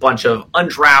proven with a bunch of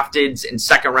undrafteds and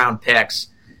second-round picks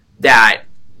that,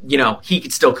 he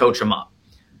could still coach him up.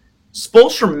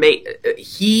 Spoelstra,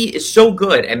 he is so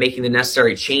good at making the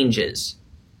necessary changes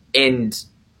and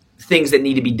things that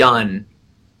need to be done,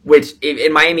 which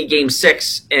in Miami Game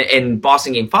 6 and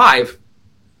Boston Game 5,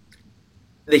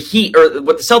 the Heat, or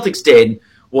what the Celtics did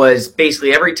was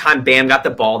basically every time Bam got the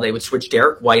ball, they would switch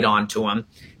Derek White onto him.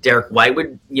 Derek White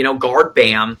would, guard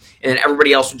Bam, and then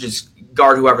everybody else would just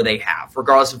guard whoever they have,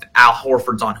 regardless if Al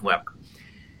Horford's on whoever.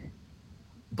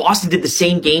 Boston did the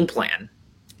same game plan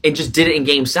and just did it in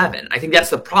Game 7. I think that's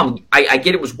the problem. I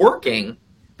get it was working,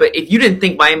 but if you didn't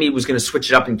think Miami was going to switch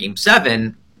it up in Game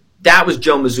 7, that was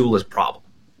Joe Mazzulla's problem.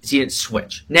 He didn't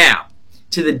switch. Now,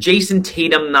 to the Jason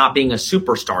Tatum not being a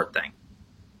superstar thing,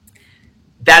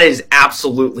 that is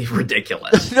absolutely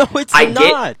ridiculous. No, it's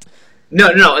not.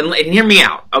 No, and hear me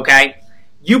out, okay?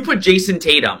 You put Jason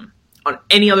Tatum on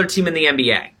any other team in the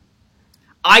NBA,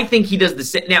 I think he does the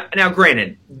same. Now,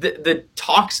 granted, the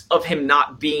talks of him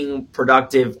not being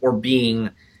productive or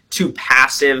being too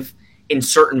passive in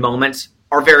certain moments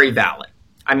are very valid.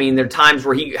 I mean, there are times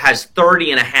where he has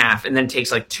 30 and a half and then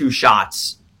takes like 2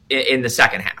 shots in the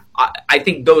second half. I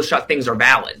think those things are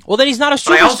valid. Well, then he's not a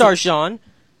superstar, Sean.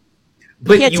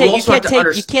 But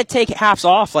you can't take halves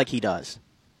off like he does.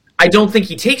 I don't think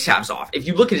he takes halves off. If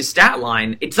you look at his stat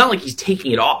line, it's not like he's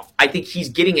taking it off. I think he's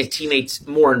getting his teammates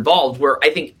more involved, where I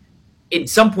think at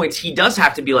some points he does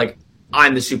have to be like,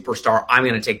 I'm the superstar, I'm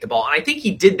going to take the ball. And I think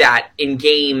he did that in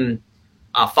Game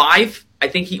 5. I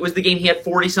think it was the game he had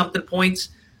 40-something points.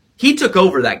 He took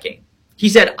over that game. He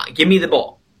said, give me the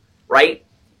ball, right?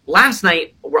 Last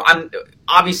night,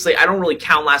 I don't really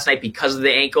count last night because of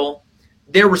the ankle.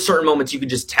 There were certain moments you could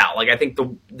just tell. Like, I think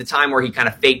the time where he kind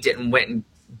of faked it and went and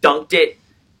dunked it,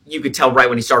 you could tell right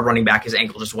when he started running back, his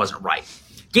ankle just wasn't right.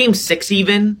 Game 6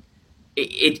 even,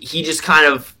 he just kind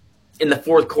of, in the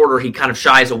fourth quarter, he kind of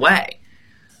shies away.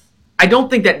 I don't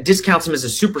think that discounts him as a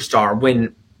superstar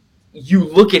when you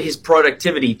look at his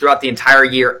productivity throughout the entire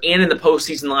year and in the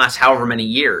postseason the last however many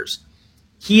years.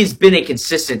 He has been a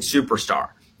consistent superstar.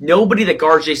 Nobody that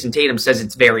guards Jason Tatum says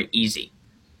it's very easy.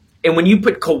 And when you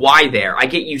put Kawhi there, I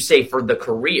get you say for the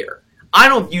career. I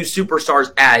don't view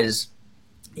superstars as,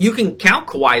 you can count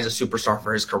Kawhi as a superstar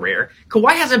for his career.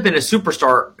 Kawhi hasn't been a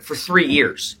superstar for 3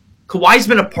 years. Kawhi's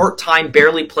been a part-time,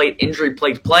 barely played,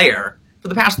 injury-plagued player for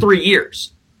the past 3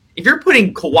 years. If you're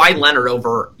putting Kawhi Leonard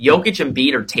over Jokic,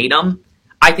 Embiid, or Tatum,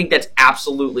 I think that's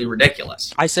absolutely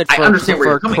ridiculous. I said I understand where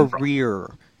you're coming career.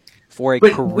 From. For a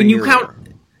but career. When you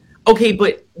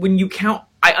count,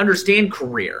 I understand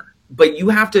career, but you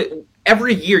have to,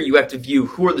 every year you have to view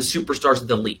who are the superstars of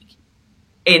the league.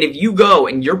 And if you go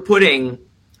and you're putting,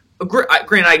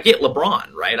 granted, I get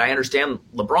LeBron, right? I understand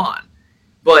LeBron.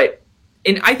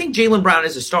 And I think Jaylen Brown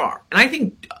is a star. And I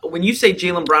think when you say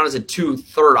Jaylen Brown is a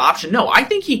 2/3 option, no, I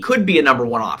think he could be a number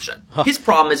 1 option. His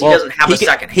problem is he doesn't have a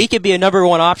second. He could be a number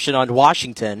 1 option on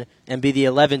Washington and be the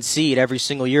 11th seed every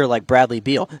single year like Bradley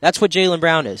Beal. That's what Jaylen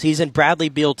Brown is. He's in Bradley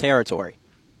Beal territory.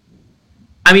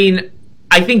 I mean,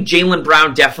 I think Jaylen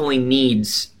Brown definitely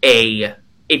needs if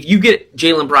you get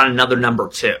Jaylen Brown another number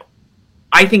 2,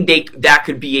 I think that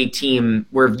could be a team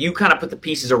where if you kind of put the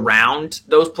pieces around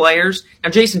those players. Now,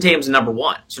 Jason Tatum's number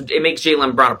 1, so it makes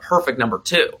Jaylen Brown a perfect number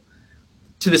 2.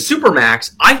 To the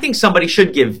Supermax, I think somebody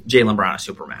should give Jaylen Brown a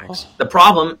Supermax. The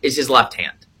problem is his left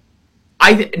hand.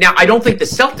 Now, I don't think the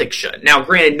Celtics should. Now,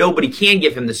 granted, nobody can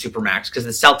give him the Supermax because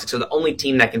the Celtics are the only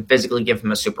team that can physically give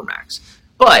him a Supermax.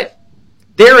 But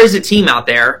there is a team out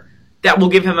there that will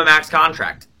give him a max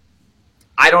contract.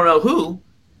 I don't know who,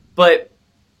 but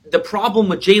the problem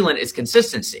with Jaylen is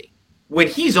consistency. When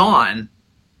he's on,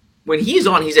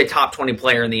 he's a top 20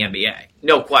 player in the NBA.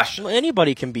 No question. Well,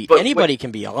 anybody can be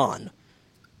on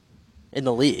in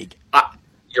the league.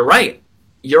 You're right.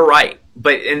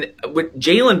 But with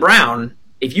Jaylen Brown,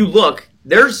 if you look,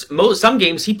 there's some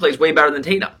games he plays way better than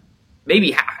Tatum.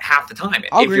 Maybe half the time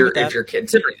if you're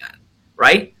considering that,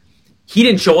 right? He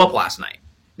didn't show up last night.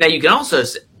 Now, you can also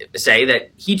say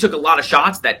that he took a lot of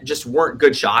shots that just weren't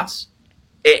good shots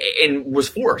and was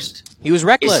forced. He was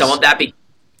reckless.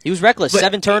 He was reckless.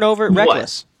 7 turnover,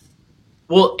 reckless.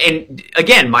 Well, and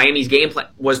again, Miami's game plan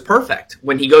was perfect.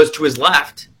 When he goes to his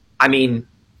left, I mean,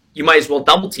 you might as well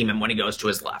double team him when he goes to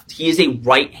his left. He is a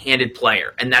right-handed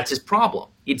player, and that's his problem.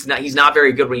 He's not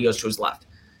very good when he goes to his left.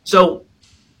 So,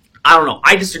 I don't know.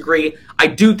 I disagree. I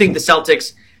do think the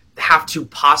Celtics have to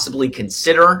possibly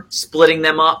consider splitting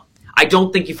them up. I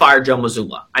don't think you fire Joe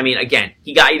Mazzulla. I mean, again,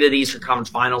 he got you to the Eastern Conference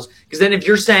Finals. Because then if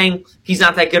you're saying he's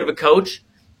not that good of a coach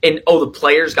and, the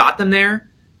players got them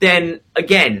there, then,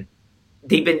 again,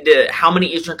 they've been to how many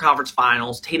Eastern Conference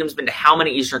Finals? Tatum's been to how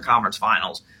many Eastern Conference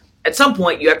Finals? At some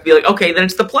point, you have to be like, okay, then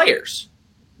it's the players.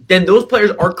 Then those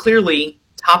players are clearly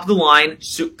top-of-the-line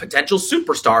potential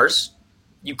superstars.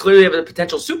 You clearly have a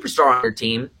potential superstar on your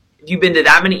team. If you've been to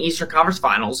that many Eastern Conference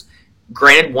Finals,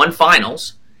 granted, 1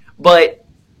 finals, but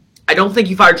I don't think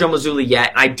you fired Joe Mazzulla yet,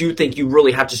 and I do think you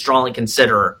really have to strongly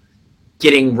consider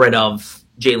getting rid of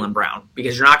Jaylen Brown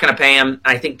because you're not going to pay him, and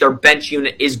I think their bench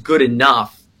unit is good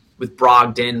enough with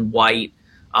Brogdon, White,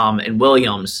 and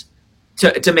Williams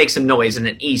to make some noise in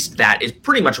an East that is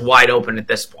pretty much wide open at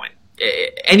this point.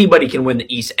 Anybody can win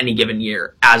the East any given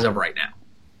year as of right now.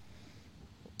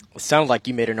 It sounded like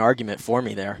you made an argument for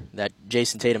me there that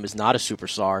Jason Tatum is not a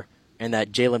superstar and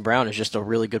that Jaylen Brown is just a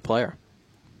really good player.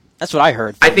 That's what I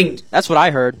heard. That's what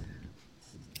I heard.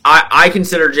 I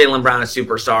consider Jaylen Brown a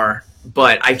superstar,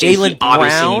 but I think Jaylen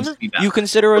Brown needs to be better. You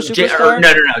consider a superstar?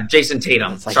 No, Jason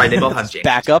Tatum. Sorry, they both have James.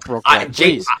 Back up real quick,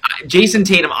 please. Jason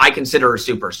Tatum, I consider a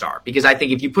superstar because I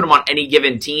think if you put him on any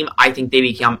given team, I think they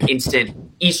become instant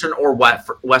Eastern or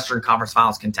Western Conference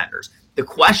Finals contenders. The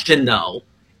question, though,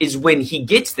 is when he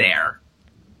gets there.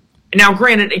 Now,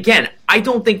 granted, again, I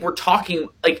don't think we're talking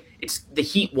like it's the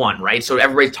Heat one, right? So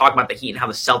everybody's talking about the Heat and how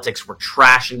the Celtics were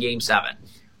trash in Game 7.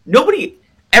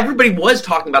 Everybody was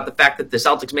talking about the fact that the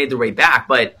Celtics made their way back,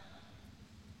 but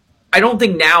I don't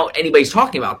think now anybody's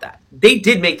talking about that. They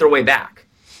did make their way back.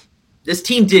 This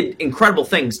team did incredible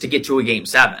things to get to a Game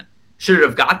 7. Should it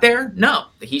have got there? No.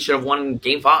 The Heat should have won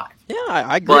Game 5. Yeah,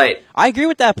 I agree. I agree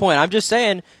with that point. I'm just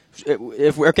saying,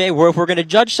 if we're going to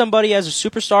judge somebody as a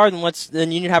superstar,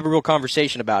 then you need to have a real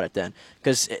conversation about it then.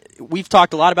 Because we've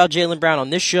talked a lot about Jaylen Brown on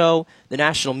this show. The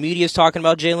national media is talking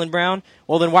about Jaylen Brown.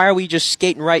 Well, then why are we just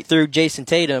skating right through Jason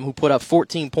Tatum, who put up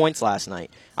 14 points last night?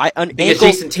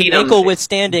 Ankle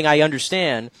withstanding, I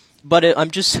understand. But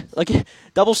I'm just like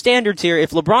double standards here.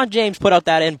 If LeBron James put out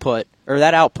that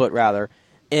output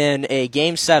in a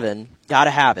Game 7,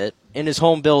 gotta have it, in his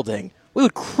home building, we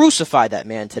would crucify that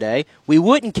man today. We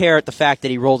wouldn't care at the fact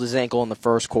that he rolled his ankle in the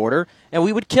first quarter, and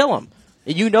we would kill him.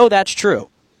 And you know that's true.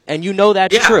 And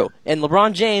true. And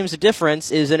LeBron James, the difference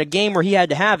is in a game where he had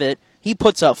to have it, he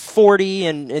puts up 40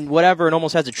 and whatever and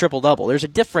almost has a triple-double. There's a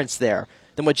difference there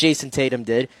than what Jason Tatum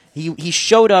did. He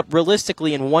showed up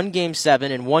realistically in one Game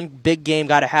 7 and one big game,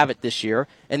 got to have it this year,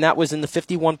 and that was in the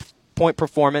 51-point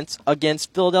performance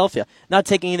against Philadelphia. Not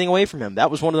taking anything away from him.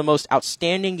 That was one of the most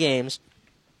outstanding games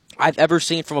I've ever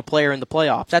seen from a player in the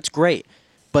playoffs. That's great.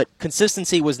 But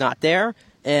consistency was not there,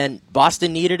 and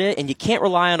Boston needed it, and you can't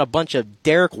rely on a bunch of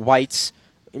Derek Whites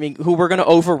I mean, who we're going to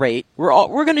overrate.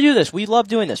 We're going to do this. We love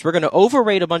doing this. We're going to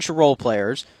overrate a bunch of role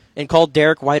players and call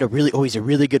Derek White he's a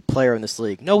really good player in this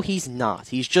league. No, he's not.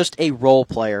 He's just a role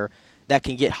player that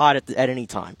can get hot at any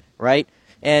time, right?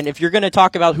 And if you're going to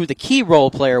talk about who the key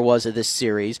role player was of this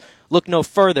series, look no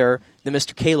further than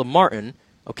Mr. Caleb Martin,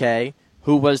 okay,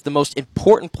 who was the most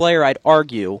important player, I'd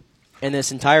argue, in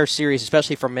this entire series,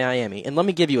 especially for Miami. And let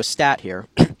me give you a stat here.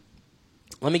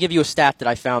 Let me give you a stat that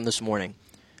I found this morning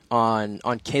on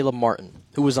Caleb Martin,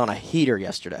 who was on a heater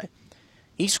yesterday.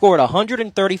 He scored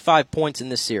 135 points in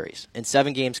this series in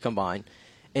 7 games combined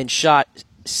and shot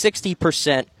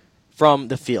 60% from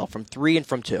the field, from 3 and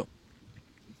from 2.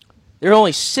 There are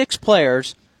only 6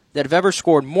 players that have ever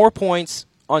scored more points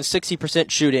on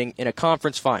 60% shooting in a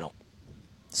conference final.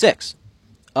 6.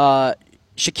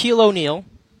 Shaquille O'Neal,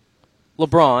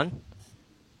 LeBron,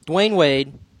 Dwayne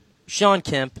Wade, Sean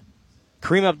Kemp,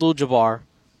 Kareem Abdul-Jabbar,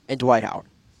 and Dwight Howard.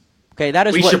 Okay, that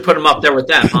is we should put him up there with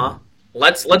them, huh?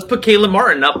 Let's put Caleb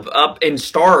Martin up in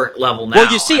star level now.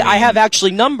 Well, you see, I have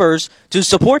actually numbers to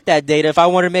support that data if I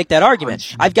want to make that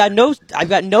argument. I've got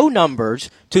no numbers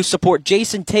to support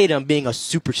Jason Tatum being a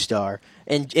superstar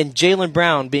and Jaylen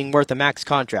Brown being worth a max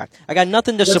contract. I got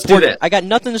nothing to support. I got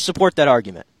nothing to support that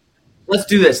argument. Let's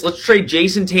do this. Let's trade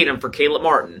Jason Tatum for Caleb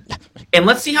Martin, and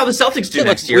let's see how the Celtics do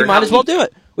next year. We might as well do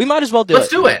it. Let's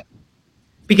do it.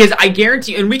 Because I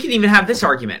guarantee, and we can even have this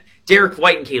argument: Derek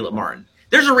White and Caleb Martin.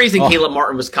 There's a reason Caleb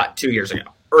Martin was cut 2 years ago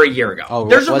or a year ago. Oh,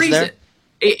 there's a reason.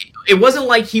 It wasn't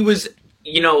like he was,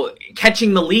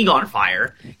 catching the league on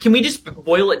fire. Can we just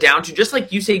boil it down to just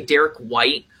like you say, Derek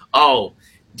White? Oh,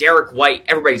 Derek White.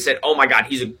 Everybody said, "Oh my God,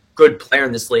 he's a good player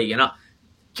in this league."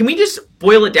 Can we just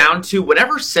boil it down to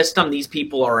whatever system these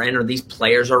people are in or these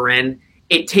players are in?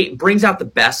 It brings out the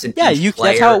best in each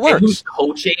player. That's how it works. And who's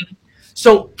coaching?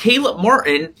 So Caleb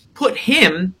Martin, put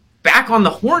him back on the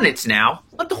Hornets now.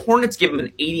 Let the Hornets give him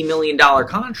an $80 million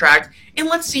contract, and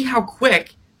let's see how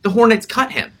quick the Hornets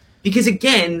cut him. Because,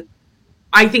 again,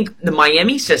 I think the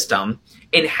Miami system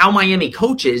and how Miami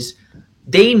coaches,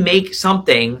 they make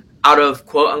something out of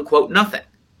quote-unquote nothing.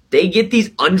 They get these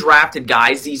undrafted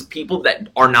guys, these people that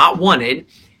are not wanted,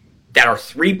 that are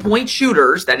three-point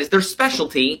shooters, that is their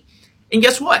specialty, and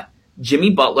guess what? Jimmy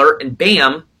Butler and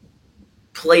Bam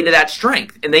play to that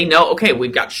strength. And they know, okay,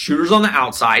 we've got shooters on the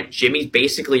outside. Jimmy's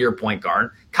basically your point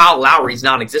guard. Kyle Lowry's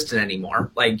non-existent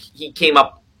anymore. Like, he came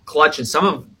up clutch in some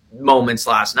of moments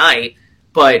last night,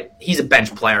 but he's a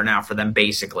bench player now for them,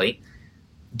 basically.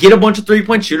 Get a bunch of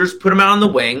three-point shooters, put them out on the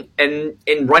wing, and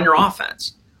run your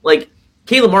offense. Like,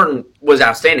 Caleb Martin was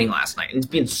outstanding last night, and he's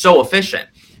been so efficient.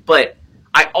 But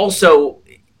I also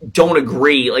don't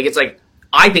agree. Like, it's like,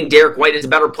 I think Derek White is a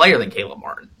better player than Caleb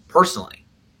Martin, personally.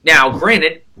 Now,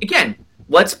 granted, again,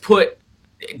 let's put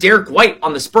Derek White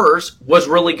on the Spurs was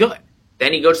really good.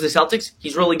 Then he goes to the Celtics,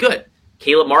 he's really good.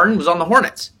 Caleb Martin was on the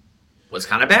Hornets, was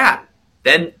kind of bad.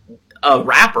 Then a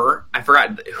rapper, I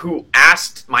forgot who,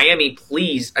 asked Miami,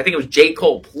 please, I think it was J.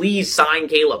 Cole, please sign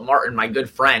Caleb Martin, my good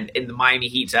friend, and the Miami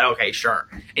Heat said, okay, sure,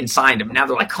 and signed him. Now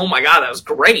they're like, oh my God, that was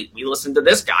great. We listened to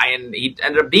this guy, and he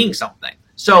ended up being something.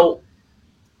 So,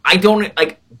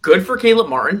 good for Caleb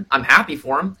Martin. I'm happy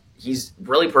for him. He's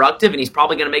really productive, and he's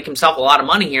probably going to make himself a lot of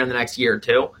money here in the next year or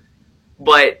two.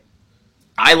 But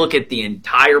I look at the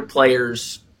entire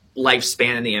player's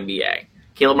lifespan in the NBA.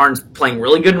 Caleb Martin's playing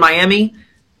really good in Miami,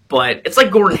 but it's like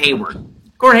Gordon Hayward.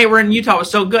 Gordon Hayward in Utah was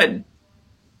so good.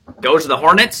 Goes to the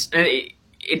Hornets, and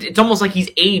it's almost like he's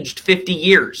aged 50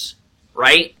 years,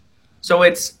 right? So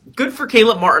it's good for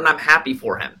Caleb Martin. I'm happy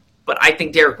for him. But I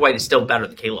think Derek White is still better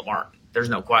than Caleb Martin. There's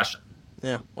no question.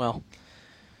 Yeah, well,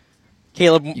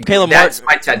 Caleb That's Martin.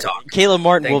 my TED Talk. Caleb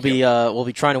Martin Thank will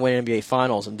be trying to win NBA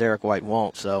Finals, and Derek White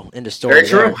won't. So, end of story. Very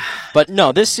true. There. But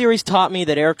no, this series taught me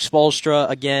that Eric Spoelstra,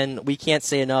 again, we can't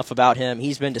say enough about him.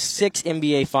 He's been to 6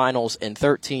 NBA Finals in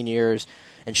 13 years.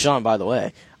 And Sean, by the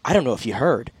way, I don't know if you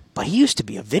heard, but he used to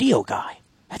be a video guy.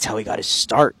 That's how he got his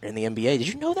start in the NBA. Did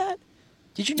you know that?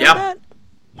 Did you know that?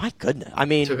 My goodness. I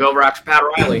mean, took over after Pat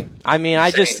Riley. I mean,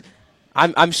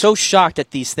 I'm so shocked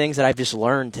at these things that I've just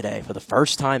learned today for the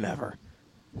first time ever.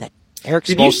 That Eric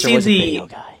Spoelstra was a video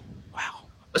guy. Wow.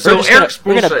 So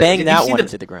we're gonna bang that one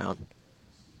into the ground.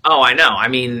 Oh, I know. I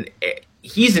mean,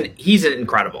 he's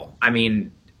incredible. I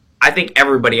mean, I think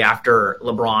everybody after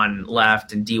LeBron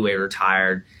left and D-Wade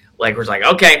retired, was like,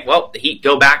 okay, well, the Heat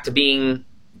go back to being,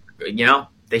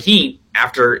 the Heat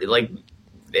after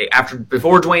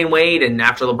before Dwayne Wade and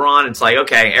after LeBron. It's like,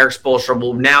 okay, Eric Spoelstra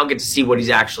will now get to see what he's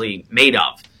actually made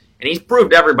of. And he's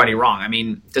proved everybody wrong. I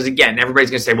mean, because again, everybody's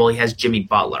going to say, well, he has Jimmy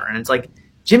Butler. And it's like,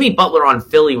 Jimmy Butler on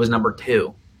Philly was number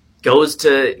 2. Goes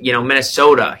to,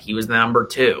 Minnesota. He was the number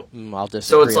 2. I'll disagree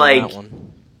so it's on that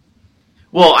one.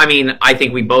 Well, I mean, I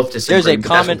think we both disagree.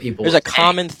 There's a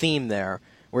common theme there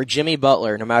where Jimmy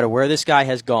Butler, no matter where this guy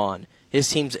has gone, his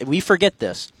teams, we forget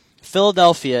this.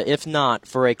 Philadelphia, if not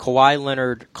for a Kawhi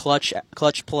Leonard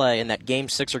clutch play in that Game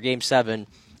 6 or Game 7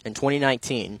 in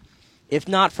 2019, if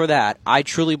not for that, I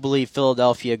truly believe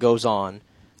Philadelphia goes on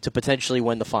to potentially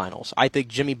win the finals. I think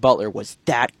Jimmy Butler was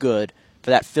that good for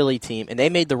that Philly team, and they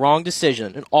made the wrong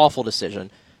decision, an awful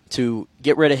decision, to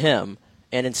get rid of him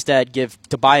and instead give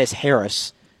Tobias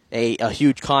Harris a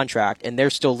huge contract, and they're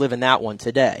still living that one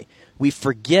today. We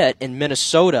forget in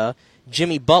Minnesota,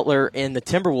 Jimmy Butler and the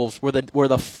Timberwolves were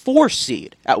the 4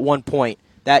 seed at one point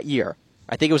that year.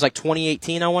 I think it was like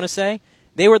 2018, I want to say.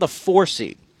 They were the 4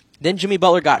 seed. Then Jimmy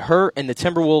Butler got hurt, and the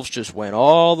Timberwolves just went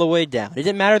all the way down. It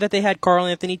didn't matter that they had Karl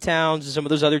Anthony Towns and some of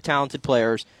those other talented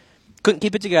players. Couldn't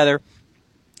keep it together.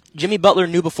 Jimmy Butler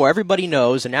knew before everybody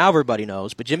knows, and now everybody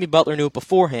knows, but Jimmy Butler knew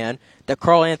beforehand that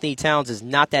Karl Anthony Towns is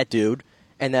not that dude,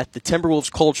 and that the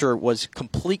Timberwolves culture was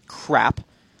complete crap,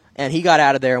 and he got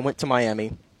out of there and went to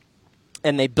Miami,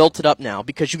 and they built it up now,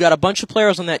 because you got a bunch of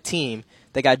players on that team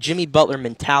that got Jimmy Butler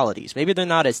mentalities. Maybe they're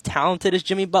not as talented as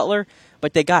Jimmy Butler,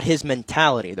 but they got his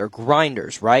mentality. They're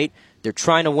grinders, right? They're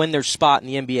trying to win their spot in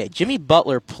the NBA. Jimmy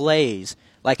Butler plays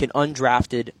like an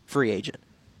undrafted free agent.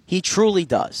 He truly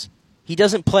does. He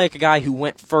doesn't play like a guy who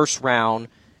went first round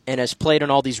and has played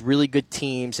on all these really good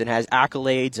teams and has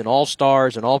accolades and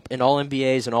all-stars and all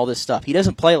NBAs and all this stuff. He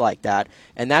doesn't play like that,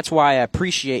 and that's why I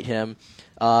appreciate him,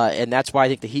 and that's why I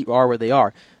think the Heat are where they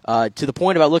are. To the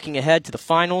point about looking ahead to the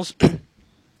finals,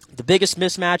 the biggest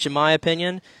mismatch, in my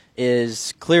opinion,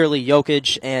 is clearly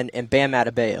Jokic and Bam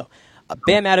Adebayo.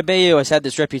 Bam Adebayo has had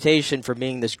this reputation for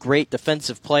being this great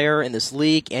defensive player in this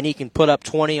league, and he can put up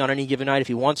 20 on any given night if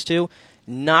he wants to.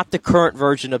 Not the current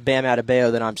version of Bam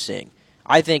Adebayo that I'm seeing.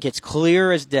 I think it's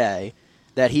clear as day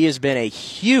that he has been a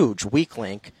huge weak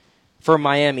link for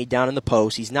Miami down in the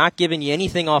post. He's not giving you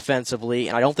anything offensively,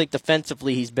 and I don't think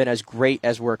defensively he's been as great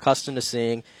as we're accustomed to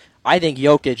seeing. I think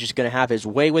Jokic is going to have his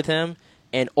way with him,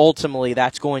 and ultimately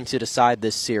that's going to decide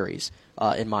this series,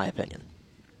 in my opinion.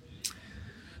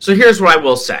 So here's what I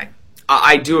will say.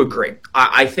 I do agree.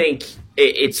 I think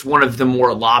it's one of the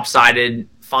more lopsided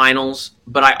finals,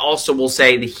 but I also will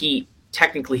say the Heat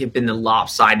technically have been the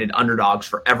lopsided underdogs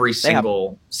for every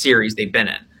single series they've been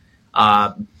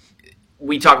in.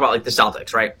 We talk about like the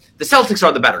Celtics, right? The Celtics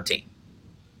are the better team.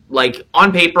 Like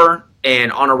on paper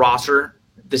and on a roster,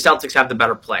 the Celtics have the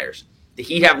better players. The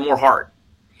Heat have more heart.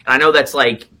 And I know that's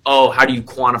like, oh, how do you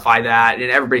quantify that?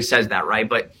 And everybody says that, right?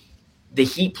 But the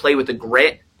Heat play with a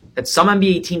grit that some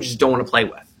NBA teams just don't want to play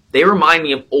with. They remind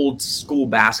me of old school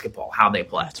basketball, how they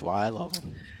play. That's why I love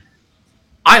them.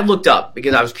 I looked up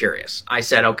because I was curious. I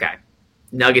said, okay,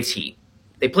 Nuggets Heat.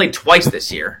 They played twice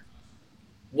this year.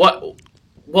 What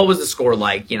was the score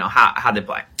like? You know, how did they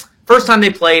play? First time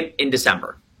they played in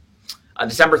December,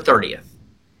 December 30th.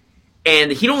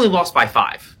 And the Heat only lost by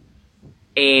 5.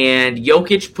 And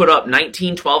Jokic put up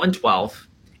 19, 12, and 12.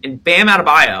 And Bam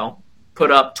Adebayo put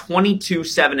up 22,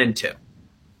 7, and 2.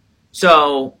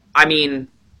 So, I mean,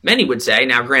 many would say,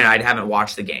 now granted, I haven't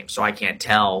watched the game, so I can't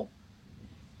tell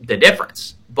the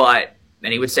difference. But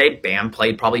many would say Bam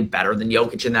played probably better than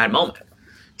Jokic in that moment.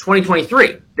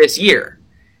 2023, this year,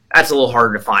 that's a little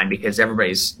harder to find because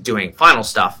everybody's doing final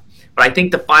stuff. But I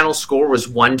think the final score was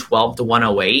 112 to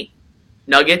 108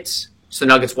 Nuggets. So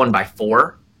Nuggets won by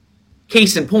 4.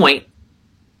 Case in point,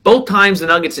 both times the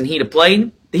Nuggets and Heat have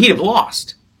played, the Heat have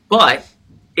lost. But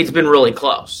it's been really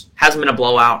close. Hasn't been a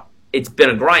blowout. It's been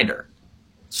a grinder.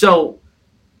 So,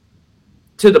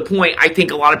 to the point, I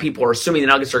think a lot of people are assuming the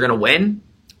Nuggets are going to win.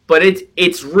 But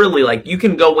it's really like you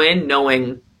can go in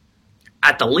knowing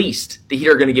at the least the Heat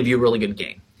are going to give you a really good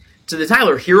game. To the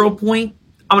Tyler Hero point,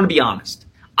 I'm going to be honest.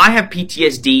 I have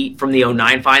PTSD from the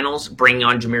 09 finals, bringing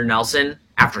on Jameer Nelson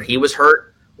after he was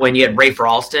hurt, when you had Rafer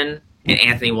Alston and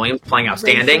Anthony Williams playing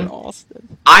outstanding.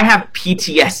 I have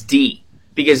PTSD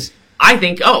because I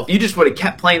think, if you just would have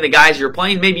kept playing the guys you're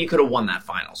playing, maybe you could have won that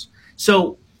finals.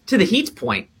 So, to the Heat's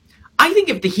point, I think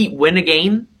if the Heat win a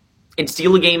game and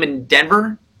steal a game in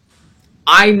Denver,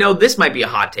 I know this might be a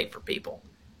hot take for people.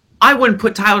 I wouldn't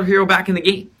put Tyler Hero back in the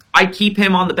game. I'd keep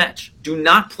him on the bench. Do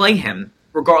not play him,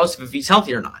 regardless of if he's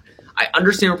healthy or not. I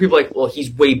understand where people are like, well,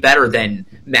 he's way better than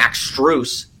Max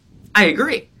Strus. I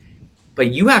agree.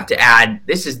 But you have to add,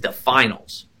 this is the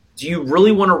finals. Do you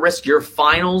really want to risk your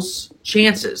finals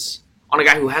chances on a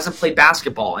guy who hasn't played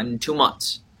basketball in 2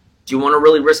 months? Do you want to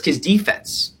really risk his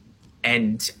defense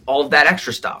and all of that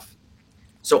extra stuff?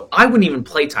 So I wouldn't even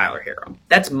play Tyler Hero.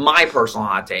 That's my personal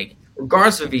hot take.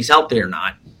 Regardless of if he's healthy or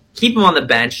not, keep him on the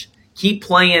bench. Keep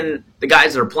playing the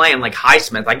guys that are playing, like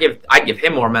Highsmith. I'd give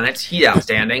him more minutes. He's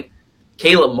outstanding.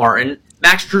 Caleb Martin.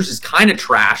 Max Strus is kind of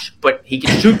trash, but he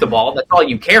can shoot the ball. That's all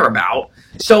you care about.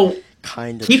 So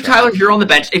keep Tyler Hero on the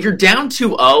bench. If you're down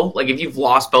 2-0, like if you've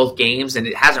lost both games and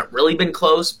it hasn't really been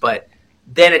close, but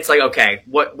then it's like, okay,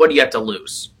 what do you have to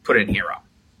lose? Put in Hero.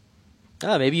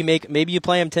 Maybe you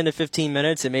play him 10 to 15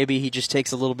 minutes, and maybe he just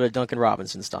takes a little bit of Duncan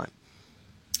Robinson's time.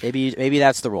 Maybe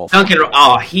that's the role.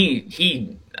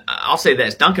 I'll say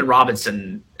this: Duncan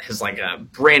Robinson has like a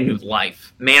brand new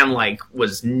life. Man, like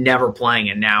was never playing,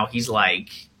 and now he's like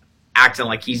acting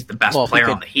like he's the best player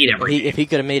on the Heat every game. If he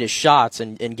could have made his shots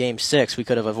in Game 6, we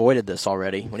could have avoided this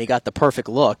already when he got the perfect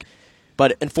look.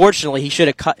 But unfortunately, he should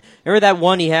have cut. Remember that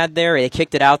one he had there? He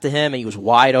kicked it out to him, and he was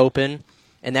wide open,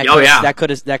 and that could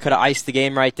have iced the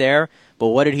game right there. But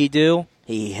what did he do?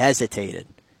 He hesitated.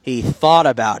 He thought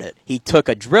about it. He took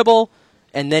a dribble,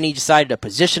 and then he decided to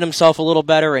position himself a little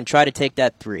better and try to take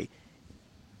that three.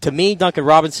 To me, Duncan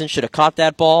Robinson should have caught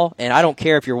that ball, and I don't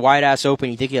care if you're wide-ass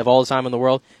open, you think you have all the time in the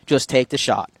world, just take the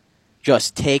shot.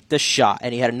 Just take the shot.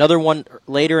 And he had another one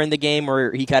later in the game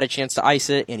where he got a chance to ice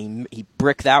it, and he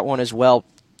bricked that one as well.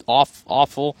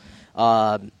 Awful.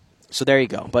 So there you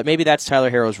go. But maybe that's Tyler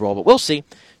Hero's role, but we'll see.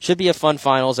 Should be a fun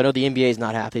finals. I know the NBA is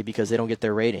not happy because they don't get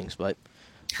their ratings, but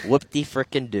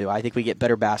whoop-de-frickin' do. I think we get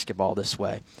better basketball this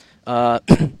way.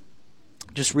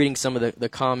 Just reading some of the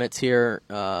comments here.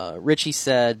 Richie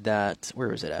said that,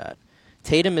 where is it at?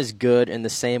 Tatum is good in the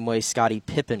same way Scottie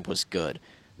Pippen was good.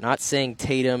 Not saying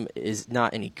Tatum is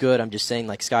not any good. I'm just saying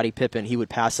like Scottie Pippen, he would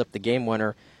pass up the game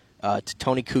winner to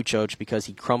Tony Kukoc because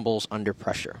he crumbles under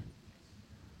pressure.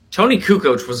 Tony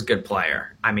Kukoc was a good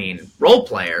player. I mean, role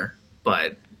player,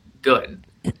 but good.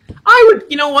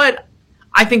 You know what?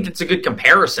 I think it's a good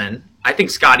comparison. I think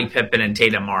Scottie Pippen and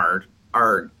Tatum are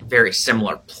very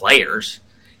similar players.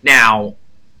 Now,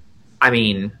 I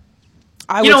mean,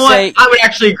 I would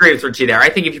actually agree with Richie there. I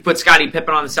think if you put Scottie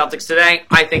Pippen on the Celtics today,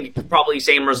 I think probably the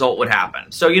same result would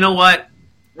happen. So you know what,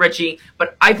 Richie?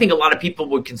 But I think a lot of people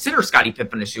would consider Scottie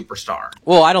Pippen a superstar.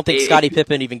 Well, I don't think Scottie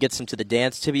Pippen even gets him to the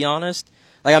dance, to be honest.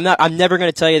 Like I'm never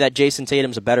going to tell you that Jason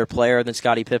Tatum's a better player than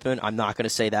Scottie Pippen. I'm not going to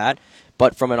say that.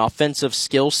 But from an offensive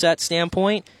skill set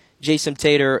standpoint, Jason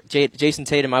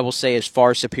Tatum, I will say, is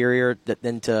far superior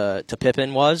than to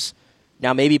Pippen was.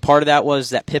 Now, maybe part of that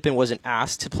was that Pippen wasn't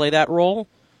asked to play that role,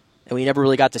 and we never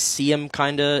really got to see him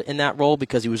kind of in that role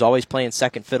because he was always playing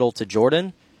second fiddle to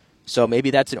Jordan. So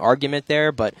maybe that's an argument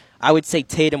there, but I would say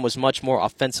Tatum was much more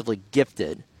offensively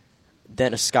gifted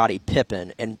than a Scottie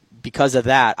Pippen, and because of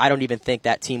that, I don't even think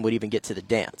that team would even get to the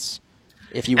dance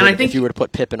if you were to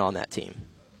put Pippen on that team.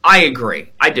 I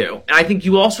agree. I do. And I think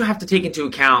you also have to take into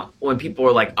account when people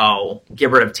are like, oh, get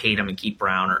rid of Tatum and keep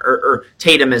Brown, or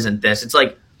Tatum isn't this. It's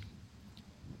like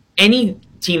any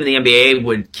team in the NBA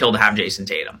would kill to have Jason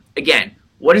Tatum. Again,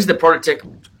 what is the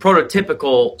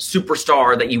prototypical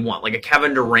superstar that you want? Like a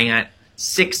Kevin Durant,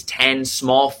 6'10",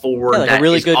 small forward. Yeah, like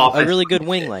a really good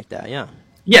wing like that, yeah.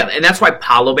 Yeah, and that's why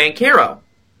Paolo Banchero.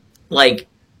 Like,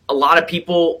 a lot of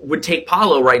people would take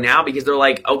Paolo right now because they're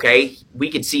like, okay,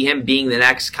 we could see him being the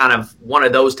next kind of one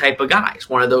of those type of guys,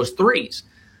 one of those threes.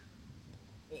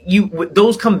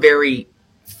 Those come very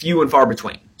few and far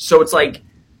between. So it's like,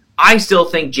 I still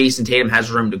think Jason Tatum has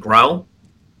room to grow,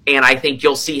 and I think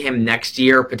you'll see him next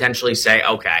year potentially say,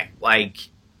 okay, like,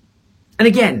 and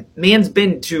again, man's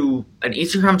been to an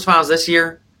Eastern Conference Finals this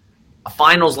year, a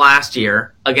Finals last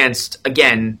year against,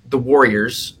 again, the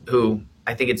Warriors, who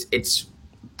I think it's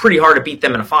pretty hard to beat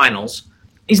them in a finals.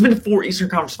 He's been to 4 Eastern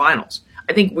Conference Finals.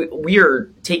 I think we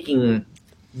are taking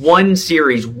one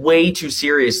series way too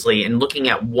seriously and looking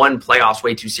at one playoffs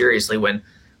way too seriously when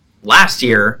last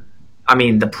year, I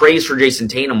mean, the praise for Jason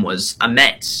Tatum was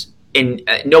immense. And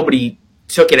nobody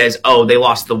took it as, oh, they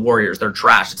lost to the Warriors, they're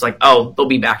trash. It's like, oh, they'll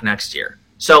be back next year.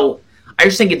 So I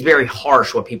just think it's very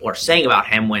harsh what people are saying about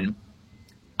him when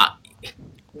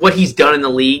what he's done in the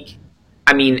league.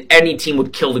 I mean, any team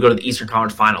would kill to go to the Eastern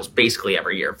Conference Finals basically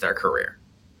every year of their career.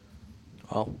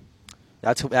 Well,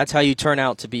 that's how you turn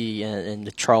out to be in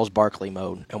the Charles Barkley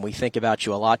mode, and we think about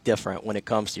you a lot different when it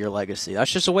comes to your legacy.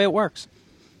 That's just the way it works.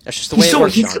 That's just the way it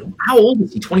works, Sean. How old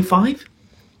is he, 25?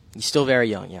 He's still very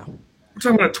young, yeah. We're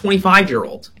talking about a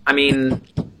 25-year-old. I mean,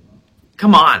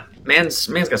 come on. Man's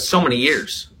got so many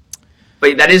years.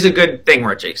 But that is a good thing,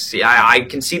 Richie. See, I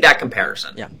can see that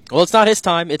comparison. Yeah. Well, it's not his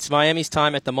time. It's Miami's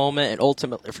time at the moment, and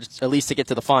ultimately, at least to get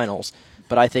to the finals.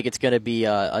 But I think it's going to be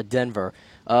Denver.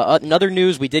 Another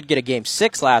news, we did get a Game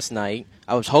 6 last night.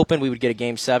 I was hoping we would get a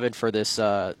Game 7 for this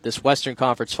Western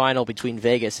Conference final between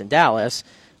Vegas and Dallas.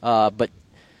 But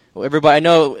everybody, I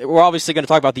know we're obviously going to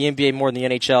talk about the NBA more than the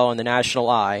NHL and the national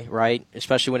eye, right?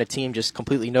 Especially when a team just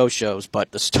completely no-shows.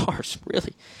 But the Stars,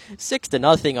 really,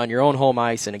 6-0 on your own home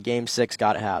ice in a Game 6,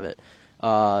 got to have it.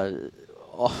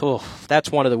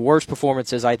 That's one of the worst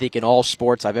performances I think in all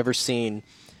sports I've ever seen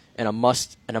in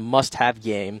a must-have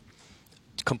game.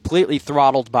 Completely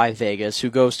throttled by Vegas,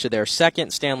 who goes to their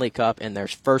second Stanley Cup in their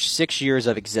first 6 years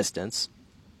of existence.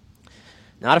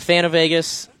 Not a fan of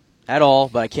Vegas at all,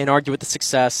 but I can't argue with the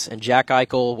success. And Jack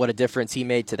Eichel, what a difference he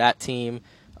made to that team.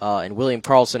 And William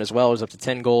Karlsson as well, was up to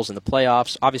 10 goals in the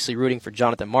playoffs. Obviously rooting for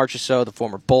Jonathan Marchessault, the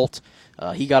former Bolt.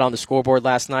 He got on the scoreboard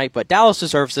last night, but Dallas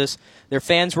deserves this. Their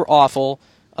fans were awful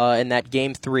in that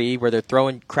Game 3 where they're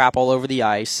throwing crap all over the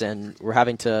ice, and we're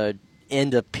having to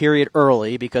end a period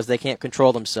early because they can't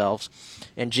control themselves.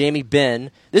 And Jamie Benn,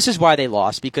 this is why they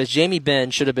lost, because Jamie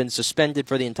Benn should have been suspended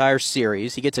for the entire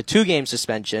series. He gets a 2-game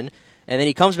suspension, and then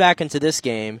he comes back into this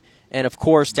game, and of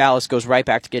course Dallas goes right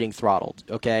back to getting throttled.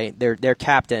 Okay, their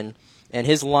captain and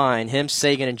his line, him,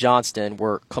 Sagan, and Johnston,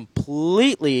 were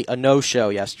completely a no-show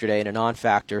yesterday and a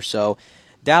non-factor. So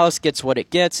Dallas gets what it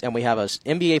gets, and we have a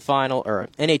NBA final or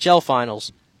NHL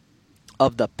finals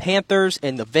of the Panthers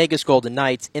and the Vegas Golden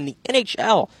Knights in the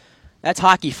NHL. That's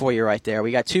hockey for you right there.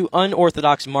 We got two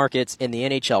unorthodox markets in the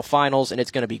NHL finals, and it's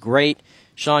going to be great.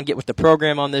 Sean, get with the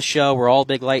program on this show. We're all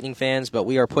big Lightning fans, but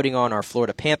we are putting on our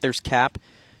Florida Panthers cap,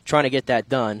 trying to get that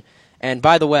done. And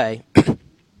by the way,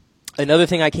 another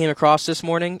thing I came across this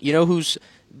morning, you know who's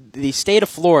the state of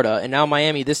Florida and now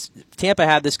Miami, Tampa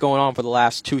had this going on for the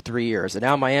last 2-3 years, and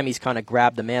now Miami's kind of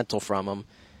grabbed the mantle from them.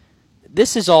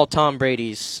 This is all Tom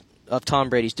Brady's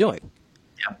doing.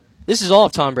 Yeah. This is all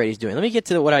of Tom Brady's doing. Let me get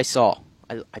to what I saw.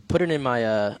 I put it in my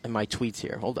tweets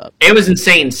here. Hold up. It was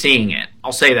insane seeing it.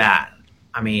 I'll say that.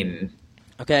 I mean,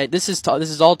 okay, this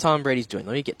is all Tom Brady's doing.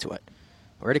 Let me get to it.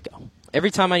 Where'd it go?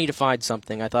 Every time I need to find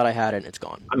something, I thought I had it, and it's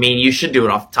gone. I mean, you should do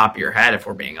it off the top of your head if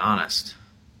we're being honest.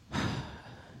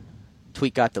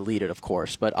 Tweet got deleted, of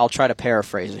course, but I'll try to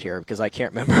paraphrase it here because I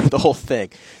can't remember the whole thing.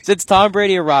 Since Tom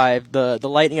Brady arrived, the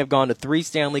Lightning have gone to 3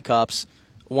 Stanley Cups,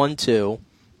 1-2.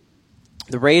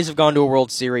 The Rays have gone to a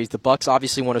World Series. The Bucks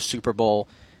obviously won a Super Bowl.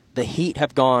 The Heat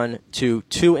have gone to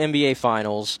 2 NBA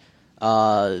Finals.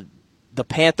 The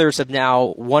Panthers have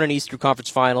now won an Eastern Conference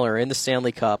Final or in the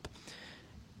Stanley Cup.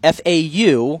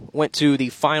 FAU went to the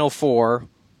Final Four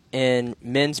in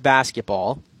men's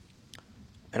basketball.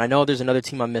 And I know there's another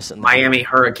team I'm missing. Miami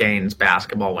Hurricanes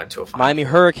basketball went to a Final Miami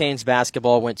Hurricanes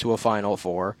basketball went to a Final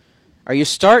Four. Are you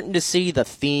starting to see the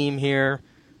theme here?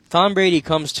 Tom Brady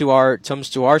comes to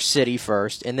our city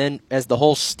first, and then as the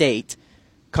whole state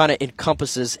kind of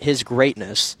encompasses his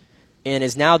greatness and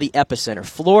is now the epicenter.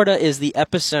 Florida is the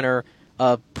epicenter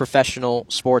of professional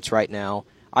sports right now.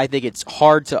 I think it's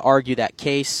hard to argue that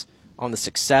case on the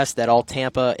success that all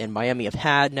Tampa and Miami have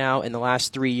had now in the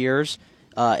last 3 years,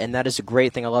 and that is a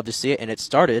great thing. I love to see it, and it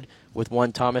started with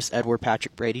one Thomas Edward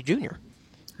Patrick Brady Jr.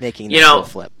 making that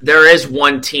flip. There is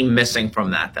one team missing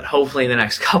from that hopefully in the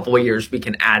next couple of years we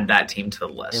can add that team to the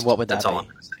list. And what would That's that all be?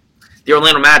 I'm going to say. The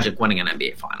Orlando Magic winning an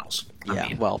NBA Finals.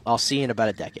 Well, I'll see you in about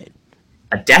a decade.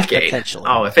 A decade? Potentially.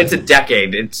 Oh, if it's a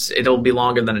decade, it'll be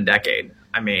longer than a decade.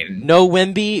 I mean, no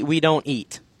Wemby, we don't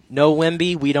eat. No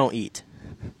Wemby, we don't eat.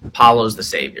 Paulo's the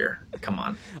savior. Come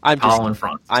on. Paulo in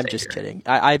front. I'm just kidding.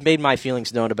 I made my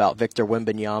feelings known about Victor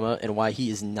Wembanyama and why he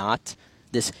is not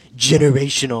this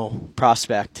generational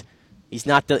prospect. He's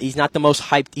not the most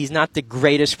hyped. He's not the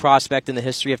greatest prospect in the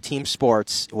history of team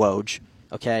sports, Woj.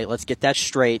 Okay, let's get that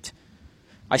straight.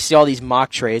 I see all these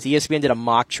mock trades. ESPN did a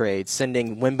mock trade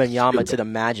sending Wembanyama to the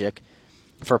Magic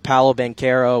for Paolo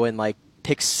Banchero and like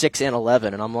picks 6 and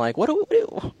 11, and I'm like, what are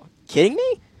you kidding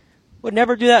me? Would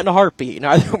never do that in a heartbeat.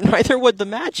 Neither would the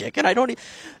Magic, and I don't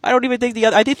even think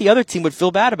I think the other team would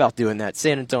feel bad about doing that.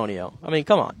 San Antonio. I mean,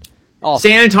 come on.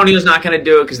 San Antonio's not going to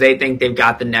do it because they think they've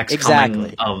got the next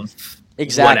coming of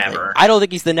whatever. I don't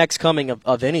think he's the next coming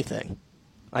of anything.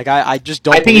 Like I just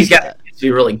don't. I think he's got to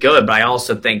be really good, but I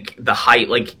also think the height.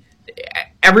 Like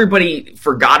everybody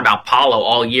forgot about Paulo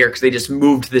all year because they just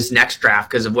moved to this next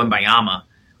draft because of Wembanyama,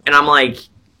 and I'm like,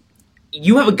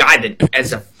 you have a guy that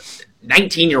as a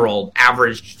 19-year-old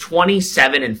averaged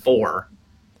 27 and 4,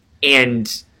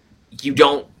 and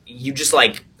you just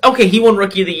like, okay, he won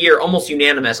Rookie of the Year, almost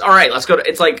unanimous. All right, let's go.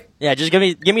 It's like, yeah, just give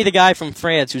me the guy from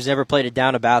France who's never played a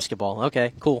down of basketball.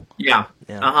 Okay, cool. Yeah.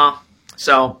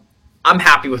 So I'm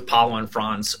happy with Paulo and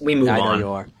Franz. We move on. I know you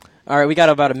are. All right, we got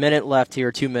about a minute left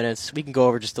here, 2 minutes. We can go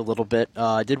over just a little bit.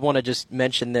 I did want to just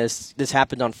mention this. This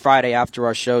happened on Friday after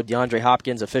our show. DeAndre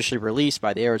Hopkins officially released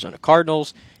by the Arizona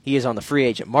Cardinals. He is on the free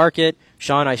agent market.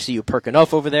 Sean, I see you perking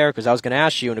up over there because I was going to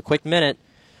ask you in a quick minute,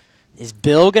 Is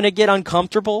Bill going to get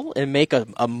uncomfortable and make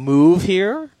a move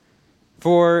here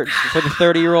for the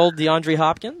 30-year-old DeAndre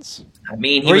Hopkins? I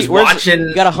mean, he was watching.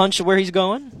 You got a hunch of where he's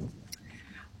going?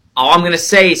 All I'm going to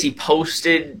say is he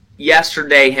posted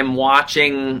yesterday him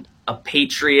watching a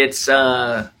Patriots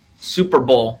Super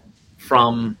Bowl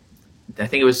from, I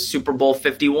think it was Super Bowl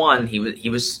 51. He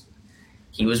was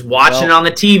watching on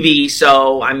the TV.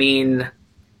 So I mean,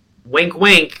 wink,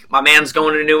 wink. My man's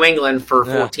going to New England for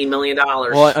 $14 million.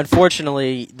 Well,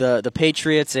 unfortunately, the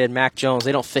Patriots and Mac Jones,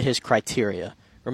 they don't fit his criteria.